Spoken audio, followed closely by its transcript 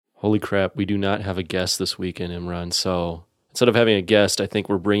Holy crap, we do not have a guest this weekend, Imran. So instead of having a guest, I think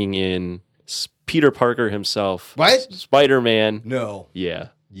we're bringing in Peter Parker himself. What? Spider-Man. No. Yeah.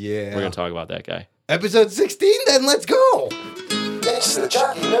 Yeah. We're going to talk about that guy. Episode 16, then let's go. It's the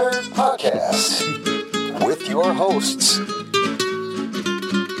Jockey Nerd Podcast with your hosts,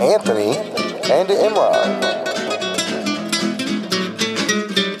 Anthony and Imran.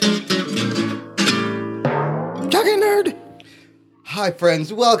 Jockey Nerd. Hi,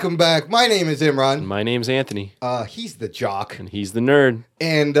 friends. Welcome back. My name is Imran. My name's Anthony. He's the jock. And he's the nerd.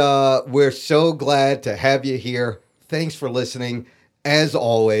 And we're so glad to have you here. Thanks for listening, as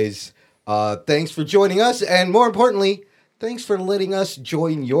always. Thanks for joining us. And more importantly, thanks for letting us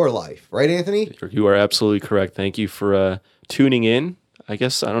join your life. Right, Anthony? You are absolutely correct. Thank you for tuning in. I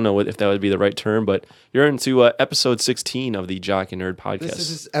guess, I don't know if that would be the right term, but you're into episode 16 of the Jock and Nerd Podcast. This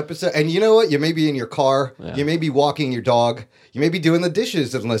is episode, and you know what? You may be in your car. Yeah. You may be walking your dog. You may be doing the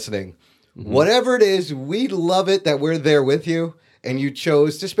dishes and listening. Mm-hmm. Whatever it is, we love it that we're there with you, and you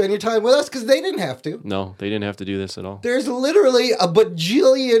chose to spend your time with us because they didn't have to. No, they didn't have to do this at all. There's literally a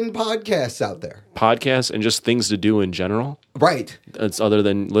bajillion podcasts out there. Podcasts and just things to do in general. Right. It's other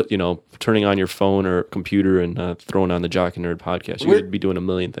than, turning on your phone or computer and throwing on the Jock and Nerd Podcast. You would be doing a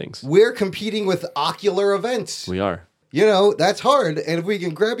million things. We're competing with ocular events. We are. That's hard. And if we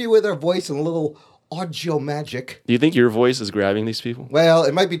can grab you with our voice and a little audio magic. Do you think your voice is grabbing these people? Well,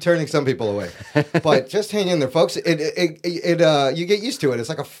 it might be turning some people away. But just hang in there, folks. You get used to it. It's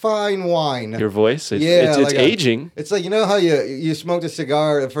like a fine wine. Your voice? It's aging. It's like, how you smoked a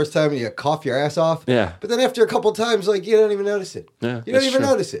cigar the first time and you cough your ass off? Yeah. But then after a couple times, you don't even notice it. Yeah, you don't even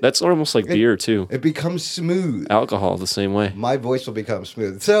notice it. That's almost like beer, too. It becomes smooth. Alcohol the same way. My voice will become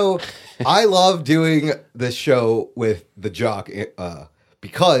smooth. So I love doing this show with the Jock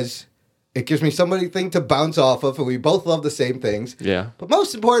because it gives me something to bounce off of, and we both love the same things. Yeah. But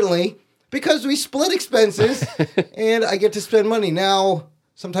most importantly, because we split expenses, and I get to spend money. Now,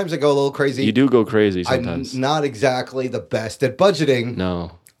 sometimes I go a little crazy. You do go crazy sometimes. I'm not exactly the best at budgeting.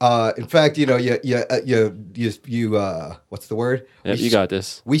 No. In fact, you what's the word? Yep, you got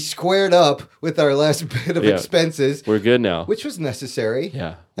this. We squared up with our last bit of expenses. We're good now. Which was necessary.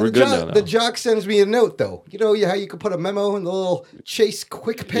 Yeah, we're good now. The Jock sends me a note, though. You know how you could put a memo in the little Chase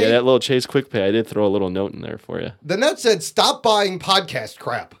Quick Pay? Yeah, that little Chase Quick Pay. I did throw a little note in there for you. The note said, "Stop buying podcast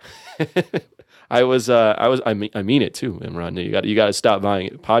crap." I mean it too, Imran. You got to stop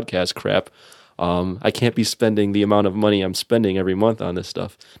buying podcast crap. I can't be spending the amount of money I'm spending every month on this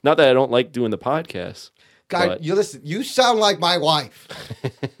stuff. Not that I don't like doing the podcast. God, you sound like my wife.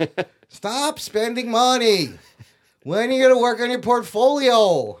 Stop spending money. When are you going to work on your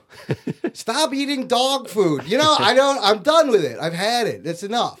portfolio? Stop eating dog food. I'm done with it. I've had it. It's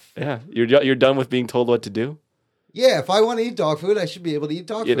enough. Yeah, you're done with being told what to do? Yeah, if I want to eat dog food, I should be able to eat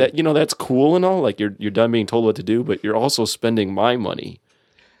dog food. That's cool and all. Like you're done being told what to do, but you're also spending my money.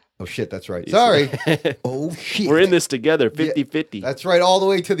 Oh, shit, that's right. Sorry. Oh, shit. We're in this together, 50-50. That's right, all the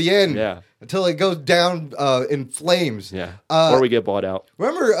way to the end. Yeah. Until it goes down in flames. Yeah. Or we get bought out.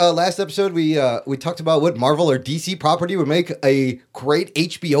 Remember last episode we talked about what Marvel or DC property would make a great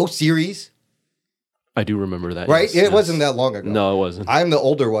HBO series? I do remember that. Right? Yes, it wasn't that long ago. No, it wasn't. I'm the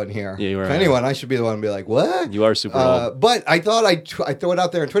older one here. Yeah, you are. If anyone, I should be the one to be like, what? You are super old. But I thought I'd throw it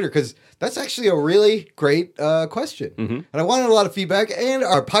out there on Twitter because that's actually a really great question. Mm-hmm. And I wanted a lot of feedback. And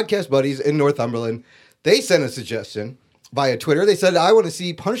our podcast buddies in Northumberland, they sent a suggestion via Twitter. They said, I want to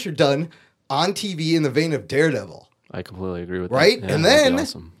see Punisher done on TV in the vein of Daredevil. I completely agree with right? that. Yeah, and then,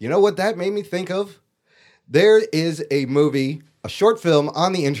 awesome. You know what that made me think of? There is a movie, a short film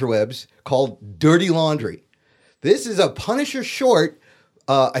on the interwebs called Dirty Laundry. This is a Punisher short,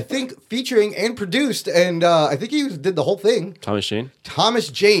 I think, featuring and produced, and I think he did the whole thing. Thomas Jane? Thomas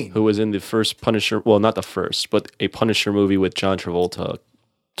Jane. Who was in the first Punisher, well, not the first, but a Punisher movie with John Travolta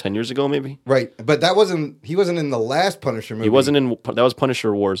 10 years ago, maybe? Right, but he wasn't in the last Punisher movie. He wasn't in, that was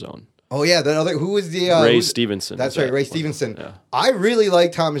Punisher Warzone. Oh, yeah, that other, who was the... Ray Stevenson. That's right, Ray Stevenson. Yeah. I really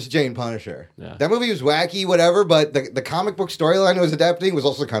like Thomas Jane Punisher. Yeah. That movie was wacky, whatever, but the comic book storyline it was adapting was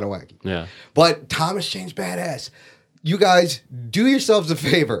also kind of wacky. Yeah. But Thomas Jane's badass. You guys, do yourselves a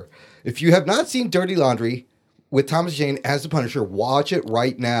favor. If you have not seen Dirty Laundry with Thomas Jane as the Punisher, watch it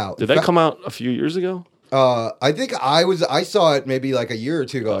right now. Did that come out a few years ago? I think I saw it maybe like a year or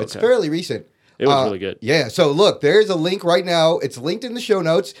two ago. Okay. It's fairly recent. It was really good. Yeah. So look, there's a link right now. It's linked in the show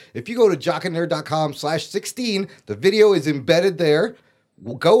notes. If you go to jockandnerd.com/16, the video is embedded there.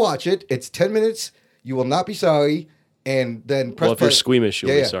 Go watch it. It's 10 minutes. You will not be sorry. And then press well, if play. you're squeamish,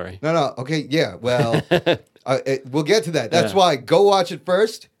 you'll be sorry. No. Okay. Yeah. Well, we'll get to that. That's why go watch it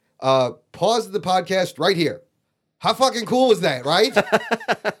first. Pause the podcast right here. How fucking cool was that, right?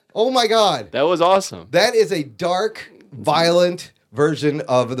 Oh my God. That was awesome. That is a dark, violent version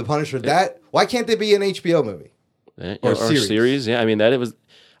of The Punisher. Why can't there be an HBO movie? Or series? Yeah, I mean, that it was...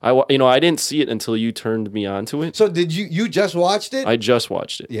 I didn't see it until you turned me on to it. So did you just watched it? I just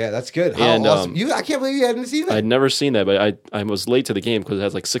watched it. Yeah, that's good. How And, awesome. I can't believe you hadn't seen that. I'd never seen that, but I was late to the game because it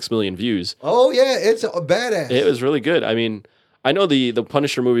has like 6 million views. Oh, yeah, it's a badass. It was really good. I mean, I know the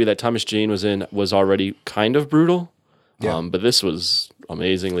Punisher movie that Thomas Jane was in was already kind of brutal, Yeah. but this was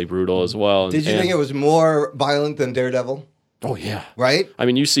amazingly brutal as well. Did you think it was more violent than Daredevil? Oh, yeah. Right? I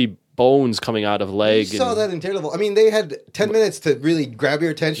mean, you see bones coming out of leg. You saw that in Daredevil. I mean, they had 10 minutes to really grab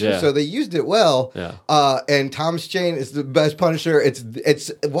your attention, Yeah. so they used it well. Yeah. And Thomas Jane is the best Punisher.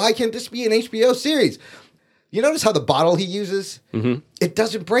 It's why can't this be an HBO series? You notice how the bottle he uses? Mm-hmm. It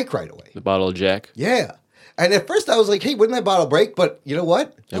doesn't break right away. The bottle of Jack. Yeah. And at first I was like, hey, wouldn't that bottle break? But you know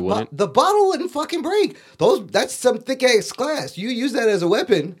what? wouldn't. The bottle wouldn't fucking break. That's some thick ass glass. You use that as a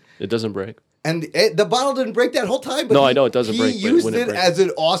weapon. It doesn't break. And the bottle didn't break that whole time. But No, I know it doesn't break, He but it used wouldn't it break. as an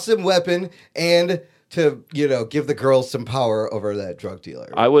awesome weapon and to, give the girls some power over that drug dealer.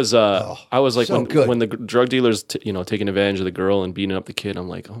 I was like so good. when the drug dealer's taking advantage of the girl and beating up the kid. I'm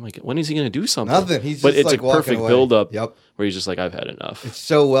like, oh my God, when is he going to do something? Nothing. He's but just, it's like, a walking perfect away. build up. Yep. Where he's just like, I've had enough. It's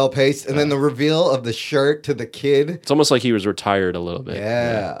so well paced. And then the reveal of the shirt to the kid. It's almost like he was retired a little bit.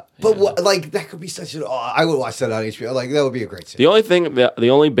 Yeah. But that could be such an... I would watch that on HBO. Like, that would be a great scene. The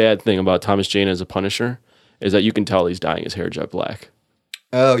only bad thing about Thomas Jane as a Punisher is that you can tell he's dyeing his hair jet black.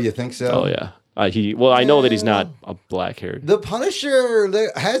 Oh, you think so? Oh yeah. I know that he's not a black haired. The Punisher,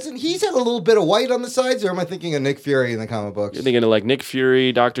 he's had a little bit of white on the sides, or am I thinking of Nick Fury in the comic books? You're thinking of like Nick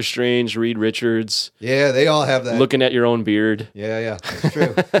Fury, Doctor Strange, Reed Richards. Yeah, they all have that. Looking at your own beard. Yeah, that's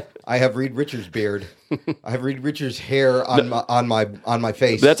true. I have Reed Richards' beard. I have Reed Richards' hair on my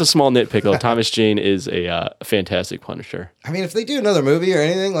face. That's a small nitpick though. Thomas Jane is a fantastic Punisher. I mean, if they do another movie or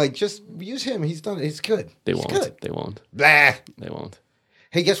anything, like just use him. He's good. They He's won't. Good. They won't. Blah. They won't.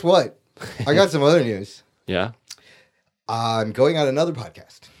 Hey, guess what? I got some other news. Yeah. I'm going on another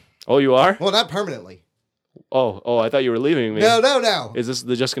podcast. Oh, you are? Well, not permanently. Oh, I thought you were leaving me. No. Is this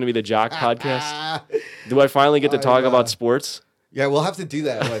just going to be the Jock podcast? Do I finally get to talk about sports? Yeah, we'll have to do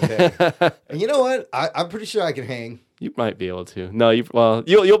that one day. And you know what? I'm pretty sure I can hang. You might be able to. No,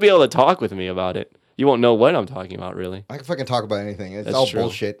 you'll be able to talk with me about it. You won't know what I'm talking about, really. I can fucking talk about anything. It's That's all true.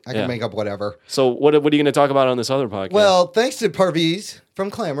 bullshit. I can make up whatever. So what are you going to talk about on this other podcast? Well, thanks to Parviz from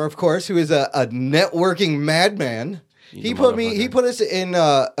Clamor, of course, who is a networking madman. He put us in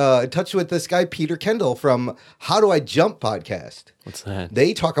touch with this guy, Peter Kendall from How Do I Jump podcast. What's that?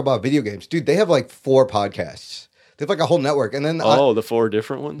 They talk about video games. Dude, they have like 4 podcasts. They have like a whole network. And then the 4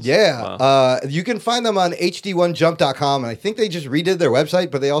 different ones? yeah. Wow. You can find them on hd1jump.com. And I think they just redid their website,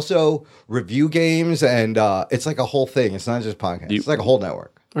 but they also review games. And it's like a whole thing. It's not just podcasts. It's like a whole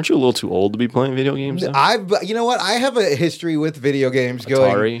network. Aren't you a little too old to be playing video games now? You know what? I have a history with video games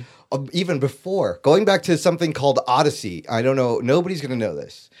Atari? even before. Going back to something called Odyssey. I don't know. Nobody's going to know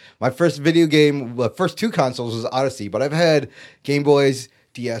this. My first video game, the first 2 consoles was Odyssey, but I've had Game Boys,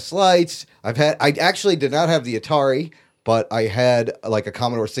 DS Lights. I actually did not have the Atari, but I had like a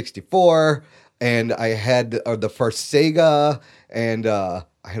Commodore 64, and I had the first Sega, and I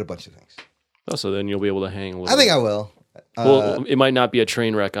had a bunch of things. Oh, so then you'll be able to hang a little. I think I will. Well, it might not be a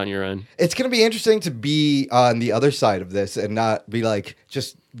train wreck on your end. It's going to be interesting to be on the other side of this and not be like,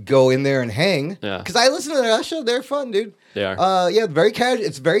 just go in there and hang. Yeah. Because I listen to that show. They're fun, dude. They are. Yeah, very casual.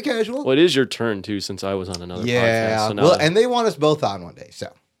 It's very casual. Well, it is your turn, too, since I was on another podcast. Yeah. So now Well, and they want us both on one day,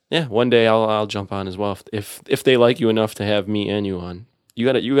 so. yeah, one day I'll jump on as well. If they like you enough to have me and you on. You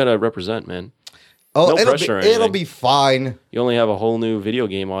gotta represent, man. Oh, No pressure or anything. it'll be fine. You only have a whole new video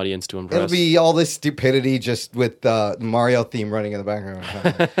game audience to impress. It'll be all this stupidity just with the Mario theme running in the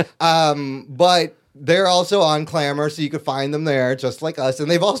background. But they're also on Clamor, so you can find them there, just like us.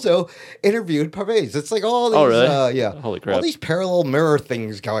 And they've also interviewed Parvez. It's like all these, Oh, really? yeah, Holy crap. all these parallel mirror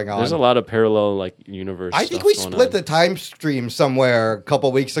things going on. There's a lot of parallel universe. I think stuff we going split on. the time stream somewhere a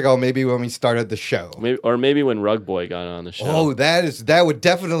couple weeks ago, maybe when we started the show. Maybe when Rug Boy got on the show. Oh, that would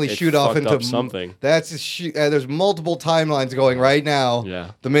definitely It shoot off fucked into up something. That's there's multiple timelines going right now.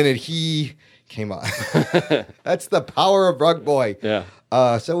 Yeah. The minute he came on, that's the power of Rug Boy. Yeah.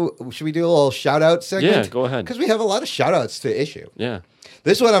 So should we do a little shout out segment? Yeah, go ahead. Because we have a lot of shout outs to issue. Yeah.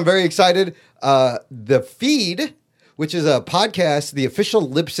 This one I'm very excited. The Feed, which is a podcast, the official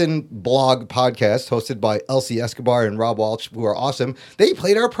Libsyn blog podcast hosted by Elsie Escobar and Rob Walsh, who are awesome. They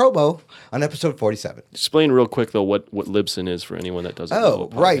played our promo on episode 47. Explain real quick though what Libsyn is for anyone that doesn't know. Oh,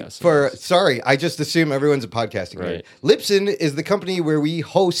 What right. podcasting is. Sorry, I just assume everyone's a podcasting nerd. Right. Libsyn is the company where we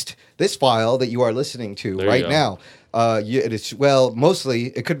host this file that you are listening to There you right go. now. It is, well, mostly,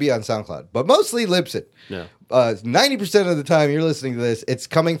 it could be on SoundCloud, but mostly Libsyn. Yeah. 90% of the time you're listening to this, it's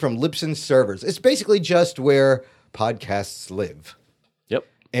coming from Libsyn servers. It's basically just where podcasts live. Yep.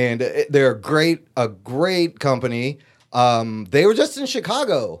 And they're a great company. They were just in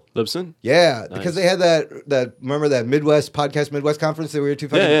Chicago. Libsyn? Yeah, Nice. because they had that remember that Midwest conference that we were too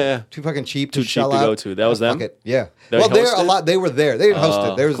fucking cheap Too to cheap shell to out? go to. That was them? Fuck it. Yeah. They Well, hosted? they were there. They didn't host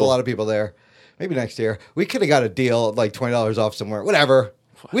Oh, it. There was cool. a lot of people there. Maybe next year. We could have got a deal like $20 off somewhere. Whatever.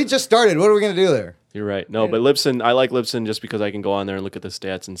 We just started. What are we going to do there? You're right. No, but Libsyn, I like Libsyn just because I can go on there and look at the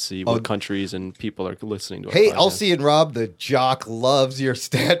stats and see what countries and people are listening to our Hey, podcast. Elsie and Rob, the jock loves your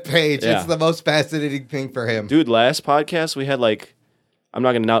stat page. Yeah. It's the most fascinating thing for him. Dude, last podcast we had I'm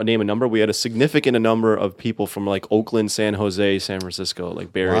not going to name a number. We had a significant number of people from like Oakland, San Jose, San Francisco,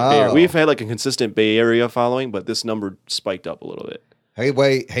 like Bay Area. We've had like a consistent Bay Area following, but this number spiked up a little bit. Hey,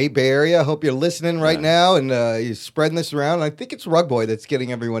 Bay Area, hope you're listening right now and you're spreading this around. I think it's Rug Boy that's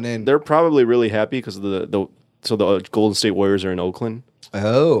getting everyone in. They're probably really happy because the Golden State Warriors are in Oakland,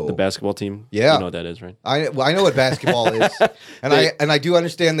 Oh. the basketball team. Yeah. You know what that is, right? I know what basketball is. And I do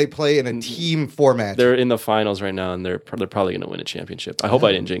understand they play in a team format. They're in the finals right now, and they're probably going to win a championship. I hope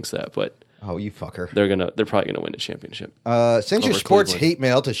I didn't jinx that, but Oh, you fucker. they're probably going to win a championship. Send your Over sports Cleveland. hate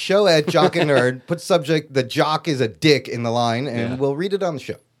mail to show@jock&nerd. Put subject, the jock is a dick in the line, and Yeah. we'll read it on the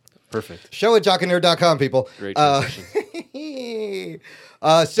show. Perfect. Show@jockandnerd.com, people. Great transition.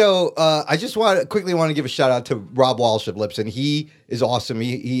 I just quickly want to give a shout out to Rob Walsh of Libsyn. He is awesome.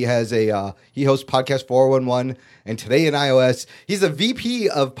 He has he hosts Podcast 411 and Today in iOS. He's a VP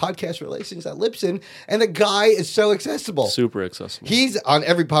of podcast relations at Libsyn, and the guy is so accessible. Super accessible. He's on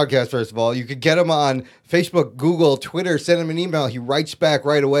every podcast, first of all. You could get him on Facebook, Google, Twitter, send him an email. He writes back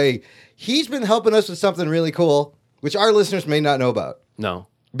right away. He's been helping us with something really cool, which our listeners may not know about, No.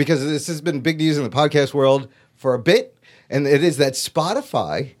 because this has been big news in the podcast world for a bit, and it is that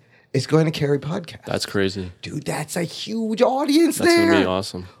Spotify is going to carry podcasts. That's crazy. Dude, that's a huge audience That's there. going to be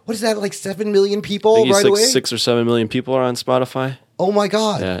awesome. What is that, like 7 million people I think right like away? 6 or 7 million people are on Spotify. Oh my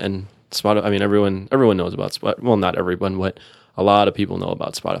God. Yeah, and Spotify. I mean, everyone knows about Spotify. Well, not everyone, but a lot of people know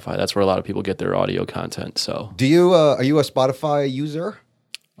about Spotify. That's where a lot of people get their audio content. So, Do you, are you a Spotify user?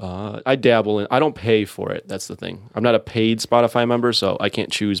 I dabble in. I don't pay for it. That's the thing. I'm not a paid Spotify member, so I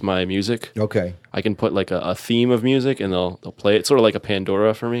can't choose my music. Okay. I can put like a theme of music, and they'll play it. Sort of like a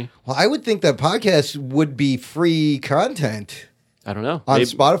Pandora for me. Well, I would think that podcasts would be free content I don't know. on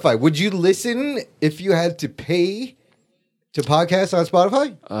Maybe- Spotify. Would you listen if you had to pay to podcast on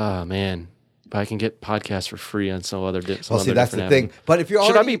Spotify? Oh man, but I can get podcasts for free on some other. Well, see, that's the thing. But if you're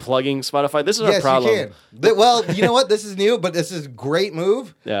Should already I be plugging Spotify? This is our yes, problem. you can. Well, you know what? This is new, but this is a great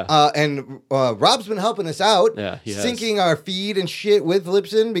move. Yeah. And Rob's been helping us out. Yeah, he has. Syncing our feed and shit with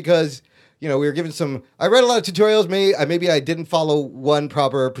Libsyn because, we were given some... I read a lot of tutorials. Maybe I didn't follow one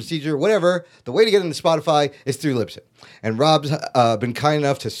proper procedure, whatever. The way to get into Spotify is through Libsyn. And Rob's been kind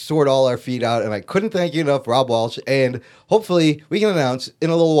enough to sort all our feed out, and I couldn't thank you enough, Rob Walsh. And hopefully we can announce in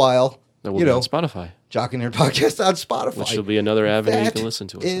a little while, That will be on Spotify, Jock and Nerd Podcast on Spotify. which will be another avenue you That can listen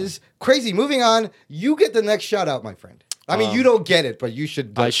to us. is crazy. Moving on, you get the next shout out, my friend. I mean, you don't get it, but you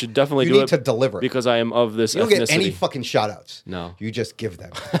should. I should definitely you do need it to deliver it. because I am of this You don't ethnicity. get any fucking shout outs. No. You just give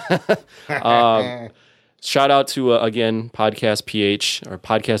them. Shout out to, again, Podcast PH or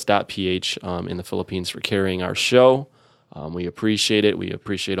podcast.ph in the Philippines for carrying our show. We appreciate it. We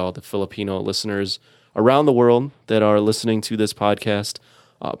appreciate all the Filipino listeners around the world that are listening to this podcast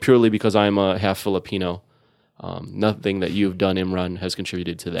purely because I'm half Filipino. Nothing that you've done, Imran, has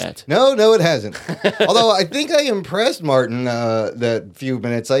contributed to that. No, it hasn't. Although I think I impressed Martin that few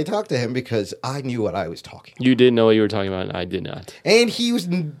minutes I talked to him because I knew what I was talking. You did know what you were talking about, and I did not. And he was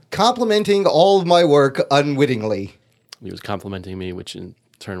complimenting all of my work unwittingly. He was complimenting me, which in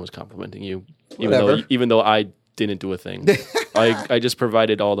turn was complimenting you, Whatever. even though I didn't do a thing. I just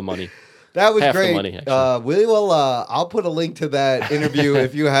provided all the money. That was Half the great. money, actually. We will. I'll put a link to that interview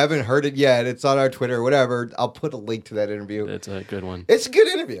if you haven't heard it yet. It's on our Twitter, or whatever. I'll put a link to that interview. It's a good one. It's a good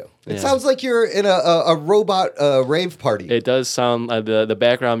interview. It Yeah. sounds like you're in a robot rave party. It does sound the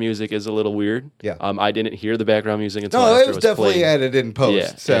background music is a little weird. Yeah. I didn't hear the background music until no, after it was definitely played. added in post.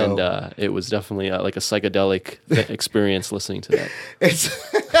 Yeah, So and it was definitely like a psychedelic experience listening to that. it's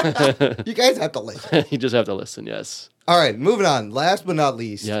you guys have to listen. You just have to listen. Yes. All right, moving on. Last but not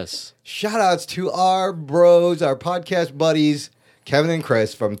least, Yes. shout outs to our bros, our podcast buddies, Kevin and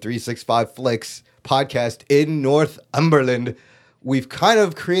Chris from 365 Flicks podcast in Northumberland. We've kind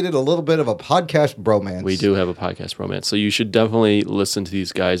of created a little bit of a podcast bromance. We do have a podcast romance, so you should definitely listen to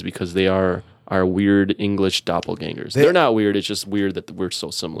these guys because they are are weird English doppelgangers. They're not weird. It's just weird that we're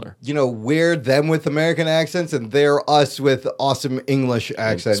so similar. You know, we're them with American accents, and they're us with awesome English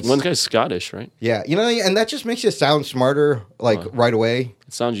accents. One guy's Scottish, right? Yeah, you know, and that just makes you sound smarter, like right away.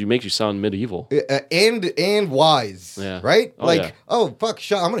 It makes you sound medieval. And wise, Yeah. right? Oh, like, yeah. oh fuck,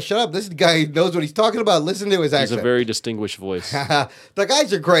 I'm gonna shut up. This guy knows what he's talking about. Listen to his He's accent. a very distinguished voice. The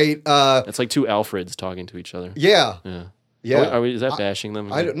guys are great. It's like two Alfreds talking to each other. Yeah, Yeah. yeah. Is that bashing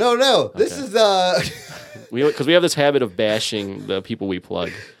them? I don't. No. This Okay. is Because we have this habit of bashing the people we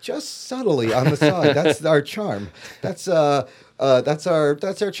plug. just subtly on the side. That's our charm. That's our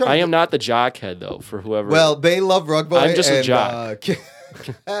charm. I am not the jockhead though. For whoever. Well, they love Rug Boy. I'm just a and, jock.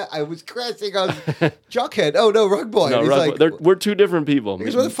 I was crashing on Jockhead. Oh no, Rug Boy. no, And he's Rug- like, we're two different people. he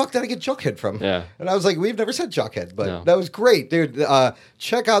goes, where the fuck did I get Jockhead from? Yeah. And I was like, we've never said Jockhead, but No. that was great, dude.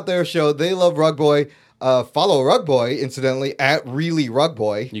 Check out their show. They love Rug Boy. Follow Rug Boy, incidentally, at Really Rug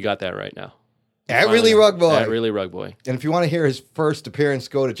Boy. You got that right now. At Really Rug Boy. At Really Rug Boy. And if you want to hear his first appearance,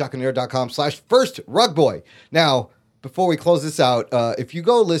 go to jockandnerd.com/firstrugboy. Now, before we close this out, if you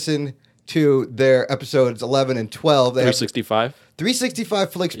go listen to their episodes 11 and 12, they have 365.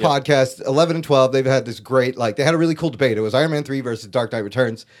 365 Flicks podcast, 11 and 12. They've had this great, they had a really cool debate. It was Iron Man 3 versus Dark Knight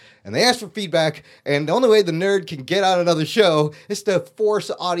Returns. And they asked for feedback. And the only way the nerd can get on another show is to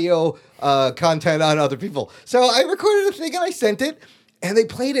force audio content on other people. So I recorded a thing and I sent it. And they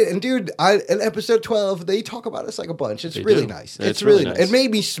played it. And dude, in episode 12, they talk about us like a bunch. It's really do. nice. Yeah, It's really nice. nice. It made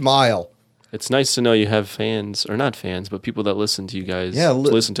me smile. It's nice to know you have fans, or not fans, but people that listen to you guys, Yeah,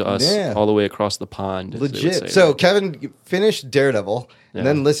 listen to us yeah. all the way across the pond. as they would say, Legit. So right? Kevin finished Daredevil and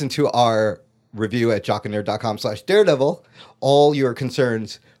then listen to our review at jockandnerd.com/Daredevil. All your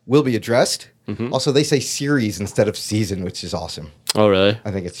concerns will be addressed. Mm-hmm. Also, they say series instead of season, which is awesome. Oh, really?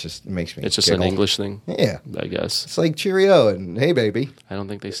 I think it makes me It's just giggle. an English thing, Yeah. I guess. It's like cheerio and hey, baby. I don't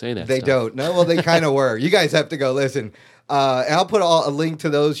think they say that. They stuff. don't. No, well, they kind of were. You guys have to go listen. And I'll put a link to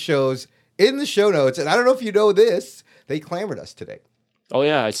those shows in the show notes. And I don't know if you know this. They clamored us today. Oh,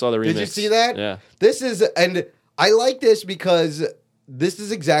 yeah, I saw the remix. Did you see that? Yeah. This is, and I like this because this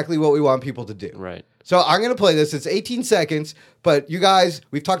is exactly what we want people to do. Right. So I'm going to play this. It's 18 seconds, but you guys,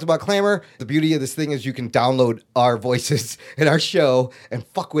 we've talked about Clamor. The beauty of this thing is you can download our voices in our show and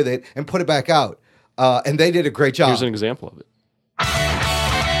fuck with it and put it back out. And they did a great job. Here's an example of it.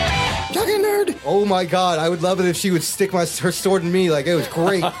 Jockey Nerd. Oh my God. I would love it if she would stick her sword in me. Like, it was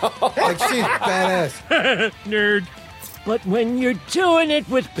great. Like, she's badass. Nerd. But when you're doing it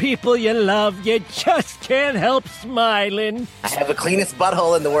with people you love, you just can't help smiling. I have the cleanest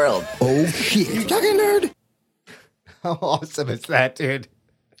butthole in the world. Oh shit. Jockey Nerd. How awesome is that, dude?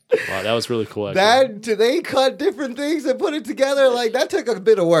 Wow, that was really cool. Actually. They cut different things and put it together. Like, that took a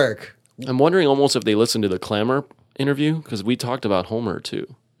bit of work. I'm wondering almost if they listened to the Clamor interview, because we talked about Homer,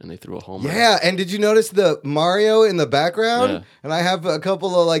 too, and they threw a Homer. Yeah, and did you notice the Mario in the background? Yeah. And I have a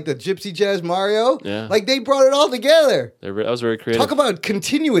couple of, the Gypsy Jazz Mario. Yeah. Like, they brought it all together. That was very creative. Talk about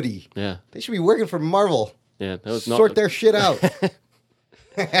continuity. Yeah. They should be working for Marvel. Yeah. That was Sort their shit out.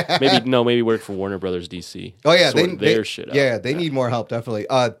 maybe work for Warner Brothers DC. Oh, yeah. Sort their shit out. Yeah, they need more help, definitely.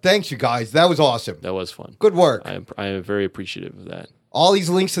 Thanks, you guys. That was awesome. That was fun. Good work. I am very appreciative of that. All these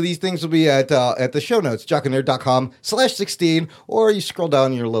links to these things will be at the show notes, jockandnerd.com/16, or you scroll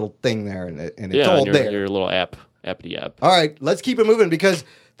down your little thing there and it's all your, there. your little appity app. All right, let's keep it moving because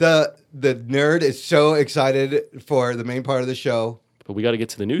the nerd is so excited for the main part of the show. But we got to get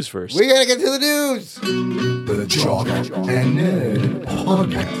to the news first. We gotta get to the news. The Jock and Nerd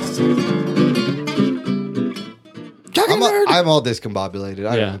Podcast. I'm all discombobulated.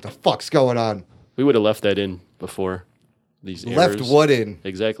 I don't know what the fuck's going on. We would have left that in before these errors. Left what in?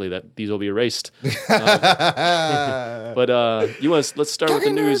 Exactly. That these will be erased. But let's start with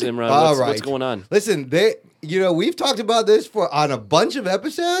the news, Imran. What's going on? Listen, we've talked about this on a bunch of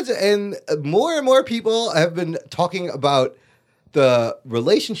episodes, and more people have been talking about the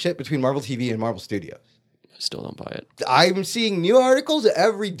relationship between Marvel TV and Marvel Studios. I still don't buy it. I'm seeing new articles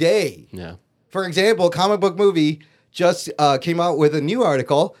every day. Yeah. For example, Comic Book Movie just came out with a new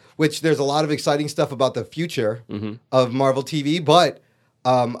article, which there's a lot of exciting stuff about the future of Marvel TV, but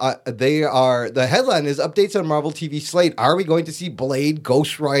the headline is updates on Marvel TV slate. Are we going to see Blade,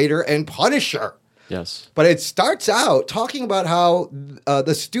 Ghost Rider, and Punisher? Yes. But it starts out talking about how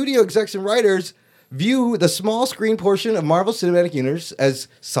the studio execs and writers view the small screen portion of Marvel Cinematic Universe as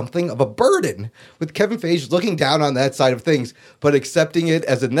something of a burden, with Kevin Feige looking down on that side of things, but accepting it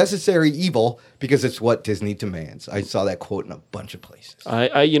as a necessary evil because it's what Disney demands. I saw that quote in a bunch of places.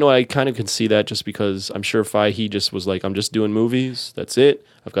 I kind of can see that just because I'm sure he just was like, I'm just doing movies. That's it.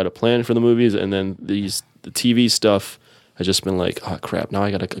 I've got a plan for the movies, and then the TV stuff has just been like, oh crap, now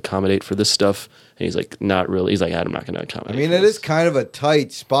I got to accommodate for this stuff. And he's like, not really. He's like, I'm not going to accommodate. I mean, it is kind of a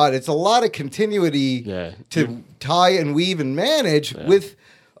tight spot. It's a lot of continuity to tie and weave and manage with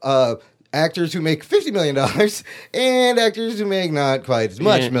actors who make $50 million and actors who make not quite as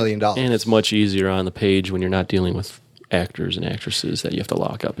much $1 million. And it's much easier on the page when you're not dealing with actors and actresses that you have to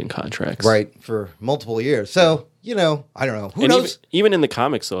lock up in contracts. Right, for multiple years. So, I don't know. Who knows? Even in the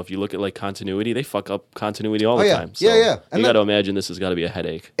comics, though, if you look at like continuity, they fuck up continuity all the time. So yeah. You got to imagine this has got to be a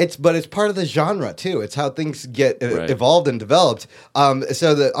headache. But it's part of the genre, too. It's how things get evolved and developed.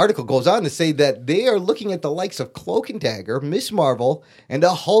 So the article goes on to say that they are looking at the likes of Cloak and Dagger, Miss Marvel, and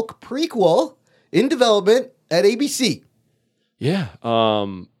a Hulk prequel in development at ABC. Yeah.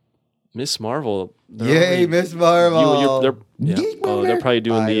 Miss Marvel. Yay, Miss Marvel. They're probably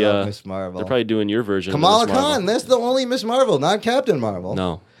doing Miss Marvel. They're probably doing your version. Kamala of Miss Marvel. Khan. That's the only Miss Marvel, not Captain Marvel.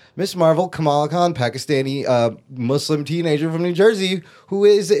 No. Miss Marvel, Kamala Khan, Pakistani Muslim teenager from New Jersey who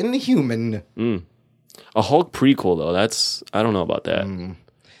is inhuman. A Hulk prequel, though. I don't know about that.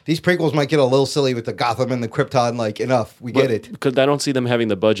 These prequels might get a little silly with the Gotham and the Krypton. Like, enough. We get it. Because I don't see them having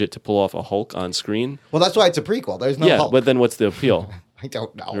the budget to pull off a Hulk on screen. Well, that's why it's a prequel. There's no Hulk. But then what's the appeal? I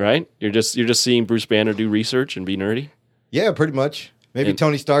don't know. Right? You're just seeing Bruce Banner do research and be nerdy? Yeah, pretty much. Maybe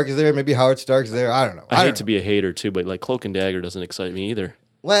Tony Stark is there. Maybe Howard Stark is there. I don't know. I hate to be a hater, too, but like Cloak and Dagger doesn't excite me either.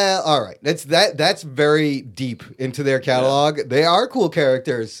 Well, all right. That's very deep into their catalog. Yeah. They are cool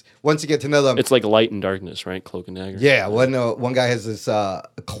characters once you get to know them. It's like light and darkness, right? Cloak and Dagger. Yeah, one guy has this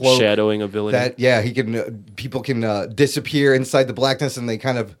cloak shadowing ability. That he can people can disappear inside the blackness and they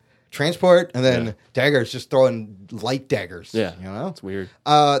kind of transport, and then Dagger is just throwing light daggers. Yeah, it's weird.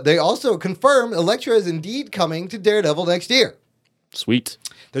 They also confirm Elektra is indeed coming to Daredevil next year. Sweet.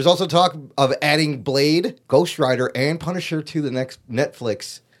 There's also talk of adding Blade, Ghost Rider, and Punisher to the next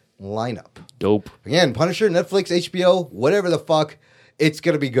Netflix lineup. Dope. Again, Punisher, Netflix, HBO, whatever the fuck, it's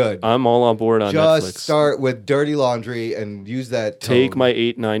going to be good. I'm all on board on Netflix. Just start with Dirty Laundry and use that tone. Take my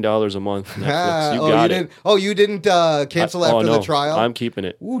 $8-9 a month, Netflix. You got it. You didn't cancel after the trial? I'm keeping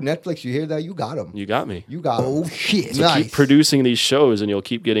it. Ooh, Netflix, you hear that? You got them. You got me. You got them. Oh, shit. So keep producing these shows and you'll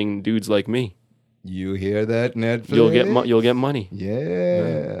keep getting dudes like me. You hear that, Netflix? You'll get money.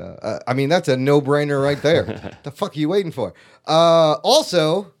 Yeah. I mean, that's a no-brainer right there. The fuck are you waiting for?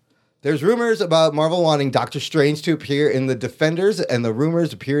 Also, there's rumors about Marvel wanting Doctor Strange to appear in The Defenders, and the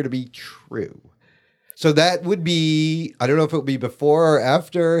rumors appear to be true. So that would be, I don't know if it would be before or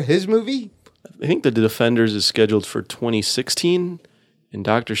after his movie. I think The Defenders is scheduled for 2016, and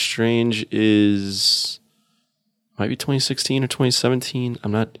Doctor Strange might be 2016 or 2017. I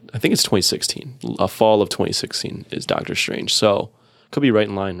think it's 2016. Fall of 2016 is Doctor Strange. So could be right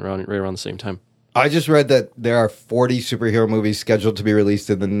in line, right around the same time. I just read that there are 40 superhero movies scheduled to be released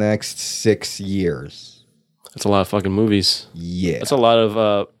in the next 6 years. That's a lot of fucking movies. Yeah. That's a lot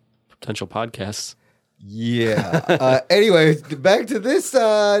of potential podcasts. Yeah. Anyway, back to this.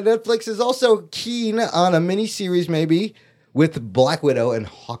 Netflix is also keen on a miniseries maybe with Black Widow and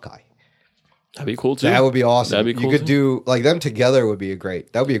Hawkeye. That'd be cool too. That would be awesome. That'd be cool. You could do like them together would be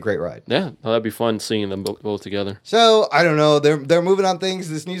that would be a great ride. Yeah, that'd be fun seeing them both together. So I don't know. They're moving on things.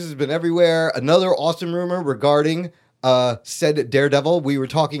 This news has been everywhere. Another awesome rumor regarding said Daredevil we were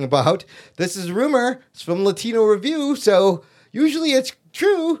talking about. This is a rumor. It's from Latino Review. So usually it's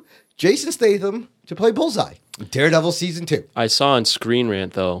true. Jason Statham to play Bullseye. Daredevil season 2. I saw on Screen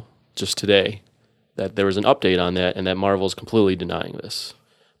Rant though just today that there was an update on that, and that Marvel's completely denying this.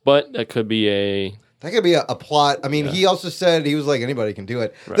 But that could be a plot. I mean, He also said he was like, anybody can do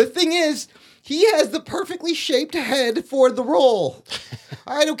it. Right. The thing is, he has the perfectly shaped head for the role.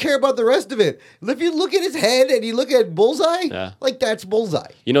 I don't care about the rest of it. If you look at his head and you look at Bullseye, like that's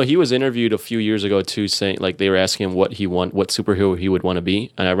Bullseye. You know, he was interviewed a few years ago too, saying like they were asking him what superhero he would want to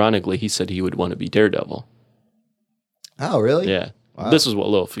be, and ironically, he said he would want to be Daredevil. Oh, really? Yeah. Wow. This was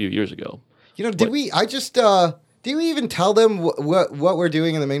a few years ago. You know, did we even tell them what we're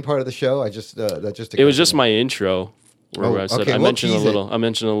doing in the main part of the show? It was just my intro where I said I mentioned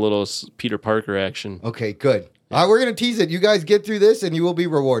a little Peter Parker action. Okay, good. Yeah. We're gonna tease it. You guys get through this, and you will be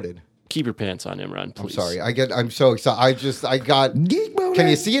rewarded. Keep your pants on, Imran, please. I'm sorry. I'm so excited. I got. Can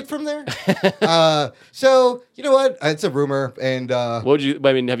you see it from there? So you know what? It's a rumor. And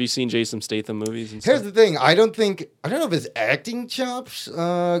have you seen Jason Statham movies? And here's the thing. I don't know if his acting chops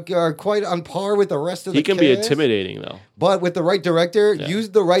are quite on par with the rest of the cast. He can be intimidating though. But with the right director,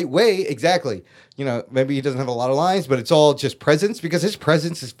 used the right way, exactly. You know, maybe he doesn't have a lot of lines, but it's all just presence, because his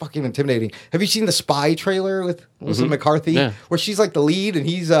presence is fucking intimidating. Have you seen the Spy trailer with Melissa McCarthy? Yeah. Where she's like the lead and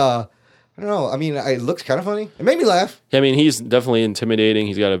he's I don't know. I mean, it looks kind of funny. It made me laugh. I mean, he's definitely intimidating.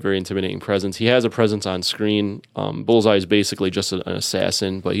 He's got a very intimidating presence. He has a presence on screen. Bullseye is basically just an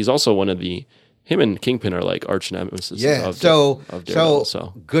assassin, but he's also one of the. Him and Kingpin are like arch nemesis. Yeah. Of Daredevil,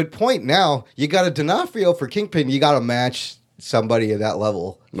 so good point. Now you got a D'Onofrio for Kingpin. You got to match somebody at that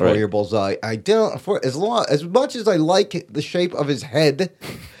level for Right. your Bullseye. I don't. For as much as I like the shape of his head,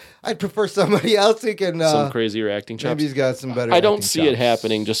 I'd prefer somebody else who can. some crazier acting chops. Maybe he's got some better. I don't acting see it chops.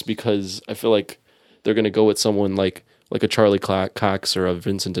 happening just because I feel like they're going to go with someone like a Charlie Cox or a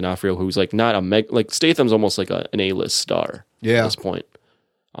Vincent D'Onofrio, who's like not a like Statham's almost like an A-list star Yeah. at this point.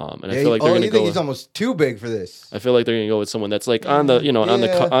 And I Yeah, feel like they're going to you think go. he's almost too big for this? I feel like they're going to go with someone that's like on the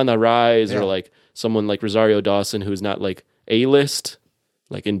on the rise, Yeah. or like someone like Rosario Dawson, who's not like A-list,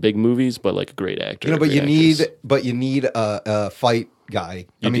 like in big movies, but like a great actor. You know, a but great you actress. need a fight guy.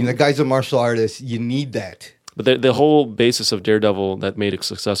 The guy's a martial artist. You need that. But the whole basis of Daredevil that made it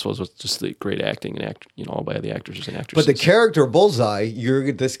successful was just the great acting and all by the actors and actresses. But the character Bullseye,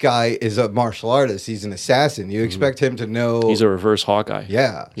 this guy is a martial artist. He's an assassin. You expect him to know. He's a reverse Hawkeye.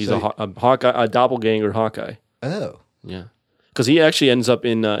 Yeah. He's So- a Hawkeye, a doppelganger Hawkeye. Oh. Yeah, because he actually ends up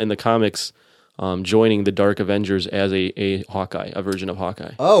in the comics joining the Dark Avengers as a Hawkeye, a version of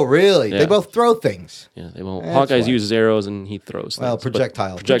Hawkeye. Oh, really? Yeah. They both throw things. Yeah, they won't. That's Hawkeye's why. uses arrows and he throws. Well, things, but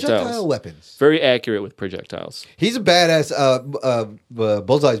projectiles. Projectiles. Projectile weapons. Very accurate with projectiles. He's a badass.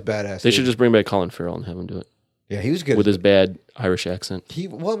 Bullseye's badass. They should just bring back Colin Farrell and have him do it Yeah, he was good. with his bad Irish accent.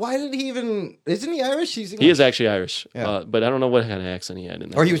 Why did he even? Isn't he Irish? He's He is actually Irish, Yeah. but I don't know what kind of accent he had in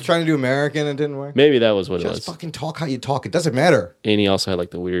there. Or he was trying to do American and it didn't work. Maybe that was what it Just was. fucking talk how you talk. It doesn't matter. And he also had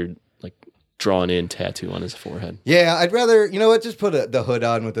like the weird, like drawn in tattoo on his forehead. Yeah, I'd rather. You know what? Just put the hood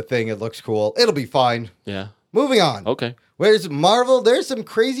on with the thing. It looks cool. It'll be fine. Yeah. Moving on. Okay. Where's Marvel? There's some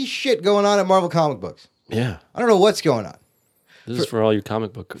crazy shit going on at Marvel comic books. Yeah. I don't know what's going on. This is for all your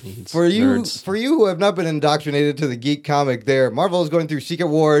comic book needs. For you, nerds. who have not been indoctrinated to the geek comic, Marvel is going through Secret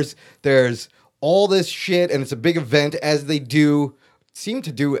Wars. There's all this shit, and it's a big event, as they seem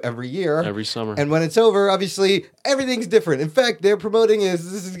to do every year, Every summer. And when it's over, obviously everything's different. In fact, they're promoting this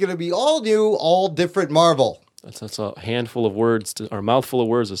is going to be all new, all different Marvel. That's a handful of words or a mouthful of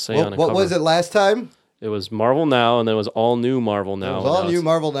words to say on a What cover. was it last time? It was Marvel Now, and then it was all new Marvel Now. It was all new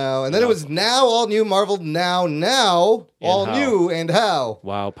Marvel now, and then it was now all new Marvel now, all how. new and how.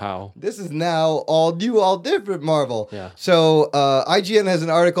 Wow, pow. This is now all new, all different Marvel. Yeah. So IGN has an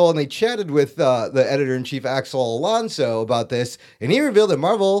article, and they chatted with the editor-in-chief Axel Alonso about this, and he revealed that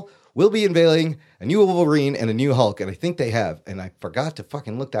Marvel will be unveiling a new Wolverine and a new Hulk, and I think they have. And I forgot to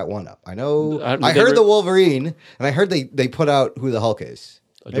fucking look that one up. I know. I heard the Wolverine, and I heard they put out who the Hulk is.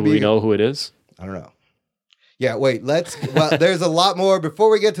 Do we know who it is? I don't know. Yeah, wait, there's a lot more.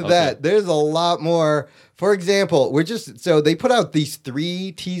 Before we get to that, there's a lot more. For example, they put out these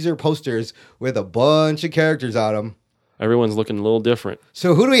 3 teaser posters with a bunch of characters on them. Everyone's looking a little different.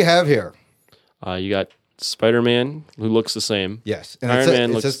 So who do we have here? You got Spider-Man, who looks the same. Yes. And Iron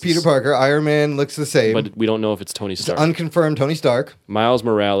Man it says Peter Parker. Iron Man looks the same. But we don't know if it's Tony it's Stark. unconfirmed Tony Stark Miles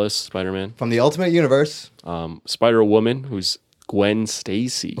Morales, Spider-Man. from the Ultimate Universe, Spider-Woman, who's Gwen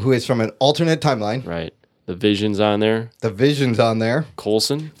Stacy. who is from an alternate timeline. Right. The Vision's on there. The Vision's on there.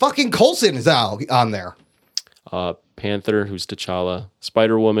 Coulson. Fucking Coulson is out on there. Panther, who's T'Challa.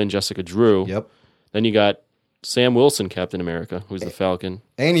 Spider-Woman, Jessica Drew. Yep. Then you got Sam Wilson, Captain America, who's the Falcon,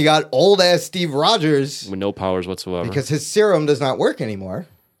 And you got old ass Steve Rogers with no powers whatsoever. because his serum does not work anymore.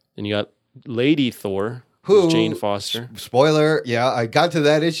 Then you got Lady Thor, Who- who's Jane Foster. Spoiler, yeah, I got to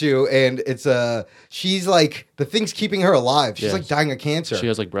that issue, and it's she's like the thing's keeping her alive. She's Yeah. like dying of cancer. She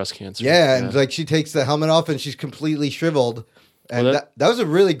has like breast cancer. yeah, and like she takes the helmet off and she's completely shriveled. And Well, that was a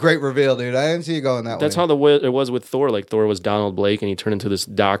really great reveal, dude. I didn't see it going that That's way. how it was with Thor. Like Thor was Donald Blake, and he turned into this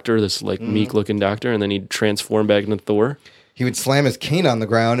doctor, this like meek looking doctor, and then he'd transform back into Thor. He would slam his cane on the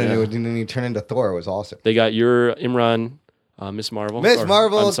ground, and Yeah. and then he'd turn into Thor. It was awesome. They got your Imran, Miss Marvel. Miss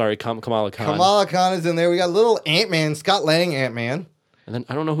Marvel. I'm sorry, Kamala Khan. Kamala Khan is in there. We got little Ant-Man, Scott Lang Ant-Man. And then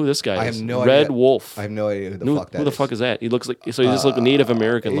I don't know who this guy I is. have no Red idea. Wolf. I have no idea who the fuck that who the is. fuck is that? He looks like so. He just like a Native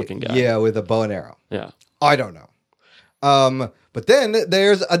American looking guy. Yeah, with a bow and arrow. Yeah. I don't know. But then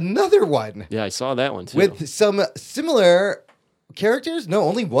there's another one. Yeah, I saw that one too. With some similar characters? No,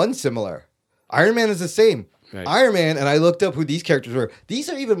 only one similar. Iron Man is the same. Right. Iron Man, and I looked up who these characters were. These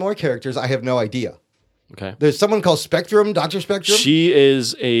are even more characters. I have no idea. Okay. There's someone called Spectrum, Dr. Spectrum. She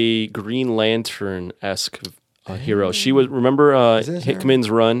is a Green Lantern-esque hero. She was, remember this her? Hickman's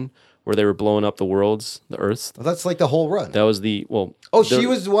run where they were blowing up the worlds, the Earths? Well, that's like the whole run. That was the, she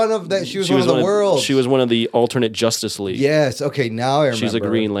was one of that. She was one of the worlds. She was one of the alternate Justice League. Yes. Okay. Now I remember. She's a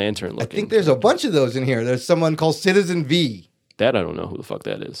Green Lantern I looking. think there's a bunch of those in here. There's someone called Citizen V. That I don't know who the fuck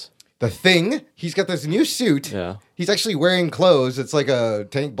that is. The Thing. He's got this new suit. Yeah. He's actually wearing clothes. It's like a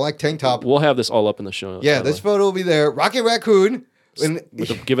black tank top. We'll have this all up in the show notes. Yeah, by the this way. photo will be there. Rocket Raccoon. And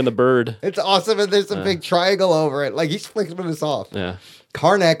Giving the bird. it's awesome, and there's a big triangle over it. Like, he's flicking this off. Yeah.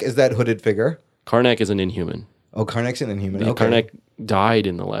 Karnak is that hooded figure. Karnak is an Inhuman. Oh, Karnak's an Inhuman. Yeah, Okay. Karnak died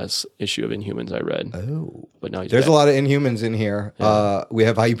in the last issue of Inhumans I read. Oh. But now he's There's back. a lot of Inhumans in here. We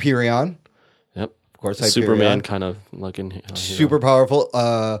have Hyperion. Yep. Of course, Hyperion. Superman kind of looking. Super powerful.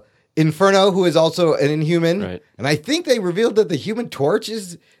 Inferno, who is also an Inhuman. Right. And I think they revealed that the Human Torch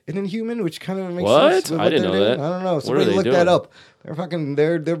is an Inhuman, which kind of makes What? sense. with I didn't they're know doing. that. I don't know. What are Somebody they look doing? that up.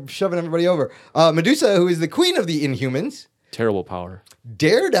 They're shoving everybody over. Medusa, who is the queen of the Inhumans. Terrible power.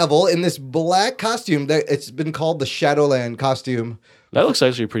 Daredevil in this black costume that it's been called the Shadowland costume. That looks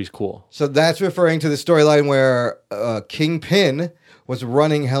actually pretty cool. So that's referring to the storyline where Kingpin was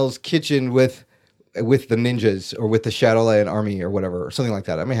running Hell's Kitchen with the ninjas or with the Shadowland army or whatever, or something like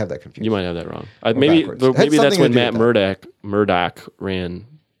that. I may have that confused. You might have that wrong. Maybe backwards. Had maybe that's something to when do Matt with Murdock ran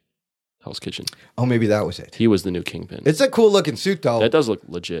Hell's Kitchen. Oh, maybe that was it. He was the new Kingpin. It's a cool looking suit though. That does look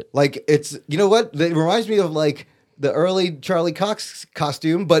legit. Like it's, you know what? It reminds me of like the early Charlie Cox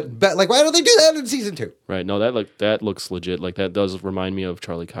costume, but like why don't they do that in season 2? Right. No, that looks legit. Like that does remind me of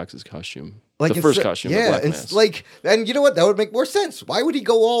Charlie Cox's costume. Like the first costume. yeah. the Black It's Mask. like, and you know what? That would make more sense. Why would he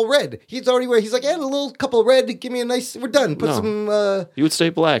go all red? He's already wearing. He's like, add a little couple of red. Give me a nice. We're done. Put No. some. You would stay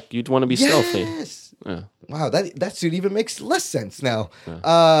black. You'd want to be stealthy. Yes. Yeah. Wow, that suit even makes less sense now.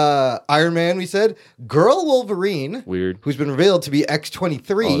 Iron Man, we said. Girl Wolverine, Weird. who's been revealed to be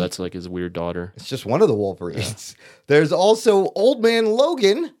X-23. Oh, that's like his weird daughter. It's just one of the Wolverines. There's also Old Man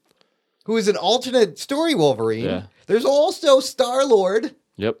Logan, who is an alternate story Wolverine. Yeah. There's also Star-Lord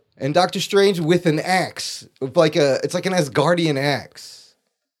Yep. and Doctor Strange with an axe. It's like an Asgardian axe.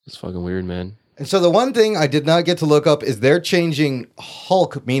 It's fucking weird, man. And so the one thing I did not get to look up is they're changing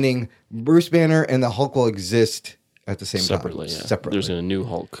Hulk, meaning Bruce Banner and the Hulk will exist at the same Separately, time. yeah. Separately. There's a new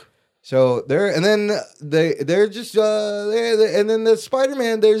Hulk. So and then they're just and then the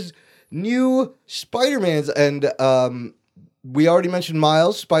Spider-Man. There's new Spider-Mans, and we already mentioned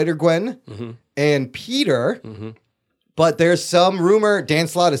Miles, Spider-Gwen, and Peter. But there's some rumor. Dan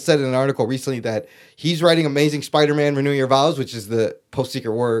Slott has said in an article recently that he's writing Amazing Spider-Man: Renew Your Vows, which is the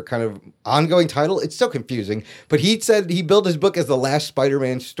post-Secret War kind of ongoing title. It's so confusing, but he said he built his book as the last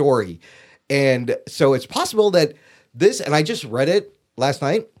Spider-Man story, and so it's possible that this. And I just read it last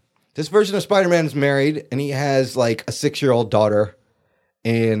night. This version of Spider-Man is married, and he has like a 6-year-old daughter,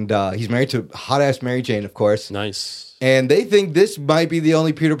 and he's married to hot-ass Mary Jane, of course. Nice. And they think this might be the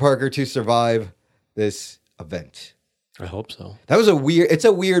only Peter Parker to survive this event. I hope so. That was it's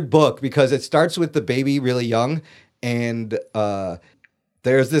a weird book because it starts with the baby really young, and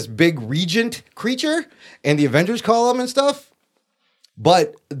there's this big regent creature, and the Avengers call him and stuff.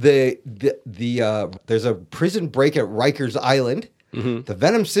 But there's a prison break at Rikers Island. The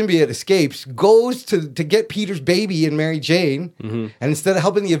Venom symbiote escapes, goes to get Peter's baby and Mary Jane, and instead of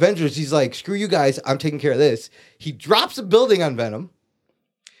helping the Avengers, he's like, "Screw you guys, I'm taking care of this." He drops a building on Venom,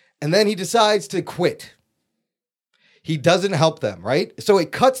 and then he decides to quit. He doesn't help them, right? So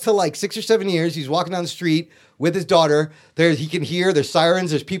it cuts to like 6 or 7 years. He's walking down the street with his daughter. He can hear there's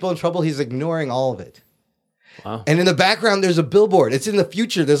sirens, there's people in trouble. He's ignoring all of it. Wow. And in the background, there's a billboard. It's in the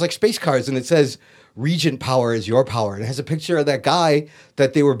future. There's like space cars, and it says, "Regent power is your power." And it has a picture of that guy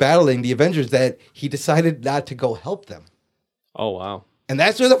that they were battling, the Avengers, that he decided not to go help them. Oh, wow. And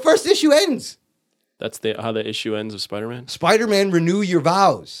that's where the first issue ends. That's how the issue ends of Spider-Man? Spider-Man: Renew Your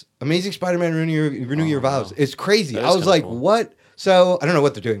Vows. Amazing Spider-Man: Renew Your Vows. It's crazy. That I is was kinda like, cool. what? So I don't know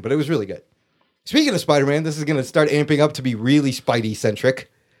what they're doing, but it was really good. Speaking of Spider-Man, this is going to start amping up to be really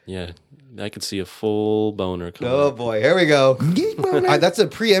Spidey-centric. Yeah. I could see a full boner coming. Oh boy, here we go. That's a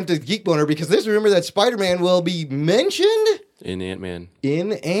preemptive geek boner because there's a rumor that Spider-Man will be mentioned In Ant-Man.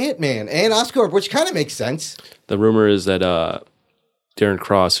 in Ant-Man and Oscorp, which kind of makes sense. The rumor is that Darren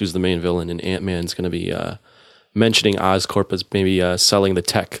Cross, who's the main villain in Ant-Man, is going to be mentioning Oscorp as maybe selling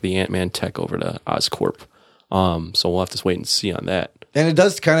the Ant-Man tech over to Oscorp. So we'll have to wait and see on that. And it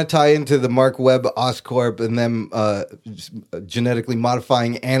does kind of tie into the Mark Webb Oscorp and them genetically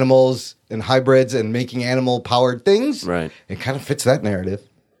modifying animals and hybrids and making animal-powered things. Right. It kind of fits that narrative.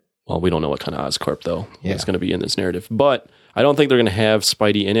 Well, we don't know what kind of Oscorp, though, Yeah. is going to be in this narrative. But I don't think they're going to have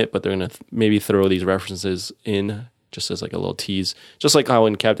Spidey in it, but they're going to maybe throw these references in just as like a little tease. Just like how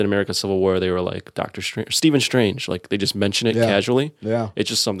in Captain America Civil War, they were like Doctor Strange, Stephen Strange. Like they just mention it Yeah. casually. Yeah. It's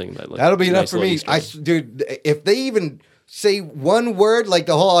just something that... Like, That'll be enough nice for little me. Easter egg. Dude, if they even say one word, like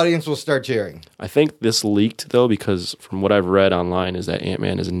the whole audience will start cheering. I think this leaked, though, because from what I've read online is that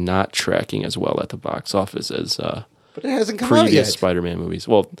Ant-Man is not tracking as well at the box office as But it hasn't come out previous yet. Spider-Man movies.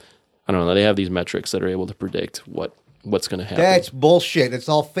 Well, I don't know. They have these metrics that are able to predict what's going to happen. That's bullshit. It's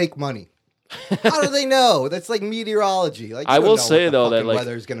all fake money. How do they know? That's like meteorology. Like, I will say though that like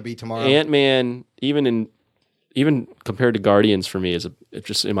weather is going to be tomorrow. Ant-Man, even compared to Guardians, for me,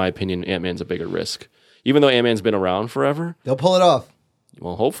 just in my opinion, Ant-Man's a bigger risk. Even though Ant-Man's been around forever, they'll pull it off.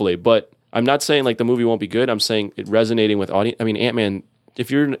 Well, hopefully, but I'm not saying like the movie won't be good. I'm saying it resonating with audience. I mean, Ant-Man. If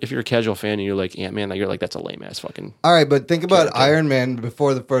you're a casual fan and you're like Ant-Man, like you're like that's a lame ass fucking. All right, but think about Iron Man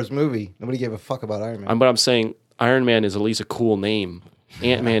before the first movie. Nobody gave a fuck about Iron Man. But I'm saying Iron Man is at least a cool name.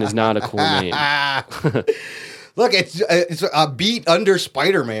 Ant-Man is not a cool name. Look, it's a beat under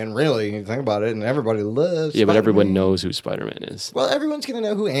Spider-Man, really. You think about it, and everybody loves Yeah, but Spider-Man. everyone knows who Spider-Man is. Well, everyone's going to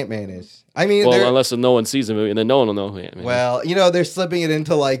know who Ant-Man is. I mean, Well, unless no one sees the movie, and then no one will know who Ant-Man is. well, they're slipping it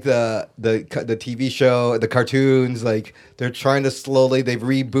into like the TV show, the cartoons. Like they're trying to slowly. They've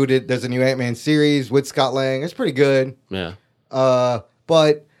rebooted. There's a new Ant-Man series with Scott Lang. It's pretty good. Yeah.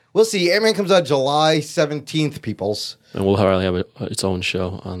 But we'll see. Ant-Man comes out July 17th, peoples. And we'll probably have its own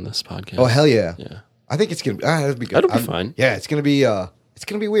show on this podcast. Oh hell yeah! Yeah. I think it's gonna. That'll be good. That'll be fine. Yeah, it's gonna be. It's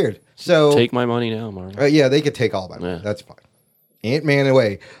gonna be weird. So Take my money now, Mario. yeah, they could take all my money. Yeah. That's fine. Ant-Man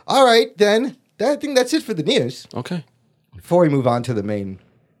away. All right, then. I think that's it for the news. Okay. Before we move on to the main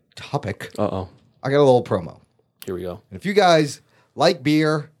topic, Uh-oh. I got a little promo. Here we go. And if you guys like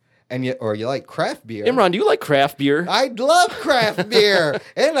beer or you like craft beer, Imran, do you like craft beer? I love craft beer,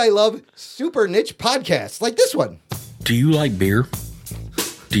 and I love super niche podcasts like this one. Do you like beer?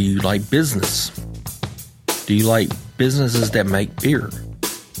 Do you like business? Do you like businesses that make beer?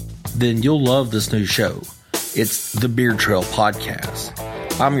 Then you'll love this new show. It's the Beer Trail Podcast.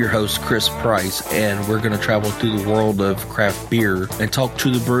 I'm your host, Chris Price, and we're going to travel through the world of craft beer and talk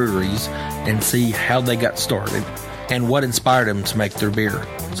to the breweries and see how they got started and what inspired them to make their beer.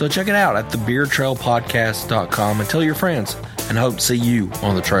 So check it out at thebeertrailpodcast.com and tell your friends, and hope to see you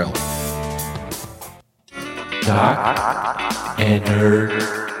on the trail. Doc and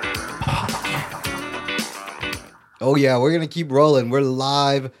Nerd. Oh yeah, we're gonna keep rolling. We're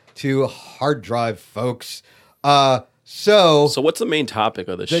live to Hard Drive, folks. So what's the main topic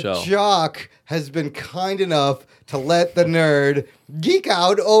of the the show? jock has been kind enough to let the nerd geek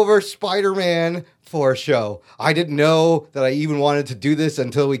out over Spider-Man for a show. I didn't know that I even wanted to do this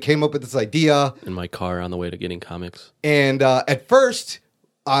until we came up with this idea. In my car on the way to getting comics. And at first,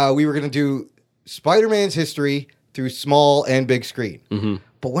 we were going to do Spider-Man's history through small and big screen. Mm-hmm.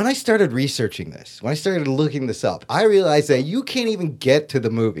 But when I started researching this, when I started looking this up, I realized that you can't even get to the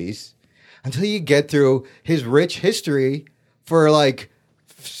movies until you get through his rich history for like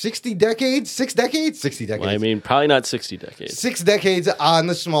 60 decades? 6 decades? 60 decades. Well, I mean, probably not 60 decades. 6 decades on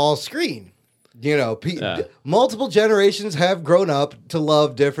the small screen. Multiple generations have grown up to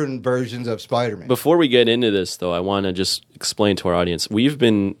love different versions of Spider-Man. Before we get into this, though, I want to just explain to our audience. We've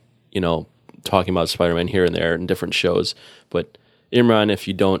been, talking about Spider-Man here and there in different shows, but Imran, if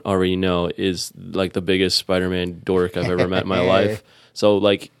you don't already know, is like the biggest Spider-Man dork I've ever met in my life. So,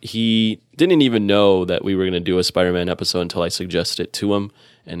 like, he didn't even know that we were going to do a Spider-Man episode until I suggested it to him,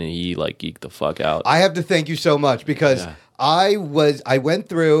 and then he, like, geeked the fuck out. I have to thank you so much because I went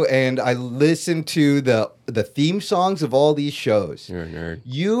through and I listened to the theme songs of all these shows. You're a nerd.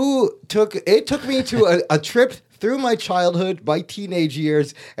 It took me to a trip through my childhood, my teenage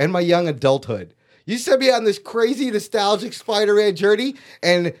years, and my young adulthood. You sent me on this crazy nostalgic Spider-Man journey,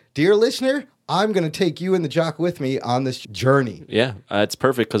 and dear listener, I'm going to take you and the jock with me on this journey. Yeah, it's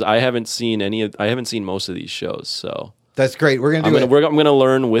perfect because I haven't seen most of these shows, so that's great. We're going to do it. I'm going to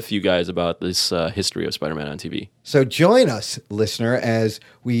learn with you guys about this history of Spider-Man on TV. So join us, listener, as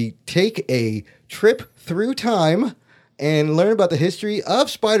we take a trip through time and learn about the history of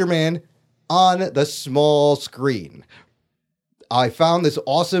Spider-Man on the small screen. I found this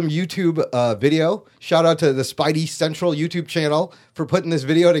awesome YouTube video. Shout out to the Spidey Central YouTube channel for putting this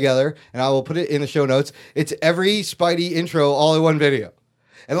video together, and I will put it in the show notes. It's every Spidey intro all in one video.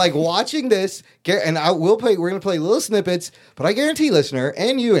 And like watching this, and we're going to play little snippets, but I guarantee, listener,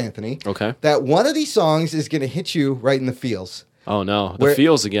 and you, Anthony, that one of these songs is going to hit you right in the feels. Oh no, the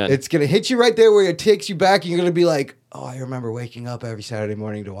feels again. It's going to hit you right there where it takes you back, and you're going to be like, oh, I remember waking up every Saturday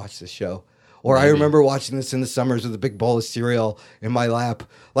morning to watch this show. Or I remember watching this in the summers with a big bowl of cereal in my lap.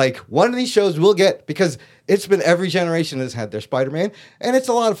 Like, one of these shows we'll get, because it's been every generation has had their Spider-Man, and it's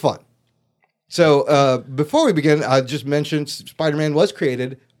a lot of fun. So, before we begin, I just mentioned Spider-Man was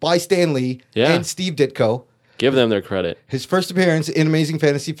created by Stan Lee and Steve Ditko. Give them their credit. His first appearance in Amazing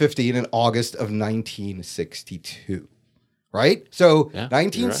Fantasy 15 in August of 1962. Right? So,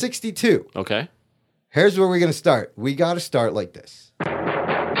 1962. Right. Okay. Here's where we're going to start. We got to start like this.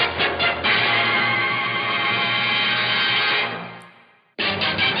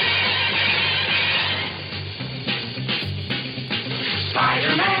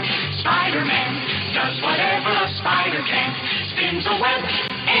 Spider-Man does whatever a spider can. Spins a web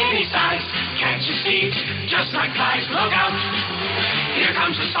any size, catches thieves just like flies. Look out, here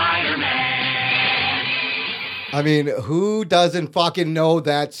comes the Spider-Man. I mean, who doesn't fucking know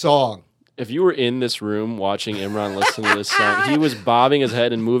that song? If you were in this room watching Imran listen to this song, he was bobbing his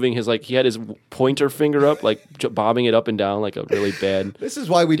head and moving his, like, he had his pointer finger up, like, bobbing it up and down like a really bad This is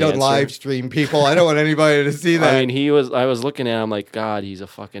why we don't dancer. live stream people. I don't want anybody to see that. I mean, I was looking at him like, God, he's a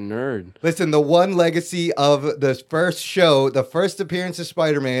fucking nerd. Listen, the one legacy of the first show, the first appearance of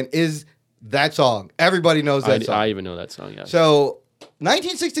Spider-Man is that song. Everybody knows that song. I even know that song, yeah. So,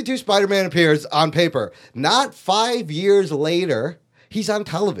 1962 Spider-Man appears on paper. Not 5 years later, he's on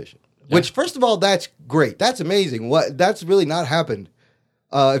television. Which, first of all, that's great. That's amazing. That's really not happened.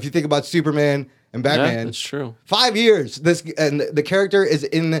 If you think about Superman and Batman, Yeah, that's true. 5 years. And the character is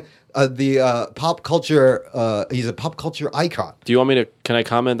in the pop culture. He's a pop culture icon. Do you want me to? Can I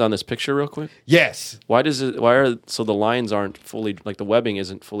comment on this picture real quick? Yes, So the lines aren't fully, like, the webbing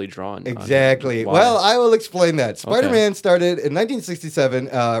isn't fully drawn? exactly. Why? Well, I will explain that. Spider-Man started in 1967,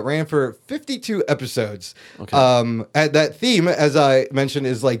 ran for 52 episodes. Okay. And that theme, as I mentioned,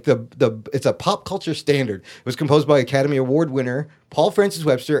 is like it's a pop culture standard. It was composed by Academy Award winner Paul Francis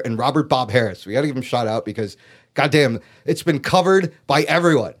Webster and Robert Bob Harris. We got to give him a shout out because, goddamn, it's been covered by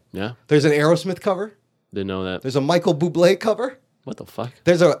everyone. Yeah, There's an Aerosmith cover. didn't know that. There's a Michael Bublé cover. What the fuck?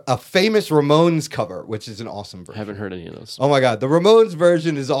 There's a famous Ramones cover, which is an awesome version. Haven't heard any of those. Oh my God, the Ramones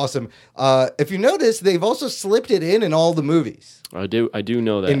version is awesome. If you notice, they've also slipped it in all the movies. I do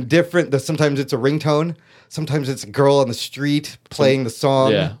know that. In different, sometimes it's a ringtone, sometimes it's a girl on the street playing the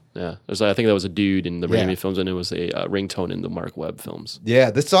song. Yeah. I think that was a dude in the Yeah. Raimi films, and it was a ringtone in the Mark Webb films.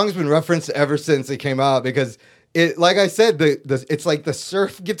 Yeah, this song's been referenced ever since it came out because it, like I said, it's like the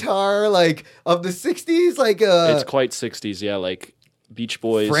surf guitar like of the '60s, like It's quite 60s, yeah, like Beach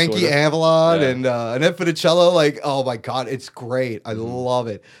Boys. Frankie sort of. Avalon Yeah. and Annette Funicello. Like, oh my God, it's great. I love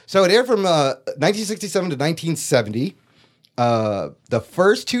it. So it aired from 1967 to 1970. The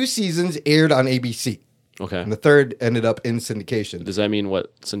first two seasons aired on ABC. Okay. And the third ended up in syndication. Does that mean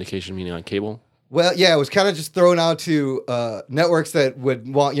what syndication meaning on cable? Well, yeah, it was kind of just thrown out to networks that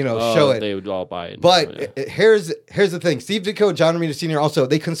would want, show it. They would all buy it. But here's the thing. Steve Ditko, John Romita Sr. also,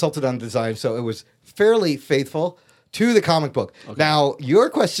 they consulted on design, so it was fairly faithful to the comic book. Okay. Now, your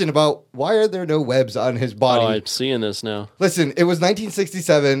question about why are there no webs on his body? Oh, I'm seeing this now. Listen, it was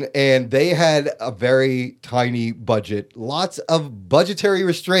 1967, and they had a very tiny budget. Lots of budgetary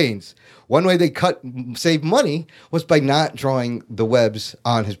restraints. One way they save money was by not drawing the webs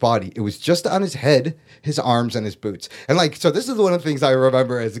on his body. It was just on his head, his arms, and his boots. And so this is one of the things I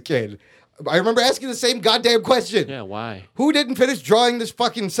remember as a kid. I remember asking the same goddamn question. Yeah, why? Who didn't finish drawing this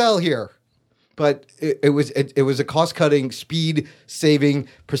fucking cell here? But it was a cost-cutting, speed-saving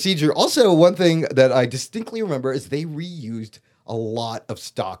procedure. Also, one thing that I distinctly remember is they reused a lot of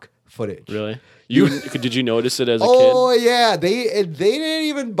stock footage. Really? Did you notice it as a Oh yeah, they didn't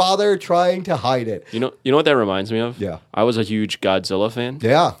even bother trying to hide it. kid? You know what that reminds me of? Yeah. I was a huge Godzilla fan.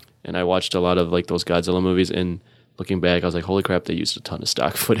 Yeah. And I watched a lot of like those Godzilla movies, and looking back, I was like, holy crap, they used a ton of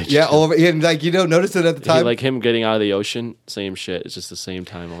stock footage. Yeah, and like you don't notice it at the time. Like him getting out of the ocean, same shit. It's just the same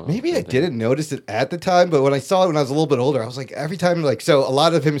time. Maybe I didn't notice it at the time, but when I saw it when I was a little bit older, I was like, every time, so a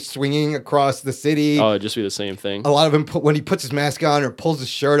lot of him swinging across the city. Oh, it'd just be the same thing. A lot of him when he puts his mask on or pulls his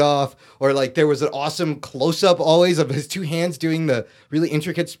shirt off, or like there was an awesome close up always of his two hands doing the really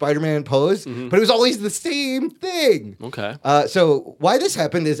intricate Spider-Man pose, but it was always the same thing. Okay. So why this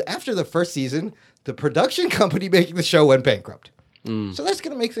happened is after the first season, the production company making the show went bankrupt. So that's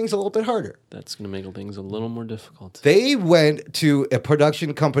going to make things a little bit harder. That's going to make things a little more difficult. They went to a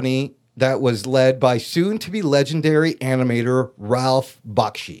production company that was led by soon-to-be legendary animator Ralph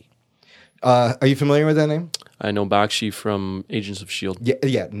Bakshi. Are you familiar with that name? I know Bakshi from Agents of S.H.I.E.L.D.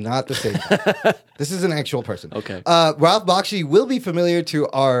 Yeah, not the same. This is an actual person. Okay. Ralph Bakshi will be familiar to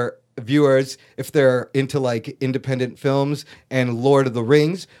our viewers if they're into like independent films and Lord of the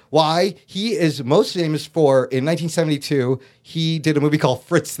Rings. Why? He is most famous for, in 1972, he did a movie called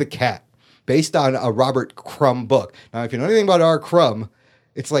Fritz the Cat, based on a Robert Crumb book. Now, if you know anything about R. Crumb,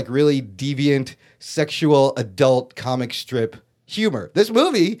 it's like really deviant, sexual, adult comic strip humor. This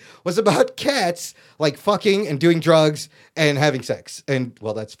movie was about cats like fucking and doing drugs and having sex. And,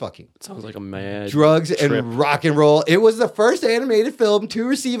 well, that's fucking. Sounds like a mad Drugs trip. and rock and roll. It was the first animated film to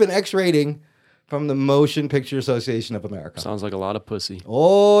receive an X rating from the Motion Picture Association of America. Sounds like a lot of pussy.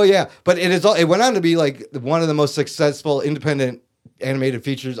 Oh, yeah. But it went on to be like one of the most successful independent animated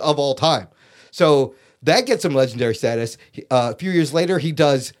features of all time. So that gets him legendary status. A few years later, he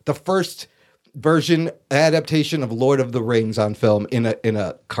does the first version adaptation of Lord of the Rings on film in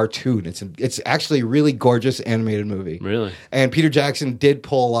a cartoon. It's actually a really gorgeous animated movie. Really? And Peter Jackson did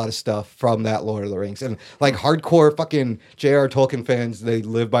pull a lot of stuff from that Lord of the Rings. And like hardcore fucking J.R. Tolkien fans, they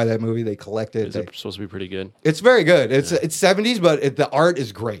live by that movie. They collect it. Is it supposed to be pretty good? It's very good. It's 70s, but the art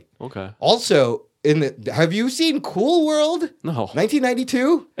is great. Okay. Also, have you seen Cool World? No.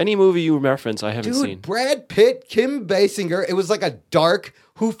 1992? Any movie you reference, I haven't Dude, seen. Brad Pitt, Kim Basinger. It was like a dark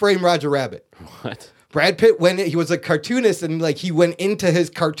Who Framed Roger Rabbit. What? Brad Pitt, when he was a cartoonist and like he went into his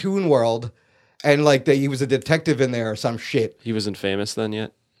cartoon world and like he was a detective in there or some shit. He wasn't famous then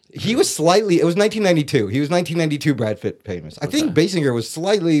yet? He was slightly, it was 1992. He was 1992 Brad Pitt famous. I think Basinger was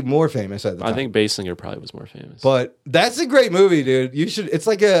slightly more famous at the time. I think Basinger probably was more famous. But that's a great movie, dude. You should, it's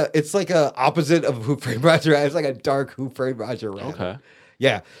like a opposite of Who Framed Roger Rabbit. It's like a dark Who Framed Roger Rabbit. Okay.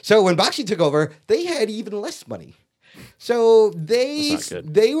 Yeah. So when Bakshi took over, they had even less money. So they That's not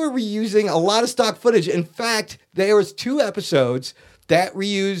good. they were reusing a lot of stock footage. In fact, there was 2 episodes that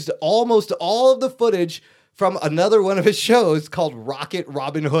reused almost all of the footage from another one of his shows called Rocket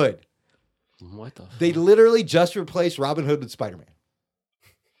Robin Hood. What the fuck? They literally just replaced Robin Hood with Spider-Man.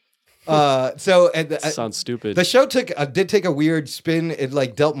 Sounds stupid. The show did take a weird spin. It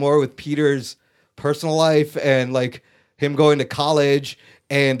like dealt more with Peter's personal life and like him going to college,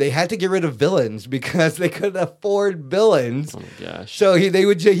 and they had to get rid of villains because they couldn't afford villains. Oh my gosh. So he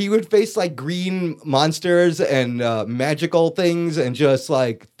would face like green monsters and magical things and just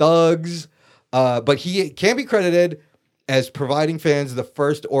like thugs. But he can be credited as providing fans the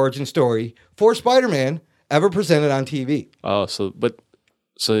first origin story for Spider-Man ever presented on TV. Oh, so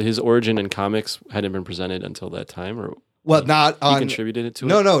his origin in comics hadn't been presented until that time, or Well, not on. he contributed it to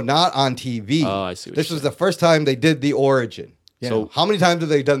No, it? no, not on TV. Oh, I see what This you're was the first time they did the origin. You So- know, how many times have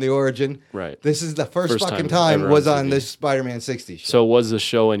they done the origin? Right. This is the first First fucking time time ever was on on TV. this Spider-Man 60 show. So was the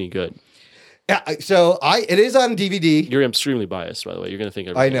show any good? Yeah, so it is on DVD. You're extremely biased, by the way. You're gonna think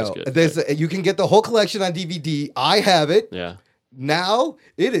I everything know. is good. You can get the whole collection on DVD. I have it. Yeah. Now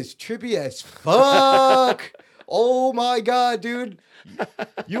it is trippy as fuck. Oh my god, dude.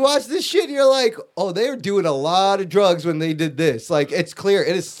 You watch this shit and you're like, oh, they're doing a lot of drugs when they did this. Like, it's clear.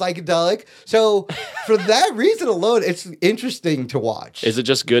 It is psychedelic. So for that reason alone, it's interesting to watch. Is it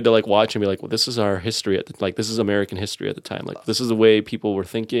just good to like watch and be like, well, this is our history this is American history at the time. Like this is the way people were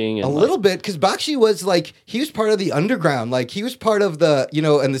thinking. And A little bit, because Bakshi was like, he was part of the underground. Like, he was part of the,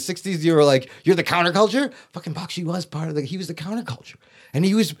 in the 60s, you were like, you're the counterculture? Fucking Bakshi was part of he was the counterculture. And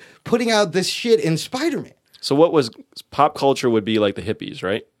he was putting out this shit in Spider-Man. So what was pop culture would be like the hippies,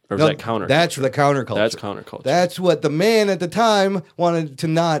 right? Or was that counterculture? That's the counterculture. That's counterculture. That's what the man at the time wanted to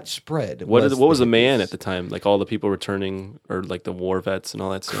not spread. What was the man hippies. at the time? Like all the people returning, or like the war vets and all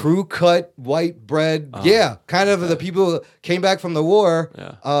that stuff. Crew cut, white bread. Yeah, kind of the people who came back from the war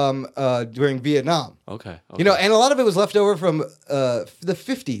during Vietnam. Okay. And a lot of it was left over from the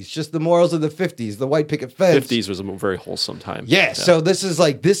 50s, just the morals of the 50s, the white picket fence. 50s was a very wholesome time. Yeah, so this is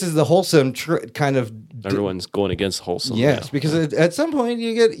the wholesome kind of. Everyone's going against wholesome. Yes, yeah. because at some point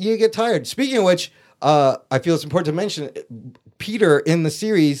you get tired. Speaking of which, I feel it's important to mention Peter in the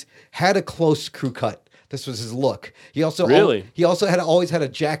series had a close crew cut. This was his look. He also always had a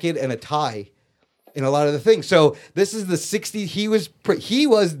jacket and a tie in a lot of the things. So this is the 60s. He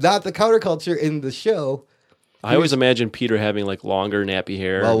was not the counterculture in the show. I always imagine Peter having like longer nappy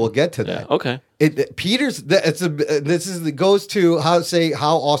hair. Well, we'll get to that. Okay. Goes to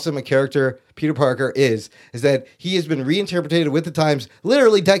how awesome a character Peter Parker is that he has been reinterpreted with the times,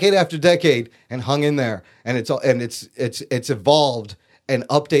 literally decade after decade, and hung in there, and it's evolved and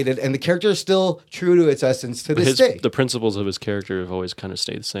updated, and the character is still true to its essence to this day. The principles of his character have always kind of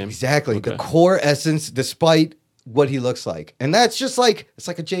stayed the same. Exactly, Okay. the core essence, despite what he looks like, and that's just it's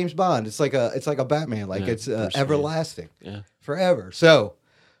like a James Bond. It's like a Batman. It's Bruce everlasting. Yeah. Forever. So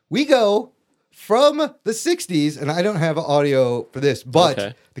we go from the 60s, and I don't have audio for this,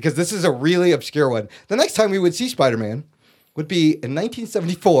 but because this is a really obscure one, the next time we would see Spider-Man would be in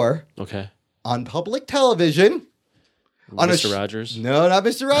 1974 Okay. on public television. Mr. Rogers? No, not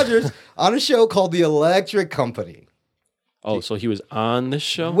Mr. Rogers. On a show called The Electric Company. Oh, so he was on this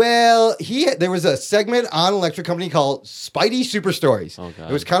show? Well, there was a segment on Electric Company called Spidey Super Stories. Oh, God.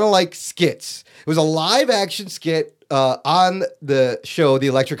 It was kind of like skits. It was a live action skit on the show The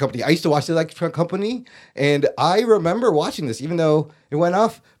Electric Company. I used to watch The Electric Company, and I remember watching this, even though it went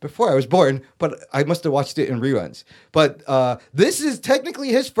off before I was born, but I must have watched it in reruns. But this is technically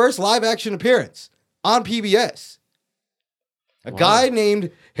his first live action appearance on PBS. A guy named,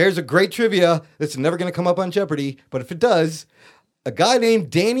 here's a great trivia that's never going to come up on Jeopardy, but if it does, a guy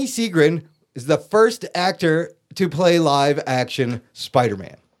named Danny Segrin is the first actor to play live action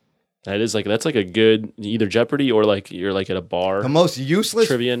Spider-Man. That's like a good either Jeopardy or like you're like at a bar. The most useless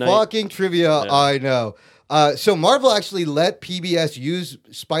Trivia night. fucking trivia I know. So Marvel actually let PBS use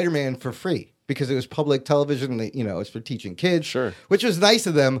Spider-Man for free because it was public television. It's for teaching kids. Sure. Which was nice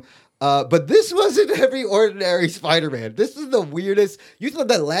of them. But this wasn't every ordinary Spider-Man. This is the weirdest. You thought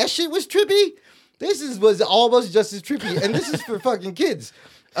that last shit was trippy? Was almost just as trippy. And this is for fucking kids.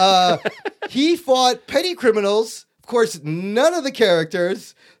 He fought petty criminals. Of course, none of the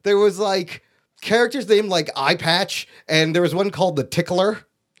characters. There was like characters named like Eye Patch, and there was one called the Tickler.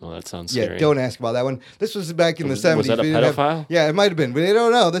 Oh, that sounds scary. Yeah, don't ask about that one. This was back in the 70s. Was that a pedophile? Yeah, it might have been, but they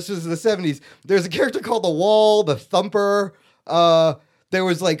don't know. This was the 70s. There's a character called the Wall, the Thumper. There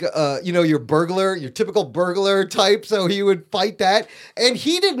was like, your burglar, your typical burglar type. So he would fight that. And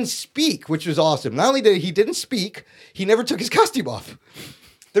he didn't speak, which was awesome. Not only did he didn't speak, he never took his costume off.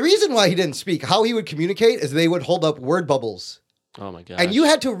 The reason why he didn't speak, how he would communicate is they would hold up word bubbles. Oh my god! And you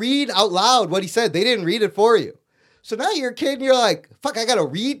had to read out loud what he said. They didn't read it for you. So now you're a kid and you're like, fuck, I gotta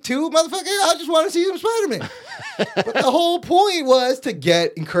read too, motherfucker? I just want to see some Spider-Man. But the whole point was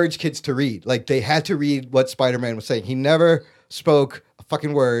to encourage kids to read. Like, they had to read what Spider-Man was saying. He never spoke a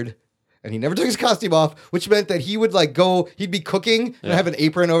fucking word, and he never took his costume off, which meant that he would he'd be cooking and have an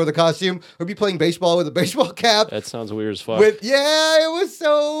apron over the costume, or be playing baseball with a baseball cap. That sounds weird as fuck. It was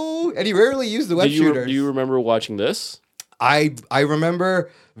so... And he rarely used the web shooters. Do you remember watching this? I remember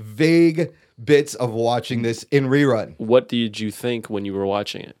vague bits of watching this in rerun. What did you think when you were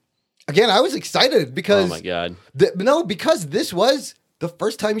watching it? Again, I was excited because... Oh my god. Because this was the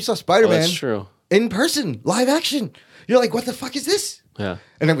first time you saw Spider-Man that's true. in person, live action. You're like, what the fuck is this? Yeah.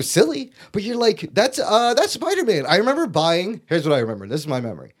 And it was silly, but you're like, that's Spider-Man. I remember here's what I remember. This is my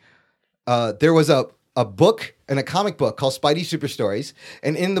memory. There was a book and a comic book called Spidey Super Stories.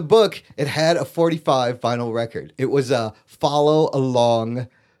 And in the book, it had a 45 vinyl record. It was a follow along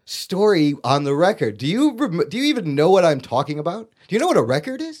story on the record. Do you even know what I'm talking about? Do you know what a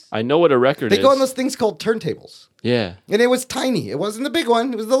record is? I know what a record is. They go on those things called turntables. Yeah. And it was tiny. It wasn't the big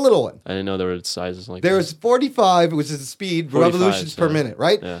one. It was the little one. I didn't know there were sizes like There that. was 45, which is the speed, revolutions per minute,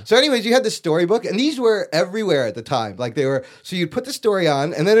 right? Yeah. So anyways, you had the storybook, and these were everywhere at the time. So you'd put the story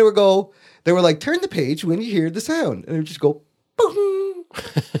on, and then it would go, they were like, turn the page when you hear the sound. And it would just go, boom.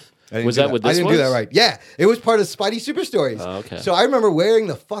 Was that what this was? I didn't do that right. Yeah. It was part of Spidey Super Stories. Oh, okay. So I remember wearing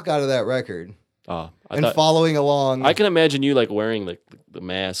the fuck out of that record. And following along. I can imagine you wearing the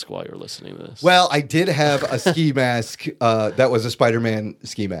mask while you're listening to this. Well, I did have a ski mask that was a Spider-Man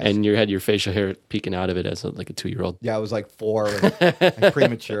ski mask. And you had your facial hair peeking out of it as a 2-year-old. Yeah, I was like 4 and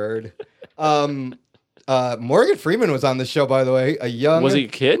prematured. Morgan Freeman was on the show, by the way. Was he a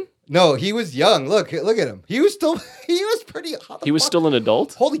kid? No, he was young. Look at him. He was pretty. He was still an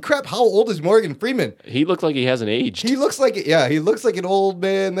adult? Holy crap! How old is Morgan Freeman? He looked like he hasn't aged. He looks like he looks like an old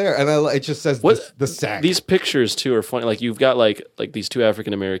man there, and it just says the sack. These pictures too are funny. Like you've got like these 2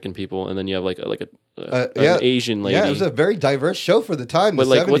 African American people, and then you have an Asian lady. Yeah, it was a very diverse show for the time. But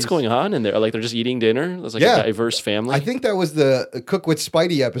the 70s. What's going on in there? They're just eating dinner. There's a diverse family. I think that was the Cook with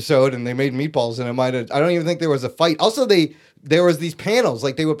Spidey episode, and they made meatballs, and it might have. I don't even think there was a fight. Also, there was these panels,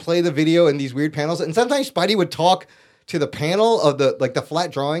 they would play the video in these weird panels, and sometimes Spidey would talk to the panel of the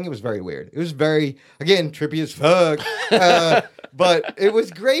flat drawing. It was very weird. It was very, again, trippy as fuck. But it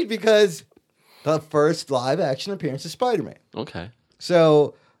was great because the first live action appearance of Spider-Man. Okay.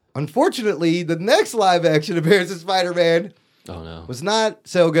 So, unfortunately, the next live action appearance of Spider-Man was not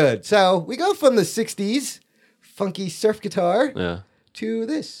so good. So, we go from the 60s, funky surf guitar, to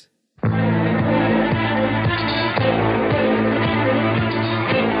this.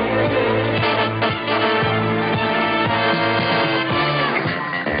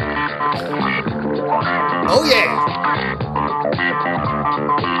 Oh, yeah.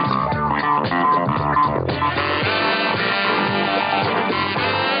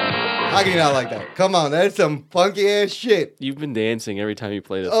 How can you not like that? Come on, that's some funky ass shit. You've been dancing every time you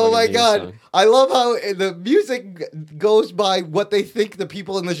play this. Oh my god. Song. I love how the music goes by what they think the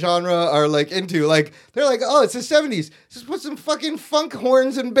people in the genre are into. They're like, oh, it's the 70s. Just put some fucking funk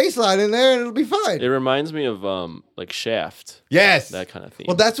horns and bass line in there and it'll be fine. It reminds me of Shaft. Yes. That kind of theme.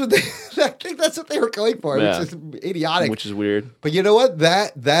 Well, I think that's what they were going for. Yeah. Which is idiotic. Which is weird. But you know what?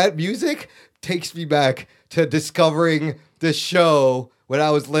 That music takes me back to discovering this show when I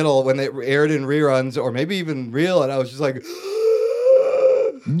was little, when it aired in reruns, or maybe even real, and I was just like,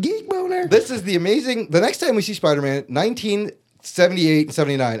 geek boner. This is the next time we see Spider-Man, 1978 and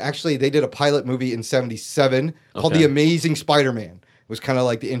 79. Actually, they did a pilot movie in 77 called The Amazing Spider-Man. It was kind of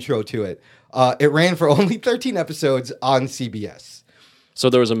like the intro to it. It ran for only 13 episodes on CBS. So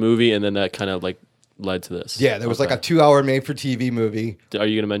there was a movie, and then that kind of led to this. Yeah, there was like a 2-hour made-for-TV movie. Are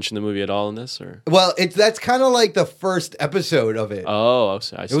you going to mention the movie at all in this? Or Well, that's kind of like the first episode of it. I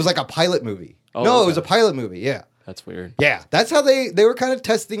see. It was like a pilot movie. Oh, no, okay. it was a pilot movie. Yeah. That's weird. Yeah, that's how they were kind of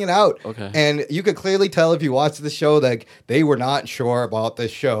testing it out. Okay. And you could clearly tell if you watched the show that they were not sure about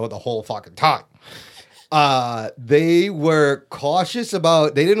this show the whole fucking time. They were cautious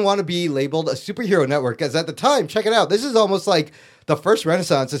about, they didn't want to be labeled a superhero network, because at the time, check it out, this is almost like the first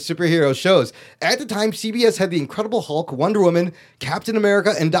renaissance of superhero shows. At the time, CBS had the Incredible Hulk, Wonder Woman, Captain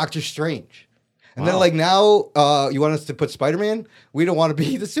America, and Doctor Strange. And then, like, now you want us to put Spider-Man? We don't want to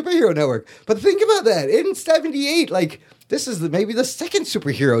be the superhero network. But think about that. In 78, like, this is maybe the second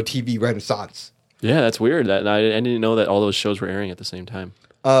superhero TV renaissance. Yeah, that's weird. That I didn't know that all those shows were airing at the same time.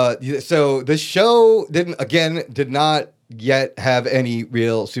 So the show did not yet have any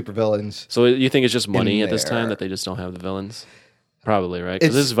real supervillains. So you think it's just money at this there. time that they just don't have the villains? Probably, right?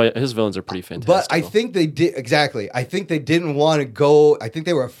 Because his villains are pretty fantastic. But I think they did exactly. I think they didn't want to go. I think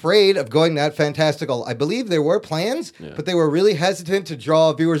they were afraid of going that fantastical. I believe there were plans, but they were really hesitant to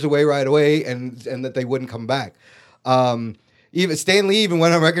draw viewers away right away, and that they wouldn't come back. Even Stan Lee even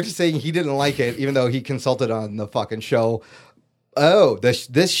went on record saying he didn't like it, even though he consulted on the fucking show. Oh,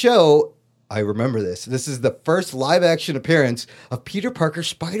 this show. I remember this. This is the first live action appearance of Peter Parker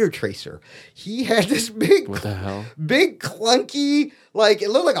Spider Tracer. He had this big, what the hell? Big clunky, like it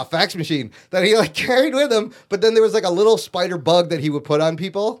looked like a fax machine that he like carried with him. But then there was like a little spider bug that he would put on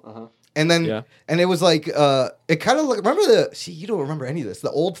people. And then, and it was like, it kind of like, remember you don't remember any of this,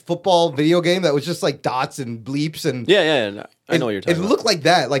 the old football video game that was just like dots and bleeps and. Yeah. I know what you're talking about. It looked like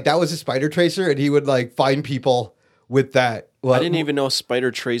that. Like that was a Spider Tracer, and he would like find people with that. Well, I didn't even know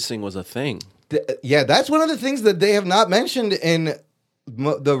spider tracing was a thing. Yeah, that's one of the things that they have not mentioned in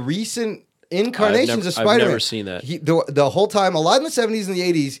the recent incarnations of Spider-Man. I've never seen that. The whole time, a lot in the 70s and the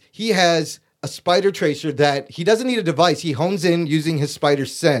 80s, he has a spider tracer that he doesn't need a device. He hones in using his spider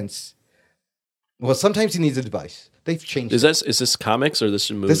sense. Well, sometimes he needs a device. They've changed Is this comics or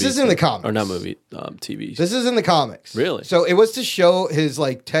this movie? This is in the comics. Or not movie, TV. This is in the comics. Really? So it was to show his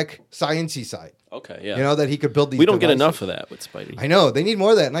like tech sciencey side. Okay, yeah. You know, that he could build these We don't get devices. enough of that with Spidey. I know. They need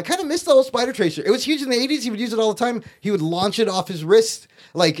more of that. And I kind of miss the old Spider Tracer. It was huge in the 80s. He would use it all the time. He would launch it off his wrist.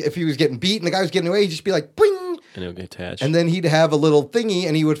 Like, if he was getting beat and the guy was getting away, he'd just be like, boing! And it would get attached. And then he'd have a little thingy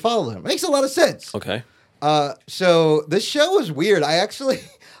and he would follow him. Makes a lot of sense. Okay. So this show was weird.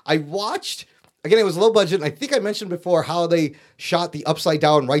 I watched... Again, it was low budget. And I think I mentioned before how they shot the upside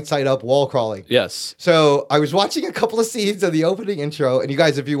down, right side up wall crawling. Yes. So I was watching a couple of scenes of the opening intro. And you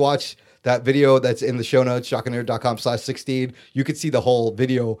guys, if you watch that video that's in the show notes, jockandnerd.com/16, you could see the whole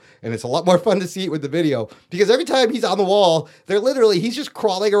video. And it's a lot more fun to see it with the video. Because every time he's on the wall, he's just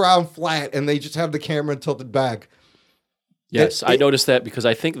crawling around flat and they just have the camera tilted back. Yes, I noticed that because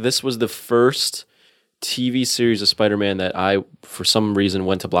I think this was the first TV series of Spider-Man that I, for some reason,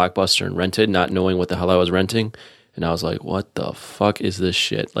 went to Blockbuster and rented, not knowing what the hell I was renting. And I was like, what the fuck is this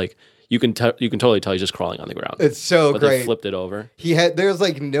shit? Like, you can totally tell he's just crawling on the ground. It's so but great. They flipped it over. There's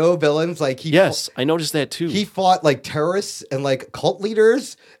like no villains. Like I noticed that too. He fought like terrorists and like cult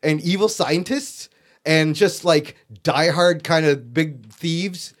leaders and evil scientists and just like diehard kind of big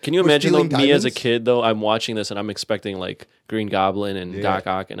thieves. Can you imagine though, me as a diamonds. kid though? I'm watching this and I'm expecting like Green Goblin and Doc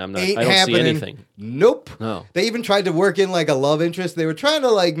Ock, and I don't happening. see anything. Nope. No. They even tried to work in like a love interest. They were trying to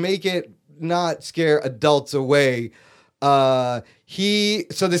like make it not scare adults away. So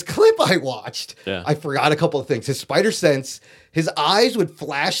this clip I watched, I forgot a couple of things. His spider sense, his eyes would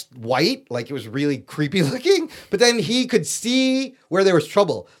flash white, like it was really creepy looking, but then he could see where there was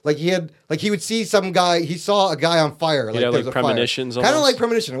trouble. Like he would see some guy, he saw a guy on fire. Like, like premonitions Kind of almost? like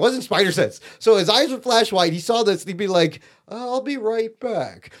premonition. It wasn't spider sense. So his eyes would flash white. He saw this and he'd be like, I'll be right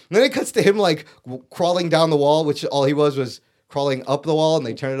back. And then it cuts to him like crawling down the wall, which all he was crawling up the wall and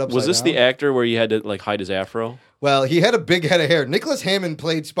they turned it upside Was this down. the actor where he had to like hide his afro? Well, he had a big head of hair. Nicholas Hammond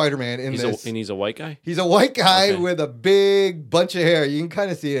played Spider-Man in this. And he's a white guy? He's a white guy with a big bunch of hair. You can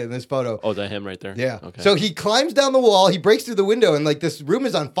kind of see it in this photo. Oh, is that him right there? Yeah. Okay. So he climbs down the wall. He breaks through the window, and like this room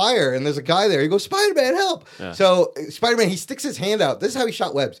is on fire, and there's a guy there. He goes, Spider-Man, help. Yeah. So Spider-Man, he sticks his hand out. This is how he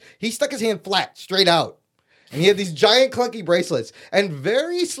shot webs. He stuck his hand flat, straight out. And he had these giant clunky bracelets. And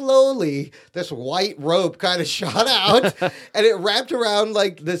very slowly, this white rope kind of shot out, and it wrapped around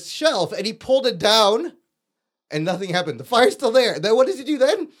like this shelf, and he pulled it down. And nothing happened. The fire's still there. Then what does he do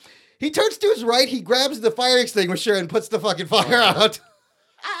then? He turns to his right. He grabs the fire extinguisher and puts the fucking fire out.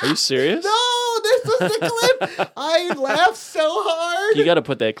 Are you serious? No, this was the clip. I laughed so hard. You got to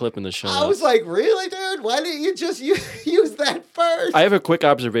put that clip in the show. I was like, really, dude? Why didn't you just use that first? I have a quick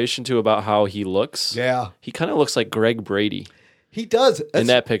observation, too, about how he looks. Yeah. He kind of looks like Greg Brady. He does. in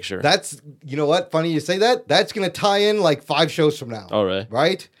that picture. That's, you know what? Funny you say that. That's going to tie in like 5 shows from now. All right.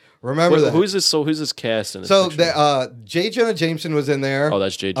 Right? Remember that. Who's this cast in this So picture? J. Jonah Jameson was in there. Oh,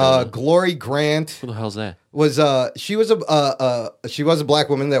 that's J. Jonah. Glory Grant Who the hell's that? was she was a black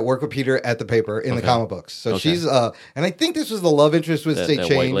woman that worked with Peter at the paper in the comic books. So she's and I think this was the love interest with Say That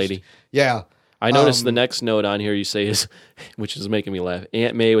Changed. white lady. Yeah. I noticed the next note on here you say is, which is making me laugh.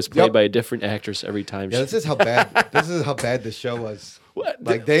 Aunt May was played by a different actress every time. Yeah, this is how bad this show was. What?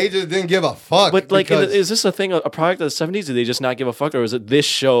 Like they just didn't give a fuck. But like, because- is this a thing, a product of the 70s? Did they just not give a fuck, or is it this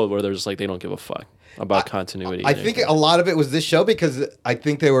show where they're just like they don't give a fuck about continuity? I think a lot of it was this show because I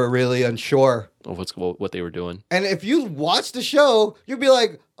think they were really unsure of what they were doing. And if you watch the show, you'd be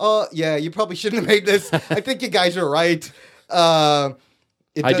like, "Oh, yeah, you probably shouldn't have made this. I think you guys are right."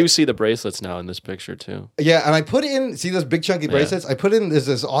 I do see the bracelets now in this picture too. Yeah, and I put in those big chunky bracelets. I put in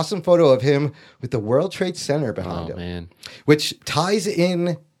this awesome photo of him with the World Trade Center behind him. Man, which ties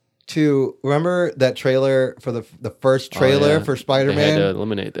in to remember that trailer for the first trailer for Spider-Man. They had to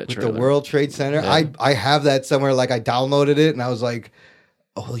eliminate that with trailer. the World Trade Center. Yeah. I have that somewhere. Like I downloaded it and I was like,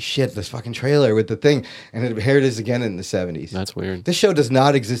 holy shit, this fucking trailer with the thing. And here it is again in the 70s. That's weird. This show does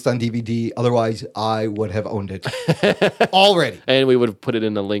not exist on DVD. Otherwise, I would have owned it already. And we would have put it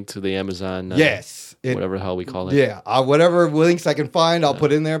in the link to the Amazon. Yes. Whatever the hell we call it. Yeah. Whatever links I can find, I'll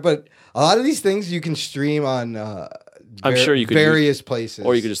put in there. But a lot of these things you can stream on I'm sure you could various places.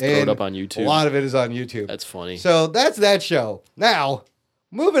 Or you could just throw it up on YouTube. A lot of it is on YouTube. That's funny. So that's that show. Now,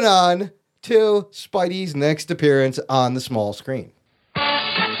 moving on to Spidey's next appearance on the small screen.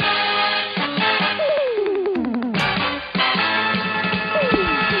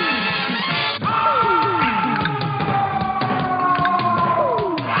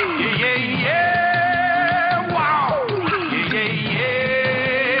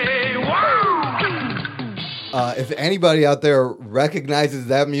 If anybody out there recognizes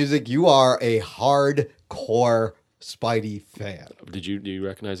that music, you are a hardcore Spidey fan. Do you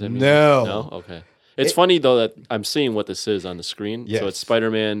recognize that music? No. No? Okay. It's funny though that I'm seeing what this is on the screen. Yes. So it's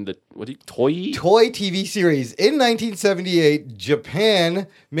Spider-Man, toy TV series. In 1978, Japan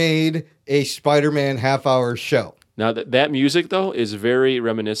made a Spider-Man half-hour show. Now that music though is very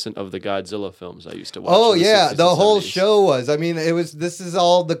reminiscent of the Godzilla films I used to watch. Oh in the yeah, 60s the and whole 70s. show was. I mean, this is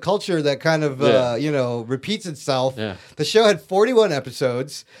all the culture that kind of repeats itself. Yeah. The show had 41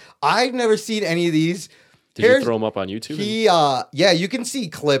 episodes. I've never seen any of these. Did you throw them up on YouTube? You can see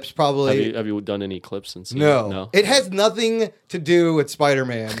clips probably. Have you done any clips and seen No. It has nothing to do with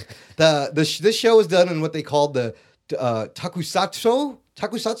Spider-Man. This show was done in what they called the Takusatsu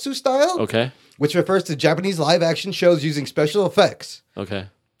style. Okay. Which refers to Japanese live action shows using special effects. Okay.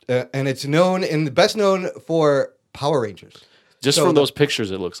 And it's best known for Power Rangers. Just So from those pictures,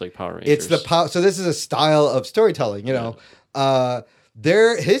 it looks like Power Rangers. It's so this is a style of storytelling, you know.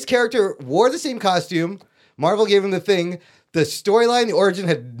 His character wore the same costume. Marvel gave him the thing. The storyline, the origin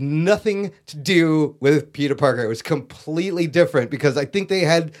had nothing to do with Peter Parker. It was completely different because I think they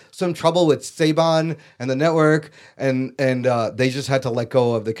had some trouble with Saban and the network, and they just had to let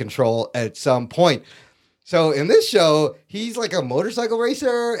go of the control at some point. So in this show, he's like a motorcycle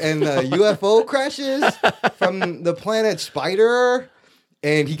racer, and a UFO crashes from the planet Spider,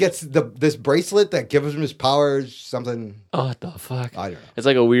 and he gets this bracelet that gives him his powers. Something. Oh, what the fuck? I don't know. It's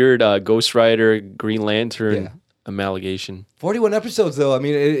like a weird Ghost Rider, Green Lantern amalgamation. 41 episodes though. I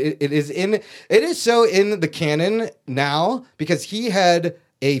mean, it is so in the canon now because he had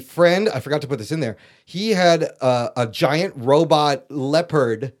a friend. I forgot to put this in there. He had a giant robot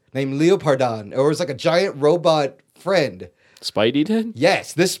leopard named Leopardon, or it was like a giant robot friend. Spidey did?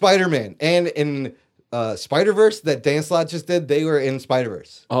 Yes, this Spider-Man. And in Spider-Verse that Dan Slott just did, they were in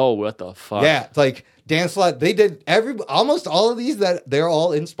Spider-Verse. Oh, what the fuck? Yeah, it's like Dan Slott, they did almost all of these that they're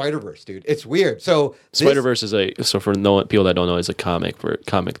all in Spider-Verse, dude. It's weird. So Spider-Verse is for people that don't know, is a comic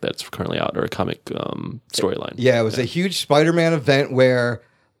that's currently out, or a comic storyline. Yeah, it was a huge Spider-Man event where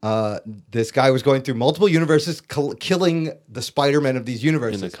this guy was going through multiple universes, killing the Spider-Man of these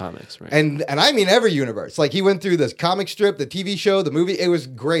universes. In the comics, right? And I mean every universe. Like he went through this comic strip, the TV show, the movie. It was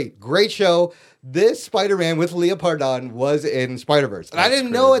great. Great show. This Spider-Man with Leopardon was in Spider-Verse. And I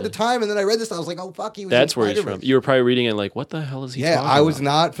didn't know at the time, and then I read this, and I was like, oh, fuck, he was That's in where he's Spider-Verse. from. You were probably reading it like, what the hell is he talking I was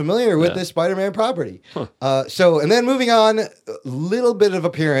about? not familiar with this Spider-Man property. And then moving on, a little bit of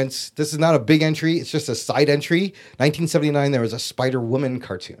appearance. This is not a big entry. It's just a side entry. 1979, there was a Spider-Woman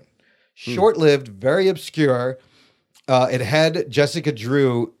cartoon. Short-lived, very obscure. It had Jessica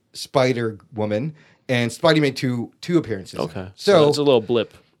Drew, Spider-Woman, and Spidey made two appearances. Okay. So it's a little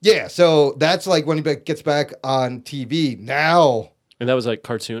blip. yeah, so that's like when he gets back on TV. Now And that was like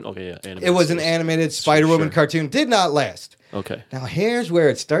cartoon? Okay, yeah. Animated It was an series. animated Spider-Woman Sure. cartoon. Did not last. Okay. Now, here's where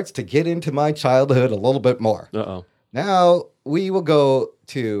it starts to get into my childhood a little bit more. Uh-oh. Now, we will go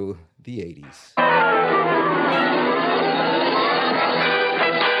to the 80s.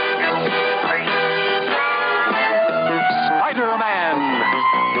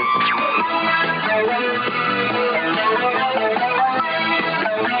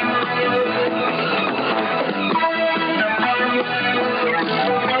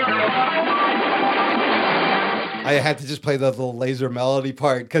 I had to just play the little laser melody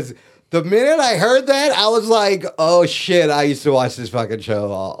part because the minute I heard that, I was like, oh shit, I used to watch this fucking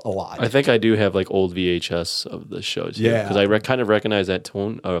show a lot. I think I do have like old VHS of the shows. Yeah. Because I kind of recognize that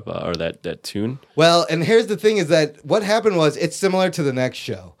tone of, or that tune. Well, and here's the thing is that what happened was it's similar to the next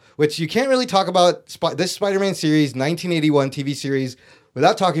show, which you can't really talk about this Spider-Man series, 1981 TV series,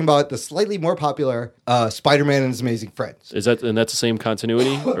 without talking about the slightly more popular Spider-Man and His Amazing Friends. Is that, and that's the same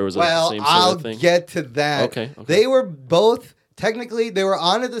continuity? Or was it Well, the same sort I'll of thing? get to that. Okay. They were both, technically, they were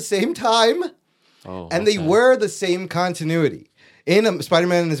on at the same time, Oh, and they okay. were the same continuity. In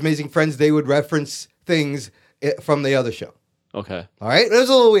Spider-Man and His Amazing Friends, they would reference things from the other show. Okay. All right? It was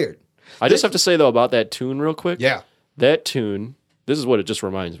a little weird. I just have to say, though, about that tune real quick. Yeah. That tune, this is what it just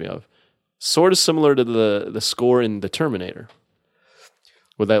reminds me of. Sort of similar to the score in The Terminator.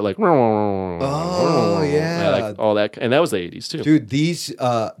 With that, like, Oh, yeah. like all that. And that was the 80s, too. Dude, these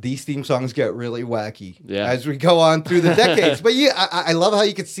theme songs get really wacky Yeah. as we go on through the decades. But yeah, I love how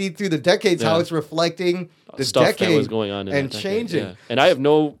you can see through the decades how Yeah. it's reflecting the Stuff decade that was going on in and that decade, changing. yeah. And I have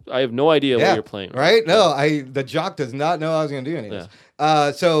no idea what you're playing. Right? No, the jock does not know I was going to do any of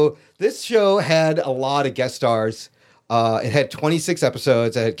this. So this show had a lot of guest stars. It had 26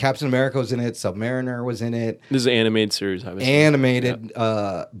 episodes. It had Captain America was in it. Submariner was in it. This is an animated series, obviously. Animated,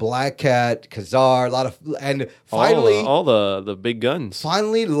 Black Cat, Kazar, a lot of, and finally, all the big guns.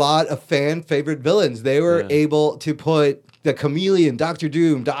 finally, a lot of fan favorite villains. They were able to put the Chameleon, Doctor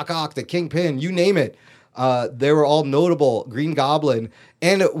Doom, Doc Ock, the Kingpin, you name it. They were all notable. Green Goblin.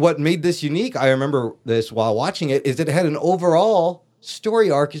 And what made this unique, I remember this while watching it, is that it had an overall story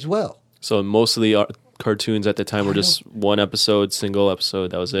arc as well. So most of the cartoons at the time were just one episode, single episode.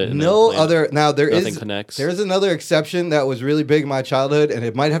 That was it. And No then other. Now nothing connects. There's another exception that was really big in my childhood, and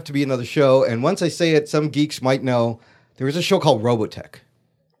it might have to be another show. And once I say it, some geeks might know. There was a show called Robotech.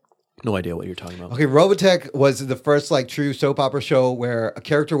 No idea what you're talking about. Okay, Robotech was the first like true soap opera show where a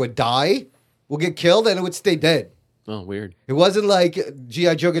character would die, would get killed, and it would stay dead. Oh, weird. It wasn't like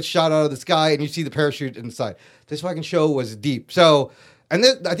G.I. Joe gets shot out of the sky and you see the parachute inside. This fucking show was deep. So, and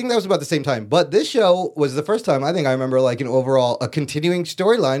I think that was about the same time. But this show was the first time I think I remember like an overall a continuing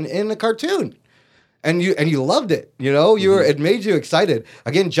storyline in a cartoon. And you loved it, you know. It made you excited.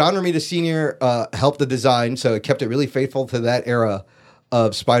 Again, John Romita Sr. Helped the design, so it kept it really faithful to that era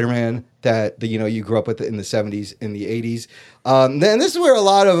of Spider-Man that you grew up with in the 70s, in the 80s. Then this is where a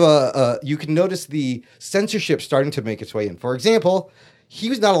lot of you can notice the censorship starting to make its way in. For example, he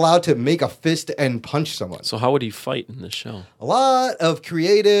was not allowed to make a fist and punch someone. So how would he fight in this show? A lot of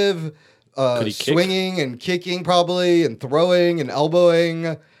creative Could he kick? swinging and kicking probably, and throwing and elbowing.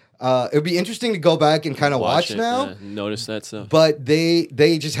 It would be interesting to go back and kind of watch it, now. yeah, notice that stuff. But they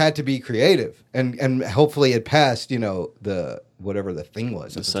just had to be creative, and hopefully it passed, the whatever the thing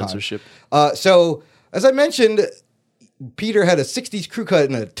was. The at the time. censorship. So as I mentioned, Peter had a 60s crew cut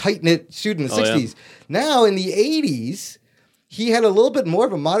and a tight knit suit in the 60s. Yeah. Now in the 80s, he had a little bit more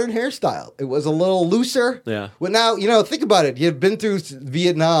of a modern hairstyle. It was a little looser. Yeah. Well, now, think about it. You've been through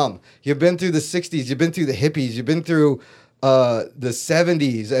Vietnam. You've been through the 60s. You've been through the hippies. You've been through the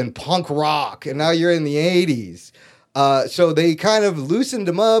 70s and punk rock. And now you're in the 80s. So they kind of loosened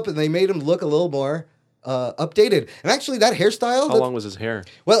him up and they made him look a little more updated. And actually that hairstyle. How long was his hair?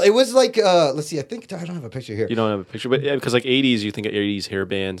 Well, it was like, let's see. I think I don't have a picture here. You don't have a picture, but yeah, because like 80s, you think of 80s hair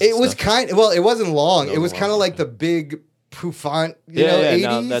bands. It was it wasn't long. No, It was long, kind of like okay. the big pouffant, Yeah, 80s.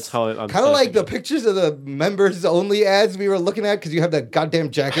 now that's how I'm kind of like the thinking. pictures of the members only ads we were looking at because you have that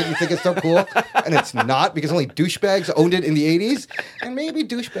goddamn jacket. You think it's so cool, and it's not because only douchebags owned it in the 80s, and maybe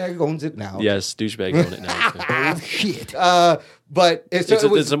douchebag owns it now. Yes, douchebags own it now. too. Oh, shit. But it's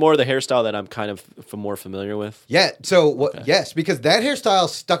It's more the hairstyle that I'm kind of more familiar with. yeah. So what? Yes, because that hairstyle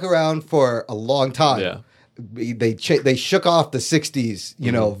stuck around for a long time. Yeah. They shook off the 60s,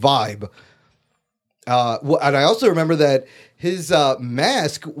 vibe. And I also remember that his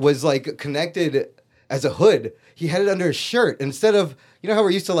mask was like connected as a hood. He had it under his shirt instead of how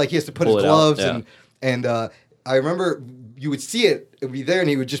we're used to he has to put Pull his it out, gloves yeah. and I remember you would see it would be there and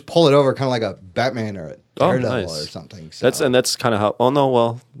he would just pull it over kind of like a Batman or a Daredevil nice. or something. So. That's kind of how. Oh no,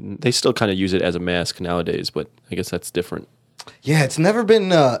 well they still kind of use it as a mask nowadays, but I guess that's different. Yeah, it's never been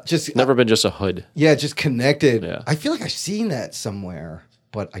just Never been just a hood. just connected. Yeah. I feel like I've seen that somewhere,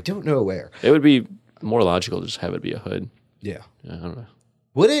 but I don't know where. It would be more logical to just have it be a hood. Yeah. Yeah, I don't know.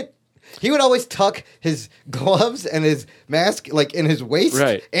 Would it? He would always tuck his gloves and his mask like in his waist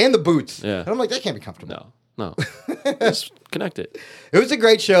Right. and the boots. Yeah. And I'm like, that can't be comfortable. No. Just connect it. It was a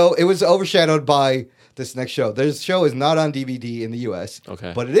great show. It was overshadowed by this next show. This show is not on DVD in the US.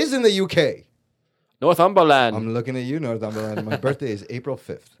 Okay. But it is in the UK. Northumberland. I'm looking at you, Northumberland. My birthday is April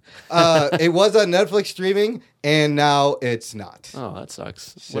 5th. It was on Netflix streaming, and now it's not. Oh, that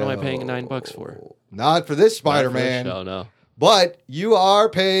sucks. What am I paying $9 for? Not for this Not for this Spider-Man. show, no. But you are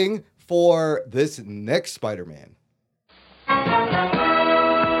paying for this next Spider-Man.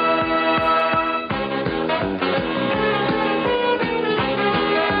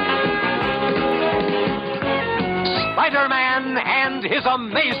 Spider-Man and his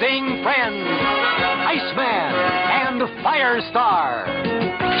amazing friends, Iceman and Firestar.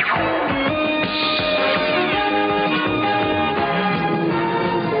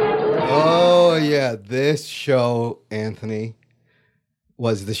 Oh, yeah. This show, Anthony,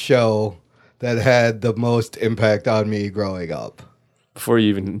 was the show that had the most impact on me growing up. Before you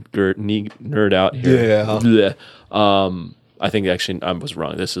even nerd out here. Yeah. Bleh. I think actually I was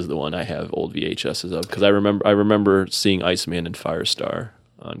wrong. This is the one I have old VHSs of because I remember seeing Iceman and Firestar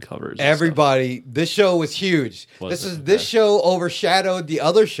on covers. and Everybody, this show was huge. This show overshadowed the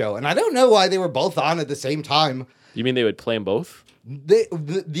other show, and I don't know why they were both on at the same time. stuff. You mean they would play them both? They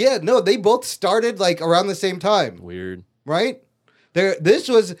both started like around the same time, Weird. right? This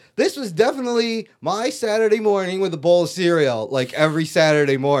was definitely my Saturday morning with a bowl of cereal, like every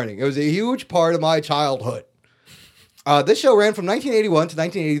Saturday morning. It was a huge part of my childhood. This show ran from 1981 to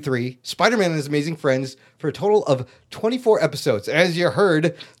 1983, Spider-Man and His Amazing Friends, for a total of 24 episodes. As you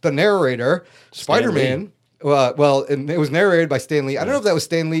heard, the narrator, Spider-Man, and it was narrated by Stan Lee. I don't know if that was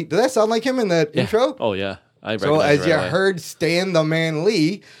Stan Lee. Did that sound like him in that intro? Oh, yeah. I So recognize as it you right away. heard Stan the Man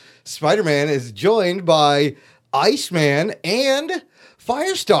Lee, Spider-Man is joined by Iceman and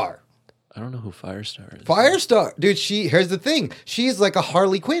Firestar. I don't know who Firestar is. Firestar, dude, here's the thing. She's like a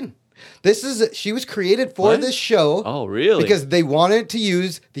Harley Quinn. She was created for What? this show. Oh, really? Because they wanted to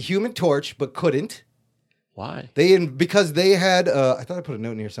use the Human Torch but couldn't. Why? Because they had I thought I put a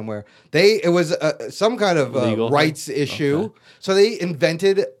note in here somewhere. It was some kind of Legal thing? rights issue. Okay. So they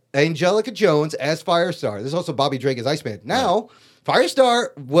invented Angelica Jones as Firestar. There's also Bobby Drake as Iceman. Now,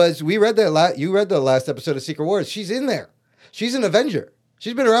 Firestar was you read the last episode of Secret Wars. She's in there. She's an Avenger.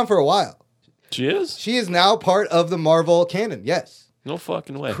 She's been around for a while. She is? She is now part of the Marvel canon. Yes. No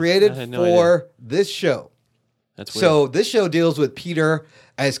fucking way. Created I had no for idea. this show. That's weird. So this show deals with Peter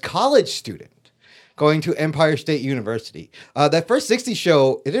as college student going to Empire State University. That first 60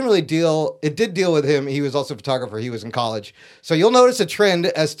 show, it did deal with him. He was also a photographer. He was in college. So you'll notice a trend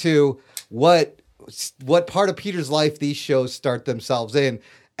as to what part of Peter's life these shows start themselves in.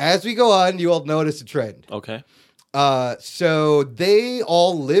 As we go on, you'll notice a trend. Okay. So they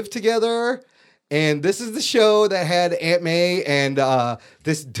all live together. And this is the show that had Aunt May and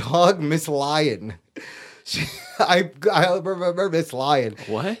this dog, Miss Lion. I remember Miss Lion.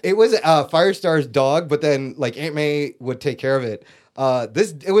 What? It was Firestar's dog, but then like Aunt May would take care of it.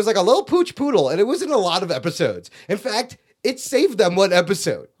 It was like a little pooch poodle, and it was in a lot of episodes. In fact, it saved them one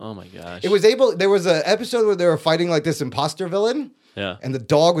episode. Oh my gosh. There was an episode where they were fighting like this imposter villain. Yeah. And the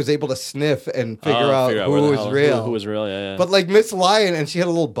dog was able to sniff and figure out where who the was hell- real. Who was real, yeah. But like Miss Lion, and she had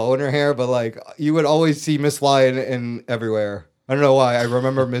a little bow in her hair, but like you would always see Miss Lion in everywhere. I don't know why. I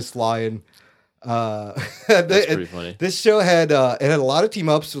remember Miss Lion. That's pretty funny. This show had it had a lot of team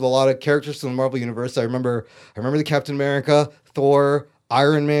ups with a lot of characters from the Marvel universe. I remember the Captain America, Thor,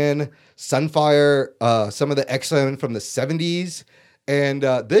 Iron Man, Sunfire, some of the X-Men from the 70s. And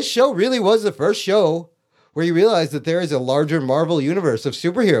this show really was the first show where you realize that there is a larger Marvel universe of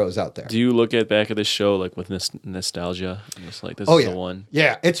superheroes out there. Do you look back at this show like with nostalgia? And just like this Oh is yeah, the one.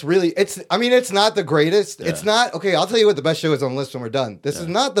 yeah. It's not the greatest. It's not okay. I'll tell you what the best show is on the list when we're done. This is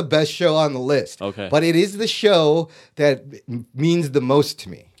not the best show on the list. Okay. but it is the show that means the most to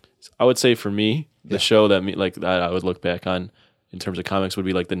me. I would say for me, the show that I would look back on in terms of comics would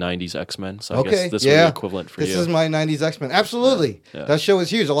be like the 90s X-Men. So I guess this would be equivalent for this you. is my 90s X-Men. Absolutely. Yeah. That show is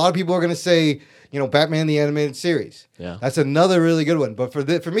huge. A lot of people are going to say, Batman the Animated Series. Yeah. That's another really good one. But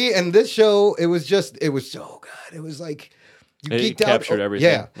for me and this show, it was so good. It was like you It geeked out. captured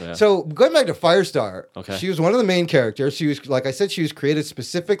everything. Yeah. So going back to Firestar, Okay. she was one of the main characters. She was, like I said, she was created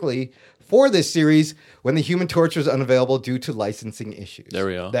specifically for this series when the Human Torch was unavailable due to licensing issues. There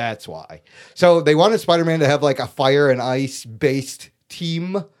we go. That's why. So they wanted Spider-Man to have like a fire and ice based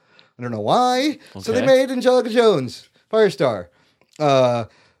team. I don't know why. So they Okay. made Angelica Jones. Firestar.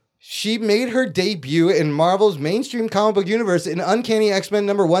 She made her debut in Marvel's mainstream comic book universe in Uncanny X-Men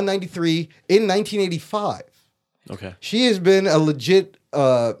number 193 in 1985. Okay. She has been a legit,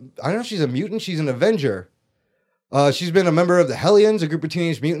 I don't know if she's a mutant, she's an Avenger. She's been a member of the Hellions, a group of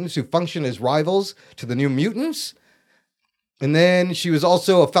teenage mutants who function as rivals to the New Mutants. And then she was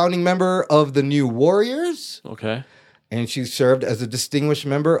also a founding member of the New Warriors. Okay. And she served as a distinguished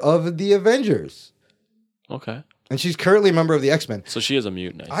member of the Avengers. Okay. And she's currently a member of the X-Men. So she is a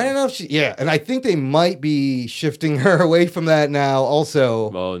mutant. I don't know if she... Yeah, and I think they might be shifting her away from that now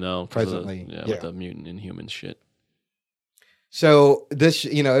also. Oh, no. 'Cause Presently. yeah, with the mutant inhuman shit. So this,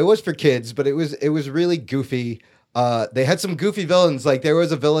 it was for kids, but it was really goofy. They had some goofy villains. Like there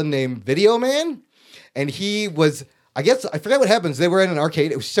was a villain named Video Man, and he was... I guess I forget what happens. They were in an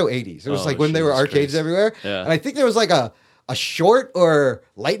arcade. It was so 80s. It was like when there were arcades everywhere. Yeah. And I think there was like a short or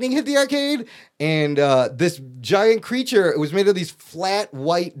lightning hit the arcade, and this giant creature, it was made of these flat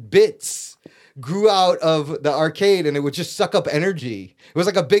white bits, grew out of the arcade, and it would just suck up energy. It was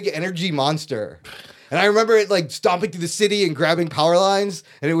like a big energy monster. And I remember it like stomping through the city and grabbing power lines,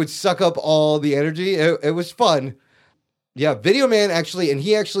 and it would suck up all the energy. It was fun. Yeah, Video Man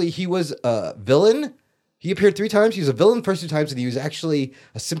he was a villain. He appeared 3 times. He was a villain the first 2 times, and he was actually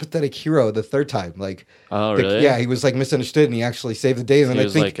a sympathetic hero the third time. Like, oh, really? Yeah, he was like misunderstood, and he actually saved the day. And he I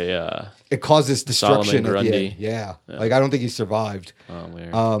was think like it caused this destruction Solomon at the Grundy. end. Yeah, like I don't think he survived. Oh,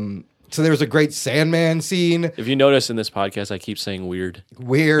 weird. So there was a great Sandman scene. If you notice in this podcast, I keep saying weird.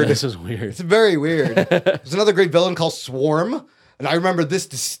 Weird. This is weird. It's very weird. There's another great villain called Swarm. And I remember this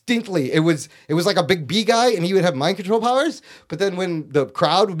distinctly. It was like a big bee guy, and he would have mind control powers. But then when the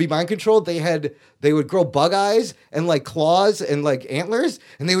crowd would be mind controlled, they would grow bug eyes and like claws and like antlers,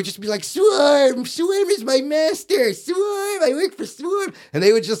 and they would just be like, Swarm is my master. Swarm, I work for Swarm. And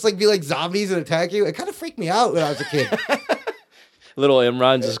they would just like be like zombies and attack you. It kind of freaked me out when I was a kid. Little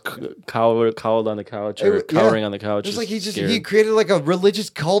Imran just cowled on the couch or cowering on the couch. It was like scared. he created like a religious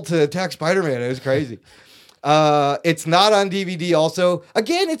cult to attack Spider-Man. It was crazy. It's not on DVD. Also,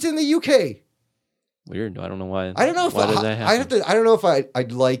 again, it's in the UK. Weird. I don't know why. I don't know if why does that happen? I don't know if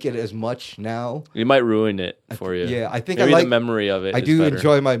I'd like it as much now. You might ruin it for you. Yeah, I think maybe I like the memory of it. I is do better.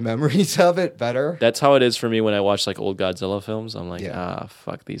 enjoy my memories of it better. That's how it is for me when I watch like old Godzilla films. I'm like, Yeah.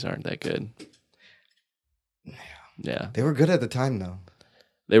 fuck, these aren't that good. Yeah, They were good at the time, though.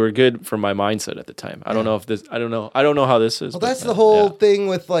 they were good for my mindset at the time. I don't know if this. I don't know how this is. Well, but, that's the whole yeah. thing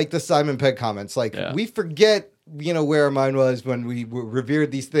with like the Simon Pegg comments. Like we forget, where our mind was when we revered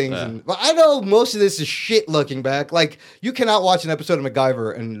these things. Yeah. And I know most of this is shit looking back. Like you cannot watch an episode of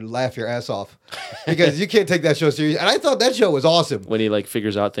MacGyver and laugh your ass off because you can't take that show serious. And I thought that show was awesome. When he like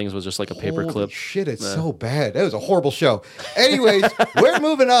figures out things was just like a paper Holy clip. Shit, it's so bad. That was a horrible show. Anyways, we're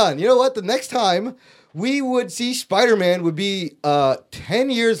moving on. You know what? The next time we would see Spider-Man would be 10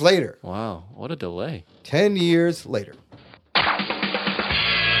 years later. Wow, what a delay. 10 years later.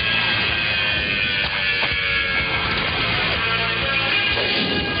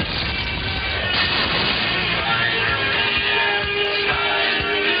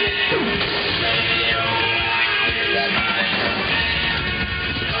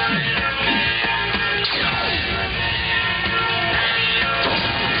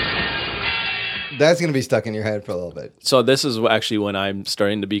 That's going to be stuck in your head for a little bit. So this is actually when I'm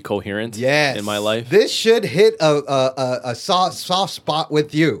starting to be coherent in my life. This should hit a soft spot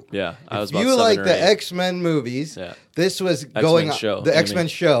with you. Yeah, I was If about you 7 like or the 8. X-Men movies, Yeah. this was X-Men going on. show, The you X-Men mean.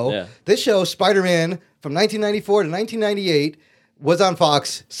 show. Yeah. This show, Spider-Man, from 1994 to 1998, was on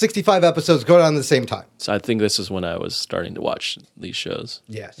Fox. 65 episodes going on at the same time. So I think this is when I was starting to watch these shows.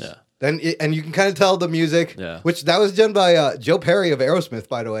 Yes. Yeah. And you can kind of tell the music, Yeah. which that was done by Joe Perry of Aerosmith,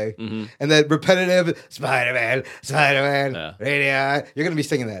 by the way. Mm-hmm. And that repetitive Spider-Man, Yeah. radio. You're going to be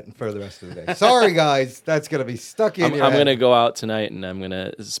singing that for the rest of the day. Sorry, guys. That's going to be stuck in your I'm head. going to go out tonight and I'm going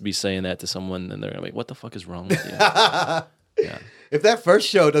to be saying that to someone and they're going to be like, what the fuck is wrong with you? Yeah. If that first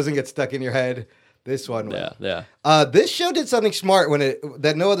show doesn't get stuck in your head, this one will. Yeah. This show did something smart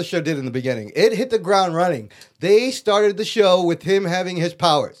that no other show did in the beginning. It hit the ground running. They started the show with him having his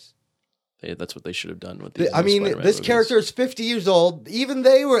powers. That's what they should have done with these I mean, Spider-Man this movies. character is 50 years old. Even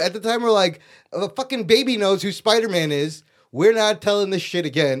they were, at the time, were like, a fucking baby knows who Spider-Man is. We're not telling this shit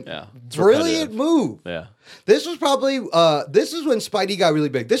again. Yeah. It's Brilliant repetitive. move. Yeah. This was probably, this is when Spidey got really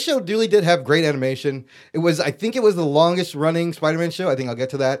big. This show really did have great animation. I think it was the longest running Spider-Man show. I think I'll get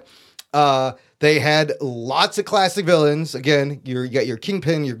to that. They had lots of classic villains. Again, you got your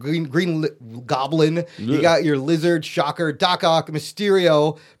Kingpin, your Green Goblin. You got your Lizard, Shocker, Doc Ock,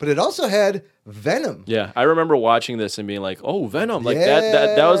 Mysterio. But it also had Venom. Yeah, I remember watching this and being like, "Oh, Venom!" Like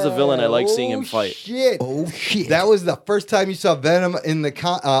that was the villain I liked seeing him fight. Oh shit! That was the first time you saw Venom in the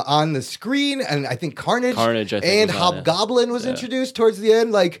on the screen, and I think Carnage, I think, and Hobgoblin was introduced towards the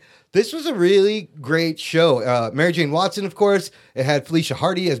end. Like, this was a really great show. Mary Jane Watson, of course. It had Felicia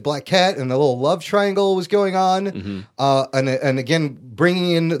Hardy as Black Cat, and the little love triangle was going on. And again, bringing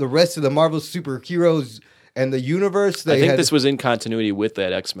in the rest of the Marvel superheroes and the universe. I think this was in continuity with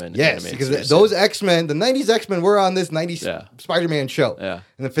that X-Men. Yes, because those X-Men, the 90s X-Men were on this 90s Spider-Man show. Yeah.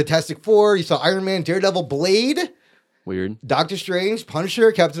 And the Fantastic Four, you saw Iron Man, Daredevil, Blade. Weird. Doctor Strange,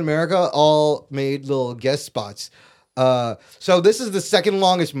 Punisher, Captain America, all made little guest spots. So this is the second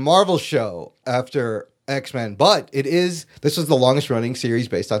longest Marvel show after X-Men, but this was the longest running series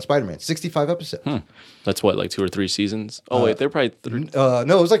based on Spider-Man, 65 episodes. That's what, like 2 or 3 seasons? Oh wait, they're probably no,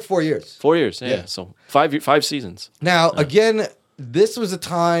 it was like 4 years. 4 years, yeah. So 5 seasons. Now, again, this was a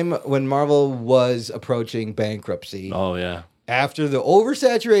time when Marvel was approaching bankruptcy. Oh yeah. After the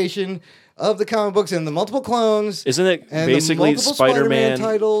oversaturation of the comic books and the multiple clones. Isn't it basically Spider-Man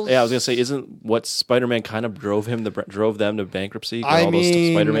titles? Yeah, I was gonna say, isn't what Spider-Man kind of drove them to bankruptcy? I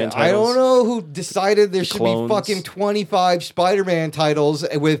mean, Spider-Man titles? I don't know who decided there should Clones. be fucking 25 Spider-Man titles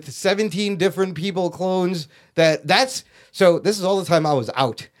with 17 different people clones. So this is all the time I was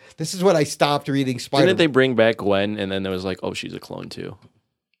out. This is when I stopped reading Spider-Man. Didn't they bring back Gwen, and then there was like, oh, she's a clone too?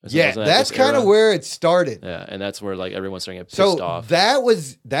 Yeah, that's kind of where it started. Yeah, and that's where like everyone's starting to get pissed off.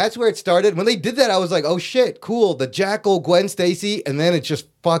 That's where it started. When they did that, I was like, oh shit, cool. The Jackal, Gwen Stacy, and then it just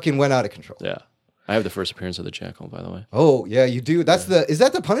fucking went out of control. Yeah. I have the first appearance of the Jackal, by the way. Oh, yeah, you do. Is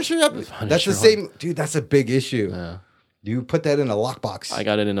that the Punisher? That's the same. Dude, that's a big issue. Yeah. You put that in a lockbox. I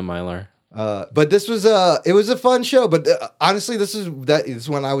got it in a Mylar. But this was it was a fun show. But honestly, this is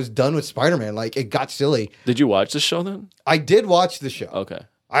when I was done with Spider-Man. Like, it got silly. Did you watch this show then? I did watch the show. Okay.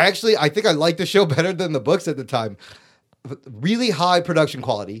 I think I liked the show better than the books at the time. Really high production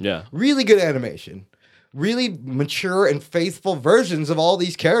quality. Yeah. Really good animation. Really mature and faithful versions of all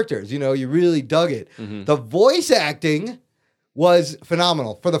these characters. You know, you really dug it. Mm-hmm. The voice acting was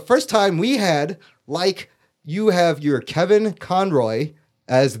phenomenal. For the first time, we had, like, you have your Kevin Conroy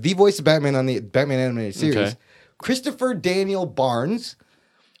as the voice of Batman on the Batman animated series. Okay. Christopher Daniel Barnes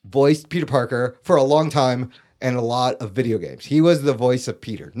voiced Peter Parker for a long time and a lot of video games. He was the voice of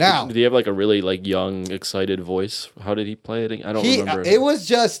Peter. Now, did he have like a really like young, excited voice? How did he play it? I don't remember. It was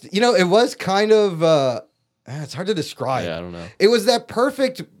just, it was kind of, it's hard to describe. Yeah, I don't know. It was that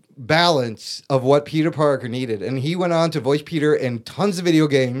perfect balance of what Peter Parker needed. And he went on to voice Peter in tons of video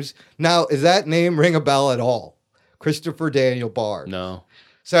games. Now, is that name ring a bell at all? Christopher Daniel Barnes. No.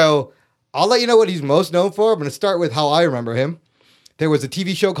 So I'll let you know what he's most known for. I'm going to start with how I remember him. There was a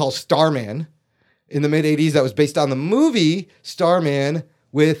TV show called Starman in the mid-'80s that was based on the movie Starman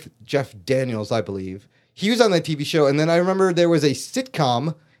with Jeff Daniels, I believe. He was on that TV show. And then I remember there was a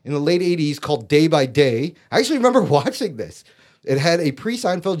sitcom in the late 80s called Day by Day. I actually remember watching this. It had a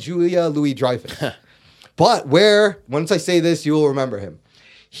pre-Seinfeld Julia Louis-Dreyfus. But once I say this, you will remember him.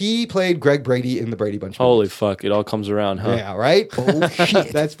 He played Greg Brady in the Brady Bunch. Holy fuck, it all comes around, huh? Yeah, right? Oh,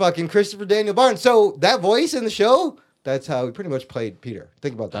 shit. That's fucking Christopher Daniel Barnes. So that voice in the show, that's how he pretty much played Peter.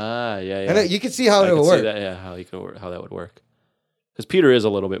 Think about that. Ah, yeah. And you can see how it would work. How that would work. Because Peter is a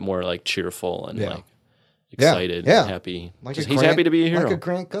little bit more like cheerful and like excited and happy. Like he's happy to be a hero. Like a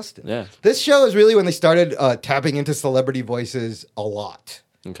Grant Gustin. Yeah. This show is really when they started tapping into celebrity voices a lot.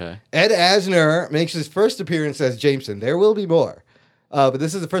 Okay. Ed Asner makes his first appearance as Jameson. There will be more. But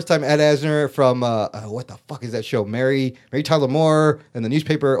this is the first time Ed Asner from, what the fuck is that show? Mary Tyler Moore and the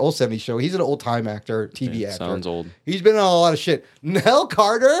newspaper Old 70s Show. He's an old-time actor, TV actor. Sounds old. He's been on a lot of shit. Nell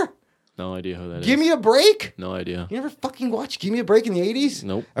Carter? No idea who that is. Give Me a Break? No idea. You never fucking watched Give Me a Break in the 80s?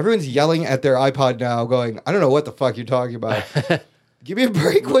 Nope. Everyone's yelling at their iPod now going, I don't know what the fuck you're talking about. Give Me a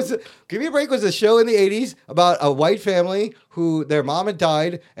Break was a show in the 80s about a white family who their mom had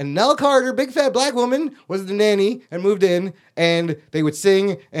died, and Nell Carter, big fat black woman, was the nanny and moved in, and they would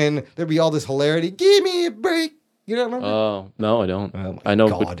sing, and there'd be all this hilarity. Give me a break. You don't remember? Oh, no, I don't. Oh, I know,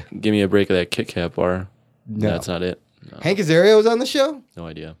 God. but give me a break of that Kit Kat bar. No. That's not it. No. Hank Azaria was on the show? No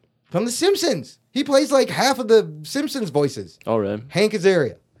idea. From The Simpsons. He plays like half of the Simpsons voices. Oh, really? Hank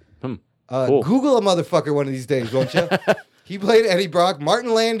Azaria. Cool. Google a motherfucker one of these days, won't you? He played Eddie Brock.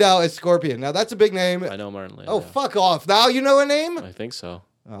 Martin Landau as Scorpion. Now, that's a big name. I know Martin Landau. Oh, fuck off. Now you know a name? I think so.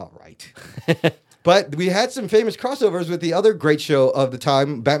 All right. But we had some famous crossovers with the other great show of the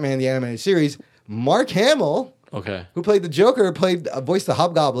time, Batman the Animated Series. Mark Hamill Okay. who played the Joker, voiced the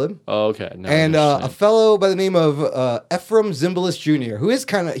Hobgoblin. Oh, okay. No, And a interesting. fellow by the name of Ephraim Zimbalist Jr., who is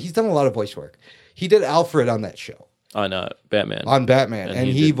he's done a lot of voice work. He did Alfred on that show, on Batman. on Batman, and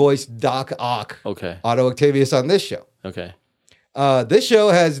he did- voiced Doc Ock, Okay. Otto Octavius on this show. Okay. This show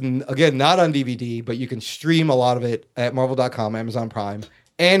has, again, not on DVD, but you can stream a lot of it at Marvel.com, Amazon Prime,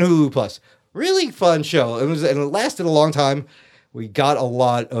 and Hulu Plus. Really fun show. And it lasted a long time. We got a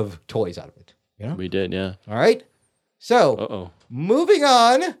lot of toys out of it. You know? We did, yeah. All right. So, Uh-oh. moving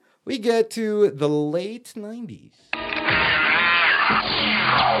on, we get to the late 90s.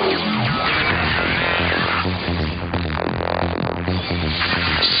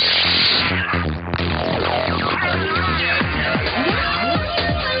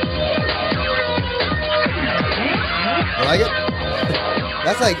 You like it?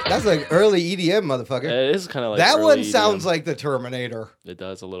 That's like early EDM, motherfucker. It is kind of like that early one sounds EDM. like the Terminator. It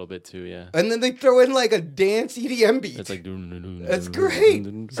does a little bit too, yeah. And then they throw in like a dance EDM beat. It's like That's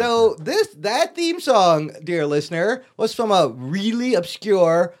great. So that theme song, dear listener, was from a really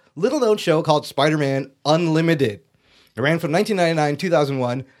obscure, little-known show called Spider-Man Unlimited. It ran from 1999 to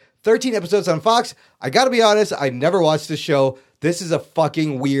 2001, 13 episodes on Fox. I gotta be honest, I never watched this show. This is a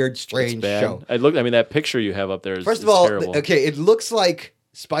fucking weird, strange show. I mean, that picture you have up there is First of all, terrible. okay, it looks like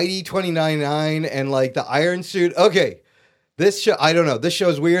Spidey 2099 and like the Iron Suit. Okay, this show, I don't know. This show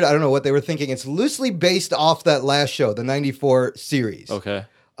is weird. I don't know what they were thinking. It's loosely based off that last show, the 94 series. Okay.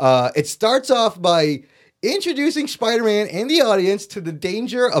 It starts off by introducing Spider-Man and the audience to the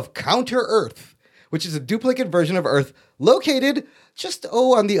danger of Counter-Earth, which is a duplicate version of Earth located just,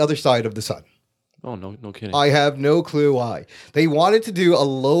 on the other side of the sun. Oh, no kidding. I have no clue why. They wanted to do a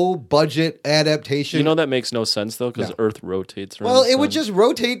low-budget adaptation. You know that makes no sense, though, because No. Earth rotates around Well, the it would sun. just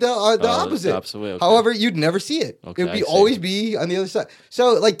rotate the opposite. the opposite way, okay. However, you'd never see it. Okay, it would I see. always be on the other side.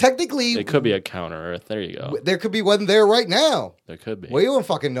 So, like, technically, It could be a counter Earth. There you go. there could be one there right now. There could be. Well, you won't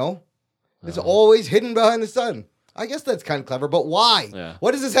fucking know. It's always hidden behind the sun. I guess that's kind of clever, but why? Yeah.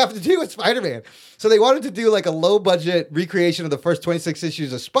 What does this have to do with Spider-Man? So they wanted to do like a low-budget recreation of the first 26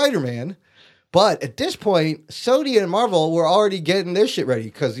 issues of Spider-Man, but at this point, Sony and Marvel were already getting their shit ready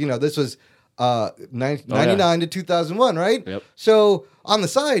because, this was 99 to 2001, right? Yep. So on the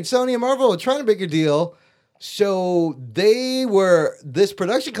side, Sony and Marvel were trying to make a deal. So this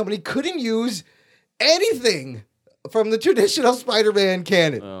production company couldn't use anything from the traditional Spider-Man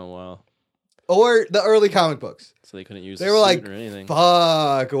canon Oh, wow. or the early comic books. So they couldn't use They the were suit like, or anything.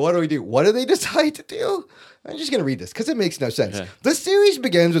 fuck, what do we do? What do they decide to do? I'm just going to read this because it makes no sense. Okay. The series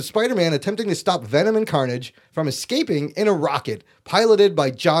begins with Spider-Man attempting to stop Venom and Carnage from escaping in a rocket piloted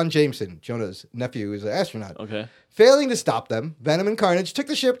by John Jameson, Jonah's nephew, who's an astronaut. Okay. Failing to stop them, Venom and Carnage took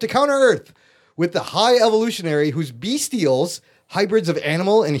the ship to counter-Earth with the High Evolutionary, whose bestials, hybrids of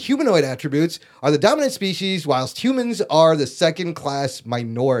animal and humanoid attributes, are the dominant species, whilst humans are the second-class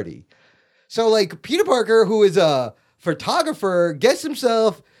minority. So, like, Peter Parker, who is a photographer, gets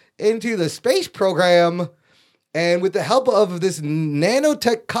himself into the space program, and with the help of this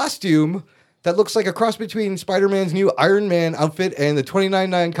nanotech costume that looks like a cross between Spider-Man's new Iron Man outfit and the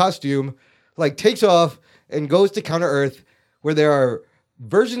 29.9 costume, like, takes off and goes to Counter-Earth, where there are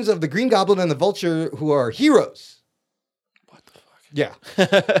versions of the Green Goblin and the Vulture who are heroes. Yeah.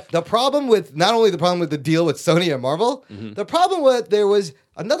 The problem with the deal with Sony and Marvel, the problem with there was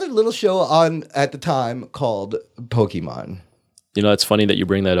another little show on at the time called Pokemon. You know, it's funny that you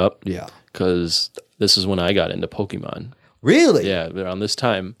bring that up. Yeah. Because this is when I got into Pokemon. Really? Yeah, around this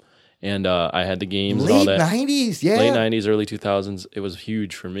time. And I had the games and Late all that. 90s, yeah. Late 90s, early 2000s. It was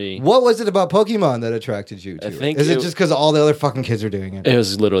huge for me. What was it about Pokemon that attracted you to I it? think Is it it- just because all the other fucking kids are doing it? It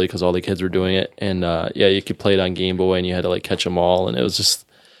was literally because all the kids were doing it. And yeah, you could play it on Game Boy and you had to like catch them all. And it was just...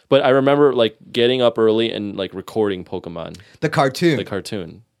 But I remember like getting up early and like recording Pokemon, The cartoon. the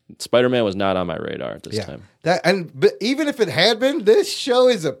cartoon. Spider-Man was not on my radar at this Yeah. time. But even if it had been, this show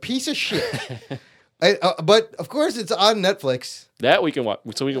is a piece of shit. But of course, it's on Netflix. That we can watch.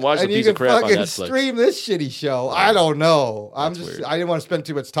 So we can watch the And you piece can of crap on fucking Netflix. stream this shitty show. I don't know. That's weird. I didn't want to spend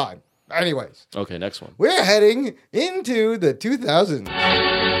too much time. Anyways, Okay, next one. we're heading into the 2000s.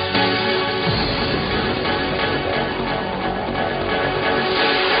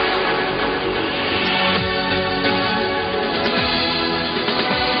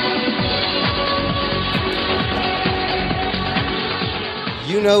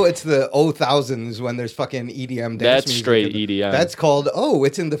 You know it's the 2000s when there's fucking EDM dance That's music. straight EDM. That's called,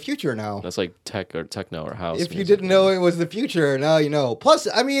 it's in the future now. That's like tech or techno or house. If you music. didn't know it was the future, now you know. Plus,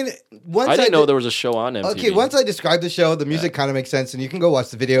 I mean, once I didn't know did- there was a show on MTV. Okay, once I describe the show, the music kind of makes sense, and you can go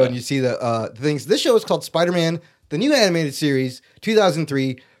watch the video and you see the things. This show is called Spider-Man, the new animated series,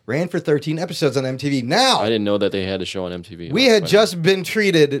 2003, ran for 13 episodes on MTV. Now, I didn't know that they had a show on MTV. we had just been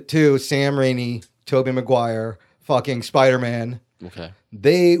treated to Sam Raimi, Tobey Maguire, fucking Spider-Man. Okay.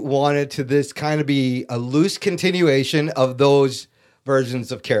 They wanted to this kind of be a loose continuation of those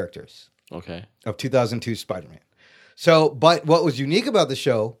versions of characters Okay. of 2002 Spider-Man. So, but what was unique about the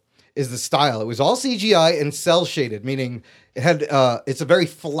show is the style. It was all CGI and cell shaded, meaning it had it's a very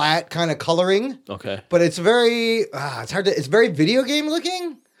flat kind of coloring. Okay. But it's very it's very video game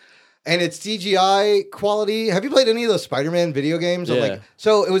looking. And it's CGI quality. Have you played any of those Spider-Man video games? Yeah.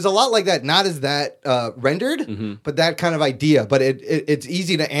 So it was a lot like that, not as that rendered, but that kind of idea. But it's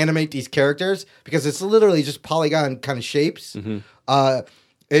easy to animate these characters because it's literally just polygon kind of shapes.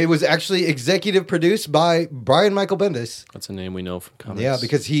 It was actually executive produced by Brian Michael Bendis. That's a name we know from comics. Yeah,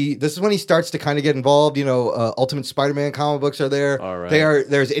 because this is when he starts to kind of get involved. You know, Ultimate Spider-Man comic books are there. All right.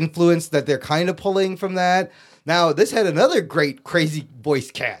 There's influence that they're kind of pulling from that. Now, this had another great, crazy voice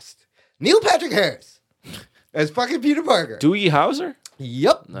cast. Neil Patrick Harris as fucking Peter Parker. Doogie Howser?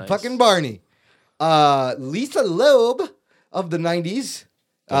 Yep, Nice. fucking Barney. Lisa Loeb of the 90s.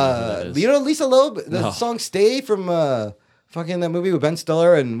 that is. You know Lisa Loeb? The No. song Stay from fucking that movie with Ben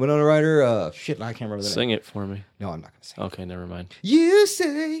Stiller and Winona Ryder. I can't remember the name. Sing it for me. No, I'm not going to sing. Okay, never mind. You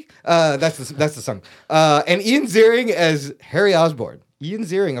say. That's the song. And Ian Ziering as Harry Osborn. Ian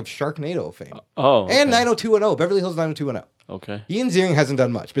Ziering of Sharknado fame. Oh. Okay. And 90210, Beverly Hills 90210. Okay. Ian Ziering hasn't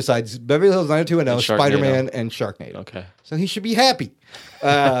done much besides Beverly Hills 90210, And Sharknado. Spider-Man, and Sharknado. Okay. So he should be happy.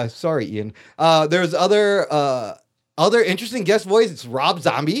 Sorry, Ian. There's other interesting guest voice. It's Rob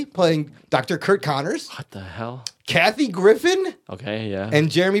Zombie playing Dr. Kurt Connors. What the hell? Kathy Griffin Okay, yeah.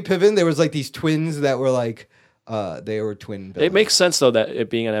 and Jeremy Piven. There was like these twins that were like, they were twin villains. It makes sense though that it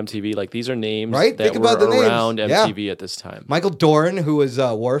being on MTV, like these are names Right? that Think were about the names. around Yeah. MTV at this time. Michael Dorn, who was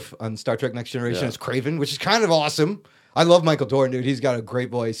Worf on Star Trek Next Generation, Yeah. is Craven, which is kind of awesome. I love Michael Dorn, dude. He's got a great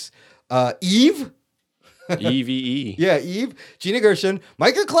voice. Eve. EVE. Yeah, Eve. Gina Gershon.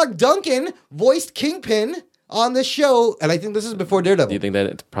 Michael Clark Duncan voiced Kingpin on the show, and I think this is before Daredevil. Do you think that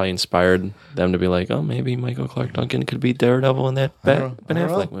it probably inspired them to be like, oh, maybe Michael Clark Duncan could be Daredevil in that Ben I don't know.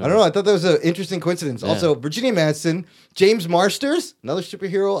 Affleck movie? I don't know. I thought that was an interesting coincidence. Also, Virginia Madsen, James Marsters, another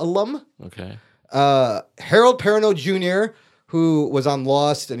superhero alum. Okay. Harold Perrineau Jr., who was on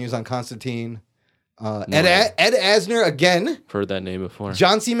Lost and he was on Constantine. Ed Asner again. Heard that name before.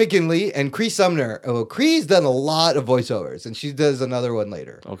 John C. McGinley and Cree Sumner. Oh, Cree's done a lot of voiceovers, and she does another one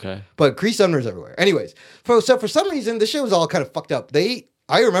later. Okay. But Cree Sumner's everywhere. Anyways, so for some reason, the show was all kind of fucked up.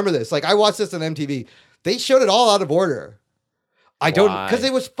 I remember this. Like, I watched this on MTV. They showed it all out of order. I don't, Why? because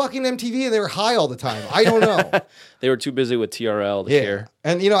it was fucking MTV and they were high all the time. I don't know. They were too busy with TRL to care.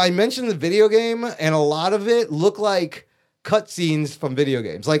 And, I mentioned the video game, and a lot of it looked like cutscenes from video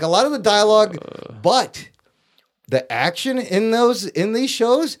games. Like, a lot of the dialogue, but the action in these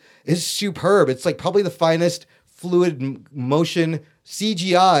shows is superb. It's like probably the finest fluid motion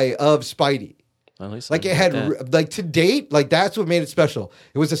CGI of Spidey. At least Like I it had, that. like to date, like that's what made it special.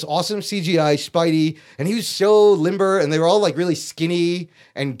 It was this awesome CGI Spidey, and he was so limber, and they were all like really skinny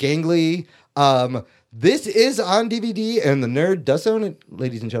and gangly. This is on DVD, and the Nerd does own it,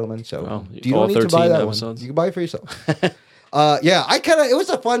 ladies and gentlemen. So Wow. you All don't need to buy 13 that episodes? one. You can buy it for yourself. Yeah, it was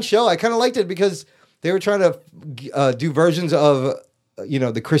a fun show. I kind of liked it because they were trying to do versions of,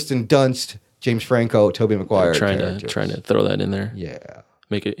 the Kristen Dunst, James Franco, Tobey Maguire trying characters. to throw that in there. Yeah.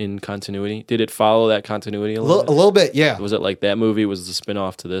 Make it in continuity. Did it follow that continuity a A little bit? little bit, yeah. Was it like that movie was the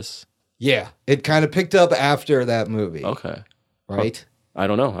spin-off to this? Yeah. It kind of picked up after that movie. Okay. Right? I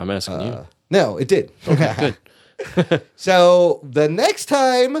don't know. I'm asking you. No, it did. Okay, good. So the next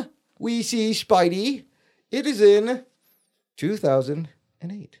time we see Spidey, it is in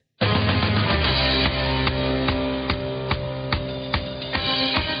 2008.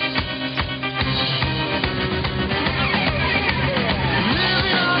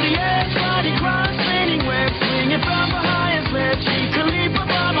 Living on the edge, riding cross, spinning web, swinging from the highest ledge, she could leap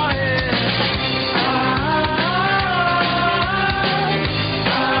above my head.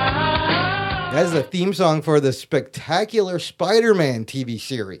 That is the theme song for the Spectacular Spider-Man TV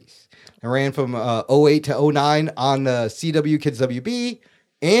series. It ran from 08 to 09 on CW Kids WB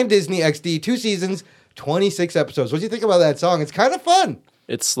and Disney XD, 2 seasons, 26 episodes. What do you think about that song? It's kind of fun.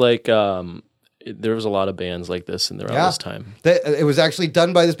 It's like there was a lot of bands like this in around this time. It was actually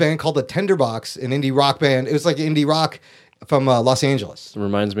done by this band called the Tenderbox, an indie rock band. It was like indie rock from Los Angeles. It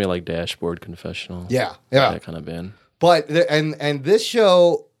reminds me of like Dashboard Confessional. Yeah. That kind of band. But and this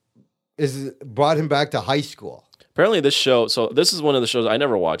show brought him back to high school. Apparently this show, so this is one of the shows, I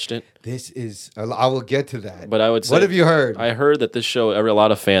never watched it, This is, I will get to that. but I would say. What have you heard? I heard that this show, a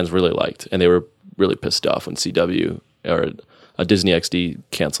lot of fans really liked, and they were really pissed off when CW, or Disney XD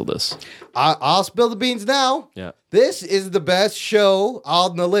canceled this. I'll spill the beans now. Yeah. This is the best show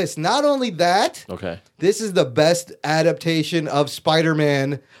on the list. Not only that, Okay. this is the best adaptation of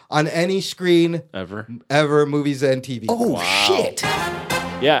Spider-Man on any screen Ever. movies and TV. Oh, shit.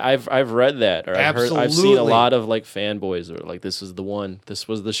 Yeah, I've read that, or I've seen a Absolutely. lot of like fanboys, or like this is the one. This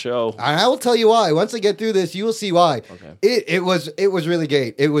was the show. And I will tell you why. Once I get through this, you will see why. Okay. It was really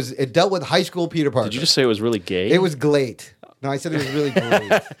great. It dealt with high school Peter Parker. Did you just say it was really gay? It was great. No, I said it was really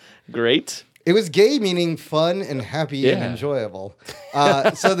great. great. It was gay, meaning fun and happy and Yeah. enjoyable.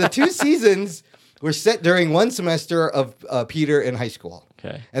 So the 2 seasons were set during one semester of Peter in high school.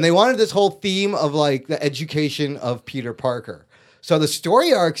 Okay. And they wanted this whole theme of like the education of Peter Parker. So the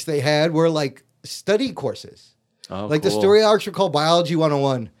story arcs they had were like study courses. Oh, Like the cool. story arcs were called Biology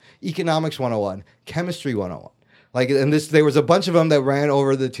 101, Economics 101, Chemistry 101. Like, and there was a bunch of them that ran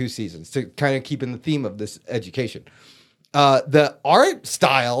over the 2 seasons to kind of keep in the theme of this education. The art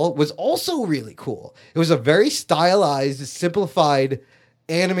style was also really cool. It was a very stylized, simplified,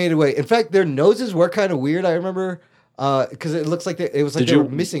 animated way. In fact, their noses were kind of weird. I remember because it looks like it was like they were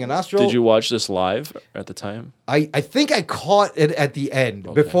missing a nostril. Did you watch this live at the time? I think I caught it at the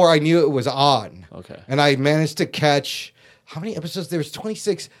end before I knew it was on. Okay. And I managed to catch how many episodes? There was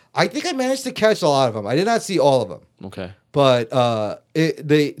 26. I think I managed to catch a lot of them. I did not see all of them. Okay. But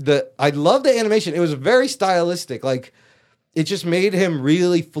I love the animation. It was very stylistic. Like it just made him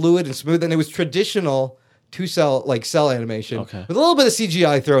really fluid and smooth, and it was traditional cell animation Okay. with a little bit of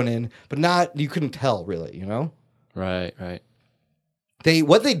CGI thrown in, but not you couldn't tell really, you know? Right.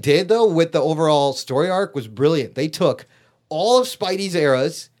 What they did though with the overall story arc was brilliant. They took all of Spidey's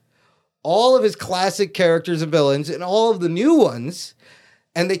eras, all of his classic characters and villains, and all of the new ones,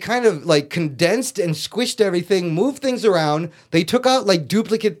 and they kind of like condensed and squished everything, moved things around. They took out like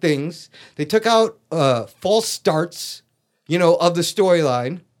duplicate things. They took out false starts, of the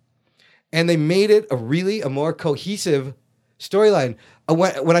storyline, and they made it a more cohesive storyline.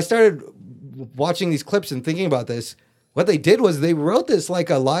 When I started watching these clips and thinking about this, what they did was they wrote this like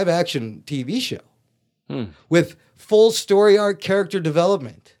a live action TV show with full story arc, character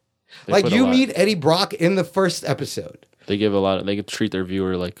development. They like put a you lot- meet Eddie Brock in the first episode. They give they could treat their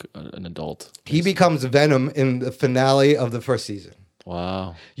viewer like an adult. He becomes Venom in the finale of the first season.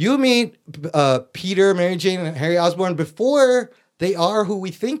 Wow. You meet Peter, Mary Jane, and Harry Osborn before they are who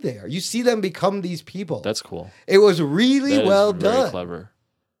we think they are. You see them become these people. That's cool. It was really That is well very done. Clever.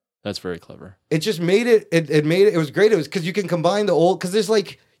 That's very clever. It just made it. It made it. It was great. It was because you can combine the old. Because there's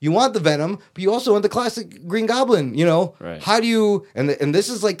like you want the Venom, but you also want the classic Green Goblin. Right. How do you? And this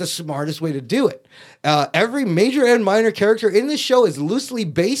is like the smartest way to do it. Every major and minor character in this show is loosely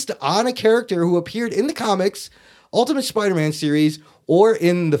based on a character who appeared in the comics, Ultimate Spider-Man series, or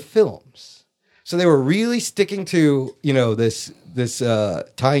in the films. So they were really sticking to this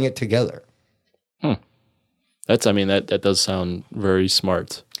tying it together. That does sound very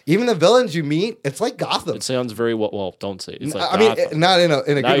smart. Even the villains you meet, it's like Gotham. It sounds very well. Well, don't say it. It's like I mean, Gotham. not in a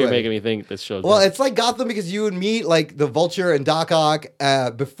good Now you're way. making me think this show's Well, it's like Gotham because you would meet like the Vulture and Doc Ock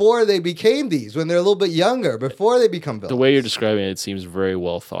before they became these, when they're a little bit younger, before they become villains. the way you're describing it seems very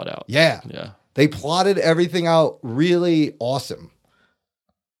well thought out. Yeah. Yeah. They plotted everything out really awesome.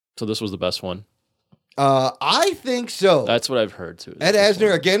 So this was the best one. I think so. That's what I've heard too. Ed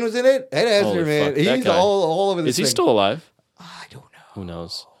Asner again was in it. Ed Asner, Holy man, fuck, that he's guy. all over this Is he thing. still alive? I don't know. Who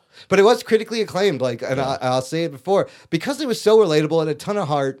knows? But it was critically acclaimed, I'll say it before, because it was so relatable and a ton of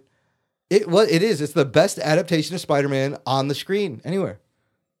heart. It's the best adaptation of Spider-Man on the screen anywhere.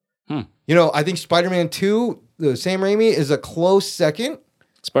 I think Spider-Man 2, the Sam Raimi, is a close second.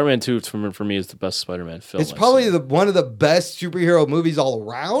 Spider-Man 2 for me is the best Spider-Man film. It's I've probably seen. one of the best superhero movies all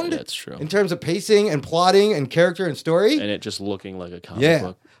around. Yeah, that's true. In terms of pacing and plotting and character and story. And it just looking like a comic Yeah.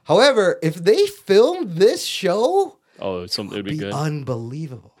 book. However, if they filmed this show, It'd be good.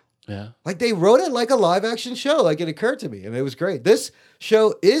 unbelievable. Yeah. Like they wrote it like a live action show. Like it occurred to me, and it was great. This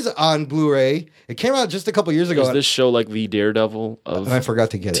show is on Blu-ray. It came out just a couple years ago. Is this show like the Daredevil of and I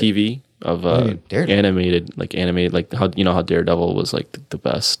forgot to get it. TV of Daredevil? animated like how how Daredevil was like the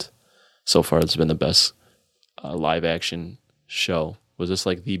best so far. It's been the best live action show. Was this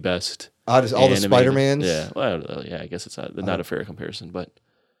like the best? All the animated? Spider-Mans? Yeah. Well, yeah. I guess it's not a fair comparison, but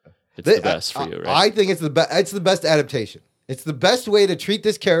it's the best for you, right? I think it's the best. It's the best adaptation. It's the best way to treat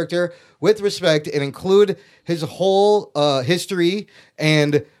this character with respect and include his whole history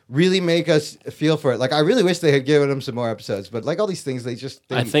and really make us feel for it. Like I really wish they had given him some more episodes, but like all these things, they just.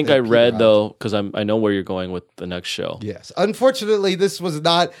 I think I read though because I know where you're going with the next show. Yes, unfortunately, this was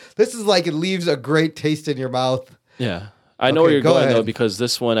not. This is like it leaves a great taste in your mouth. Yeah. I know where you're go going ahead. though, because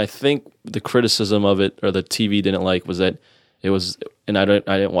this one, I think the criticism of it or the TV didn't like was that It was, and I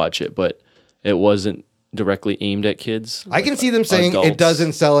didn't watch it, but it wasn't directly aimed at kids. I can see them saying Adults. it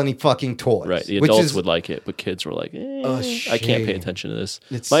doesn't sell any fucking toys. Right, the which adults is would like it, but kids were like, I can't pay shame. attention to this.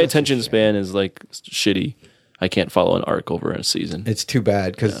 It's My such a attention shame. span is like shitty. I can't follow an arc over a season. It's too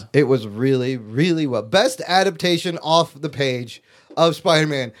bad because it was really, really well. Best adaptation off the page of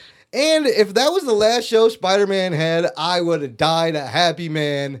Spider-Man. And if that was the last show Spider-Man had, I would have died a happy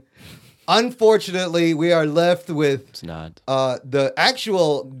man. Unfortunately, we are left with It's not. the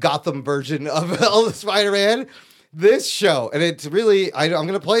actual Gotham version of all the Spider-Man. This show, and it's really, I'm going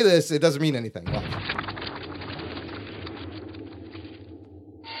to play this. It doesn't mean anything. Watch.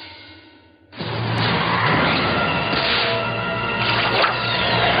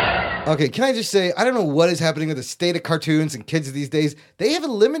 Okay, can I just say, I don't know what is happening with the state of cartoons and kids these days. They have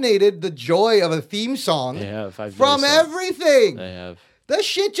eliminated the joy of a theme song They have. I've from noticed that. everything. They have. That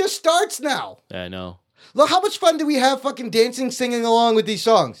shit just starts now. I know. Look, how much fun do we have fucking dancing, singing along with these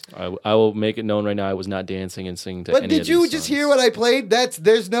songs? I will make it known right now. I was not dancing and singing to But any did of you these just songs. hear what I played? It's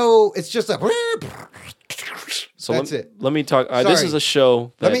just a... So That's it. Let me talk. This Sorry. is a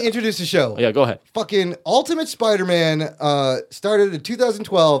show. Let that- me introduce the show. Yeah, go ahead. Fucking Ultimate Spider-Man started in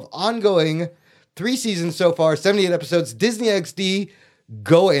 2012, ongoing, 3 seasons so far, 78 episodes, Disney XD.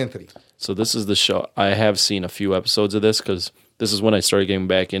 Go, Anthony. So this is the show. I have seen a few episodes of this because this is when I started getting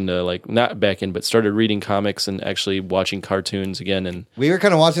back into not back in, but started reading comics and actually watching cartoons again and We were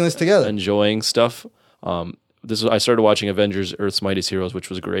kind of watching this together. enjoying stuff. I started watching Avengers: Earth's Mightiest Heroes, which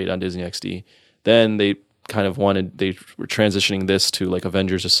was great on Disney XD. Then they were transitioning this to like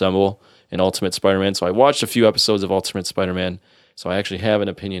Avengers Assemble and Ultimate Spider-Man. So I watched a few episodes of Ultimate Spider-Man. So I actually have an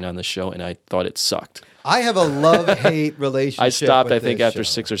opinion on the show, and I thought it sucked. I have a love-hate relationship I stopped, with I think, this after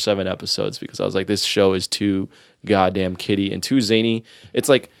show. 6 or 7 episodes because I was like, this show is too goddamn kiddie and too zany. It's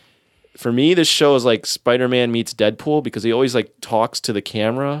like, for me, this show is like Spider-Man meets Deadpool because he always like talks to the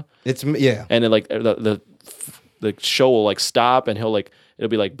camera, Yeah. and then like the show will like stop and it'll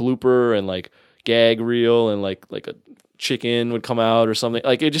be like blooper and like gag reel and like a chicken would come out or something.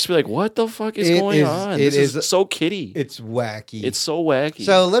 Like it'd just be like, what the fuck is going on? This is so kiddie. It's wacky. It's so wacky.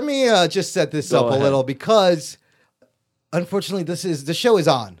 So let me just set this Go up ahead. a little because unfortunately the show is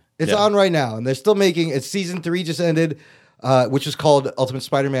on. It's Yeah. on right now, and they're still making it. Season 3 just ended, which is called Ultimate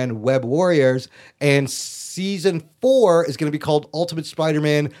Spider-Man Web Warriors, and season 4 is going to be called Ultimate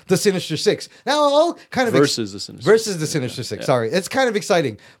Spider-Man The Sinister Six. Now, all kind of Versus the Sinister Six. Sorry, it's kind of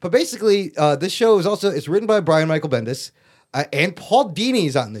exciting, but basically, this show is it's written by Brian Michael Bendis. And Paul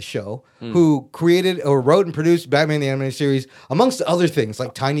Dini's on this show, who created or wrote and produced Batman the Animated Series, amongst other things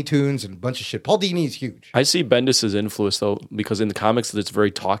like Tiny Toons and a bunch of shit. Paul Dini is huge. I see Bendis' influence though, because in the comics it's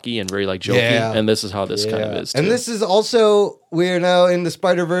very talky and very like jokey, Yeah. and this is how this kind of is. And too. this is also, we're now in the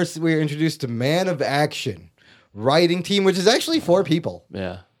Spider-Verse, we're introduced to Man of Action writing team, which is actually 4 people.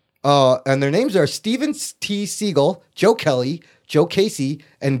 yeah, And their names are Steven T. Siegel, Joe Kelly, Joe Casey,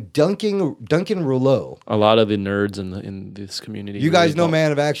 and Duncan Rouleau. a lot of the nerds in this community. You guys know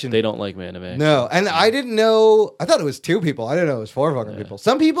Man of Action. They don't like Man of Action. No, and I didn't know. I thought it was 2 people. I didn't know it was 4 fucking people.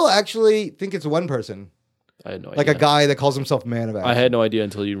 Some people actually think it's 1 person, I had no like idea. a guy that calls himself Man of Action. I had no idea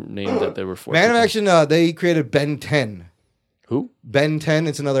until you named that there were 4. Man of people. Action. They created Ben 10. Who? Ben 10.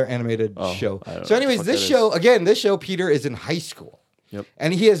 It's another animated show. I don't So, know what the anyways, fuck this that show again. This show, Peter is in high school. Yep.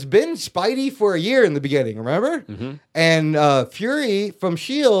 And he has been Spidey for a year in the beginning, remember? Mm-hmm. And Fury from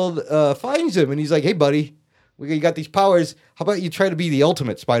S.H.I.E.L.D. finds him, and he's like, hey, buddy, you got these powers. How about you try to be the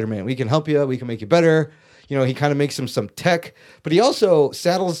ultimate Spider-Man? We can help you. We can make you better. You know, he kind of makes him some tech. But he also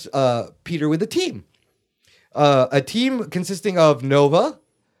saddles Peter with a team. A team consisting of Nova,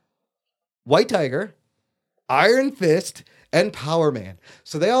 White Tiger, Iron Fist, and Power Man.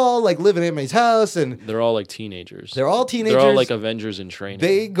 So they all like live in Aunt May's house, and They're all like teenagers. they're all teenagers. They're all like Avengers in training.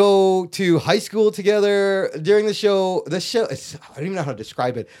 They go to high school together during the show. The show, I don't even know how to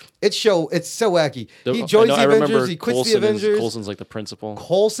describe it. It's so wacky. He joins the Avengers. He quits the Avengers. Coulson's like the principal.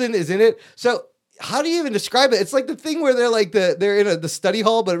 Coulson is in it. So how do you even describe it? It's like the thing where they're like they're in the study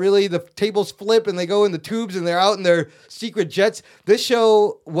hall, but really the tables flip and they go in the tubes and they're out in their secret jets. This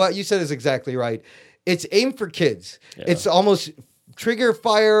show, what you said is exactly right. It's aimed for kids. Yeah. It's almost Trigger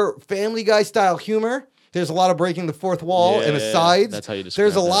Fire Family Guy style humor. There's a lot of breaking the fourth wall and Yeah, asides. that's how you describe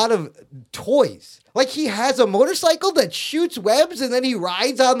There's a it. lot of toys. Like he has a motorcycle that shoots webs and then he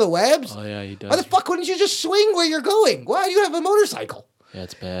rides on the webs. Oh yeah, he does. Why the fuck wouldn't you just swing where you're going? Why do you have a motorcycle? Yeah,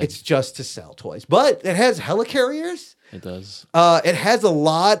 it's bad. It's just to sell toys. But it has helicarriers. It does. It has a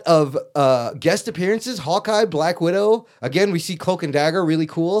lot of guest appearances. Hawkeye, Black Widow. Again, we see Cloak and Dagger, really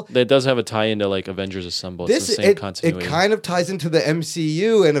cool. That does have a tie into like Avengers Assemble. It's the same It continuity. kind of ties into the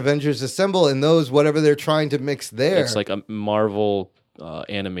MCU and Avengers Assemble and those whatever they're trying to mix there. It's like a Marvel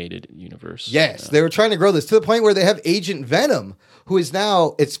animated universe. Yes, they were trying to grow this to the point where they have Agent Venom, who is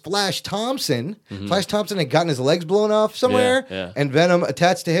now it's Flash Thompson. Flash Thompson had gotten his legs blown off somewhere, Yeah. and Venom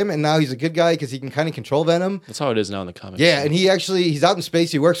attached to him, and now he's a good guy because he can kind of control Venom. That's how it is now in the comics. Yeah, and he's out in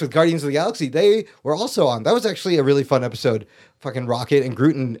space. He works with Guardians of the Galaxy. They were also on. That was actually a really fun episode. Fucking Rocket and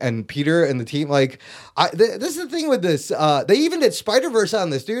Groot and Peter and the team. Like, this is the thing with this. They even did Spider-Verse on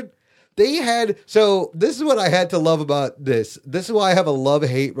this, dude. This is what I had to love about this. This is why I have a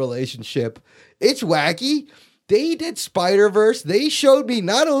love-hate relationship. It's wacky. They did Spider-Verse. They showed me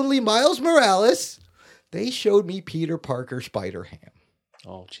not only Miles Morales, they showed me Peter Parker Spider-Ham.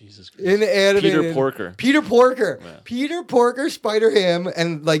 Oh, Jesus Christ. In animated. Peter Porker. Yeah. Peter Porker Spider-Ham,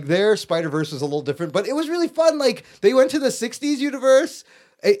 and like their Spider-Verse was a little different, but it was really fun. Like they went to the 60s universe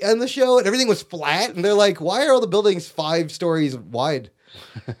on the show and everything was flat, and they're like, why are all the buildings 5 stories wide?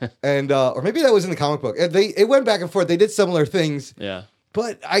 And or maybe that was in the comic book. And it went back and forth. They did similar things. Yeah.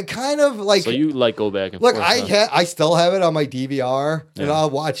 But I kind of like. So you like go back and look. forth. I still have it on my DVR, and Yeah. I'll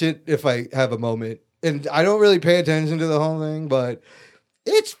watch it if I have a moment. And I don't really pay attention to the whole thing, but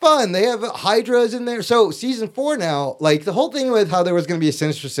it's fun. They have Hydras in there. So season 4 now, like the whole thing with how there was going to be a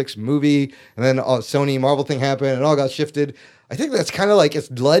Sinister Six movie, and then Sony Marvel thing happened, and it all got shifted. I think that's kind of like it's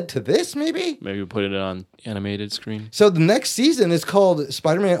led to this, maybe. Maybe we put it on animated screen. So the next season is called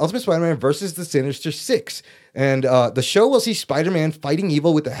Ultimate Spider-Man versus the Sinister Six. And the show will see Spider-Man fighting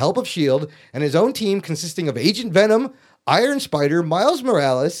evil with the help of S.H.I.E.L.D. and his own team consisting of Agent Venom, Iron Spider, Miles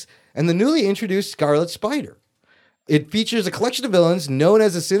Morales, and the newly introduced Scarlet Spider. It features a collection of villains known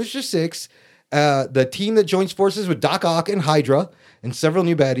as the Sinister Six, the team that joins forces with Doc Ock and Hydra, and several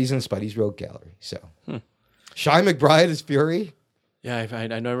new baddies in Spidey's Rogue Gallery. So, Shy McBride is Fury. Yeah, I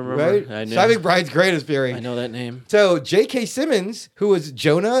know. Remember? Right? I know. Shy McBride's great as Fury. I know that name. So J.K. Simmons, who was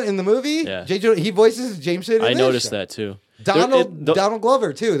Jonah in the movie, Yeah. he voices Jameson. I noticed that too. Donald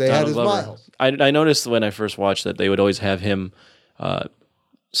Glover too. They had his Glover. Miles. I noticed when I first watched that they would always have him,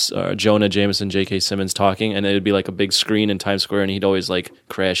 Jonah Jameson, J.K. Simmons talking, and it would be like a big screen in Times Square, and he'd always like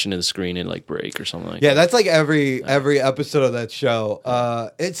crash into the screen and like break or something like Yeah, that. that's like every episode of that show.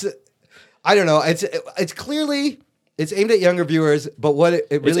 I don't know. It's clearly. It's aimed at younger viewers, but what it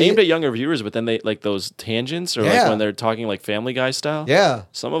really It's aimed at younger viewers, but then they like those tangents or Yeah. like when they're talking like Family Guy style. yeah,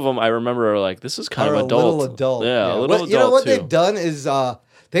 Some of them I remember are like, this is kind are of a adult. little adult. Yeah, a little adult You know what too. they've done is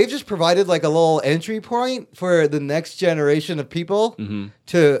they've just provided like a little entry point for the next generation of people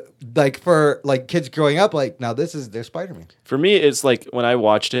to like for like kids growing up. Like now, this is their Spider-Man. For me, it's like when I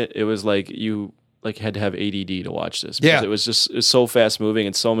watched it, it was like you like had to have ADD to watch this. Because Yeah. it was so fast moving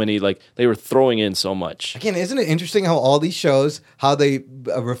and so many like they were throwing in so much. Again, isn't it interesting how all these shows how they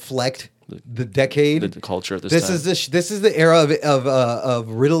reflect the decade? The culture at this This time. is the era of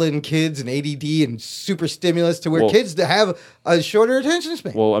riddling kids and ADD and super stimulus to where Well- kids to have a shorter attention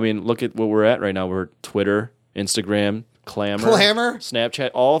span. Well, I mean, look at what we're at right now. We're Twitter, Instagram, Clamor,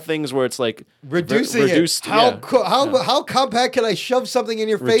 Snapchat, all things where it's like Reducing reduced, it. How yeah. how compact can I shove something in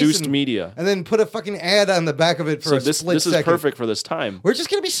your face? Reduced media. and then put a fucking ad on the back of it for So a this split second. is perfect for this time. We're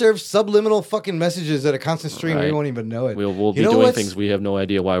just gonna be served subliminal fucking messages at a constant stream. We Right. won't even know it. We'll be You know doing what's- things we have no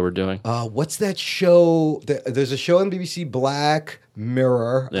idea why we're doing. What's that show? There's a show on BBC, Black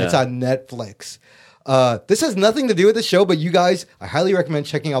Mirror. Yeah. It's on Netflix. This has nothing to do with the show, but you guys, I highly recommend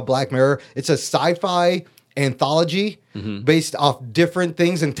checking out Black Mirror. It's a sci-fi anthology based off different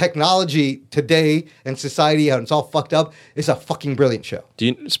things and technology today and society, how it's all fucked up. It's a fucking brilliant show.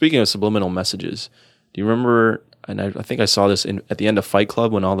 Speaking of subliminal messages, do you remember? And I think I saw this at the end of Fight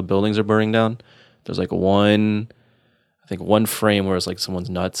Club when all the buildings are burning down. There's like one frame where it's like someone's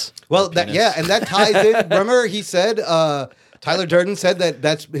nuts. Well, or penis. and that ties in. Remember, he said Tyler Durden said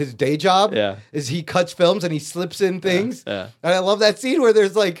that's his day job. Yeah. Is he cuts films and he slips in things. Yeah. And I love that scene where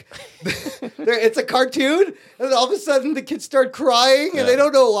there's like, it's a cartoon, and then all of a sudden the kids start crying and they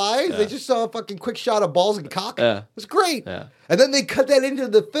don't know why. They just saw a fucking quick shot of balls and cock. Yeah. It was great. Yeah. And then they cut that into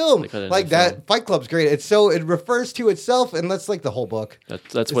the film. cut it into Like the that film. Fight Club's great. it refers to itself, and that's like the whole book.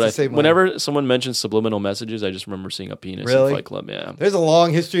 That's It's what the I same think. way. Whenever someone mentions subliminal messages, I just remember seeing a penis Really? in Fight Club. Yeah. There's a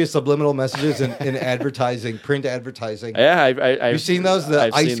long history of subliminal messages in advertising, print advertising. Yeah, I've You've seen those? The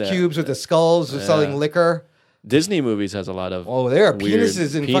I've ice seen that. cubes with the skulls selling liquor. Disney movies has a lot of Oh, there are weird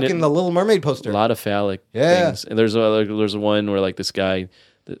penises in fucking the Little Mermaid poster. a lot of phallic Yeah. things. And there's one where like this guy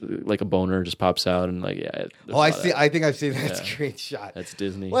like a boner just pops out and like I see. I think I've seen that screenshot. That's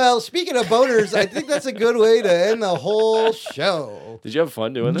Disney. Well, speaking of boners, I think that's a good way to end the whole show. Did you have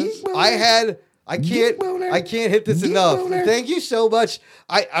fun doing this? I can't hit this enough. Thank you so much.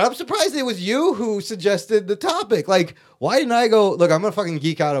 I'm surprised it was you who suggested the topic. Like, why didn't I go, look, I'm going to fucking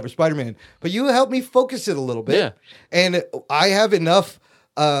geek out over Spider-Man. But you helped me focus it a little bit. Yeah. And I have enough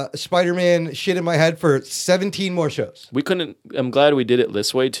Spider-Man shit in my head for 17 more shows. I'm glad we did it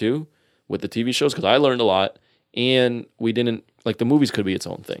this way too with the TV shows because I learned a lot and we didn't, like the movies could be its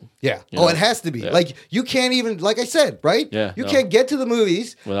own thing. Yeah. You know? It has to be. Yeah. Like, you can't even, like I said, right? Yeah. You can't get to the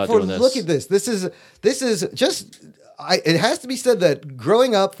movies without for doing this. look at this. This is just, it has to be said that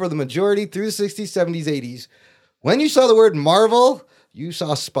growing up for the majority through the 60s, 70s, 80s, when you saw the word Marvel, you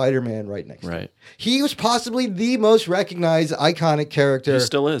saw Spider-Man right next to him. He was possibly the most recognized, iconic character. He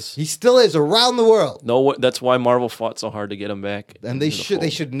still is. He still is around the world. No, that's why Marvel fought so hard to get him back. And they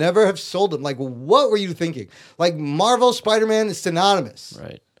should never have sold him. Like, what were you thinking? Like, Marvel Spider-Man is synonymous.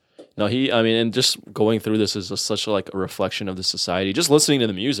 Right. No, and just going through this is such a reflection of the society. Just listening to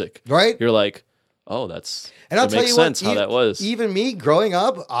the music, right? You're like, oh, that's. And I'll tell you what, how that was. Even me growing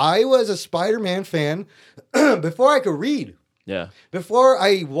up, I was a Spider-Man fan before I could read. Yeah. Before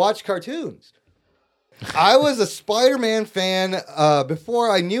I watched cartoons. I was a Spider-Man fan before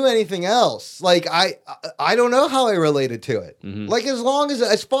I knew anything else. Like, I don't know how I related to it. Mm-hmm. Like,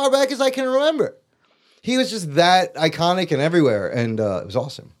 as far back as I can remember. He was just that iconic and everywhere, and it was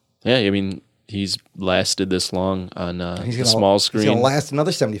awesome. Yeah, I mean, he's lasted this long on the small screen. He's going to last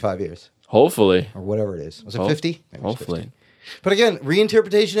another 75 years. Hopefully. Or whatever it is. Was it 50? Hopefully. 50. But again,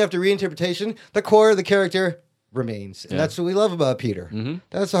 reinterpretation after reinterpretation, the core of the character remains. And that's what we love about Peter. Mm-hmm.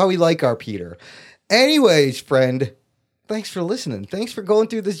 That's how we like our Peter. Anyways, friend, thanks for listening. Thanks for going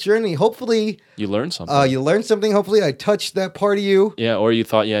through this journey. Hopefully you learned something. Hopefully I touched that part of you. Yeah, or you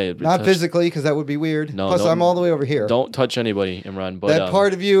thought, not physically, because that would be weird. No, plus I'm all the way over here. Don't touch anybody, Imran. But that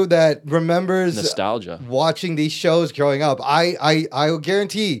part of you that remembers nostalgia, watching these shows growing up. I will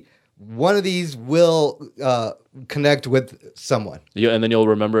guarantee one of these will connect with someone. Yeah, and then you'll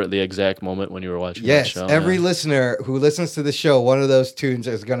remember the exact moment when you were watching that show. Every listener who listens to the show, one of those tunes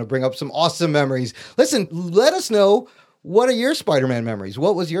is going to bring up some awesome memories. Listen, let us know, what are your Spider-Man memories?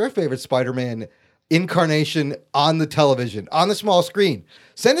 What was your favorite Spider-Man incarnation on the television, on the small screen?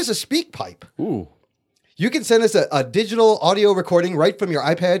 Send us a speak pipe. Ooh. You can send us a digital audio recording right from your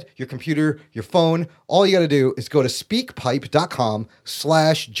iPad, your computer, your phone. All you got to do is go to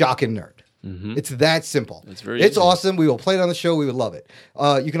speakpipe.com/jockandnerd. Mm-hmm. It's that simple. It's easy. Awesome. We will play it on the show. We would love it.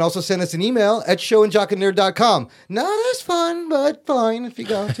 You can also send us an email at showandjockandnerd.com. Not as fun, but fine if you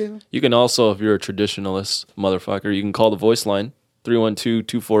go to. You can also, if you're a traditionalist motherfucker, you can call the voice line,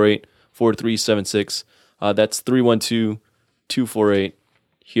 312-248-4376. That's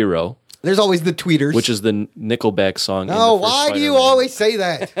 312-248-HERO. There's always the tweeters. Which is the Nickelback song. No, why do you always say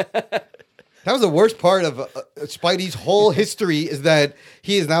that? That was the worst part of Spidey's whole history, is that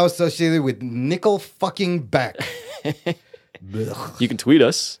he is now associated with Nickel fucking back. You can tweet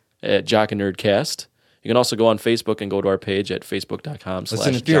us at Jock and Nerdcast. You can also go on Facebook and go to our page at facebook.com/.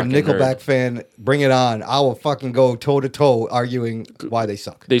 Listen, if you're a Nickelback fan, bring it on. I will fucking go toe-to-toe arguing why they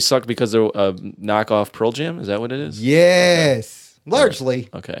suck. They suck because they're a knockoff Pearl Jam? Is that what it is? Yes. Okay. Largely.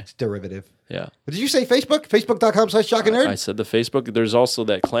 Okay. It's derivative. Yeah. Did you say Facebook? Facebook.com/jockandnerd? I said the Facebook. There's also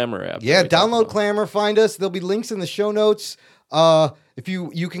that Clamor app. Yeah, download Clamor. Find us. There'll be links in the show notes. If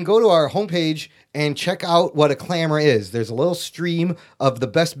you can go to our homepage and check out what a Clamor is. There's a little stream of the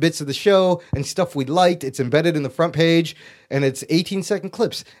best bits of the show and stuff we liked. It's embedded in the front page, and it's 18-second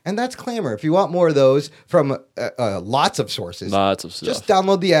clips. And that's Clamor. If you want more of those from lots of sources. Lots of stuff. Just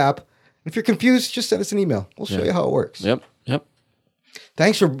download the app. If you're confused, just send us an email. We'll show you how it works. Yep.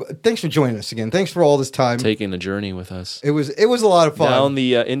 Thanks for joining us again. Thanks for all this time. Taking the journey with us. It was a lot of fun. Down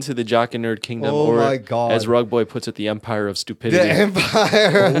the into the Jock and Nerd Kingdom. Oh my God. As Rug Boy puts it, the Empire of Stupidity. The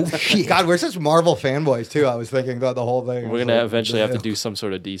Empire. Oh shit. God, we're such Marvel fanboys too. I was thinking about the whole thing. We're gonna eventually have to do some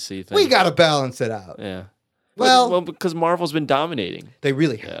sort of DC thing. We gotta balance it out. Yeah. Well, because Marvel's been dominating. They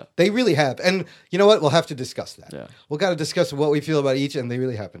really have. Yeah. They really have. And you know what? We'll have to discuss that. Yeah. We'll got to discuss what we feel about each, and they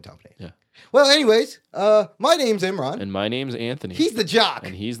really have been dominating. Yeah. Well, anyways, my name's Imran. And my name's Anthony. He's the Jock.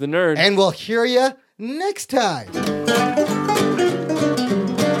 And he's the Nerd. And we'll hear you next time.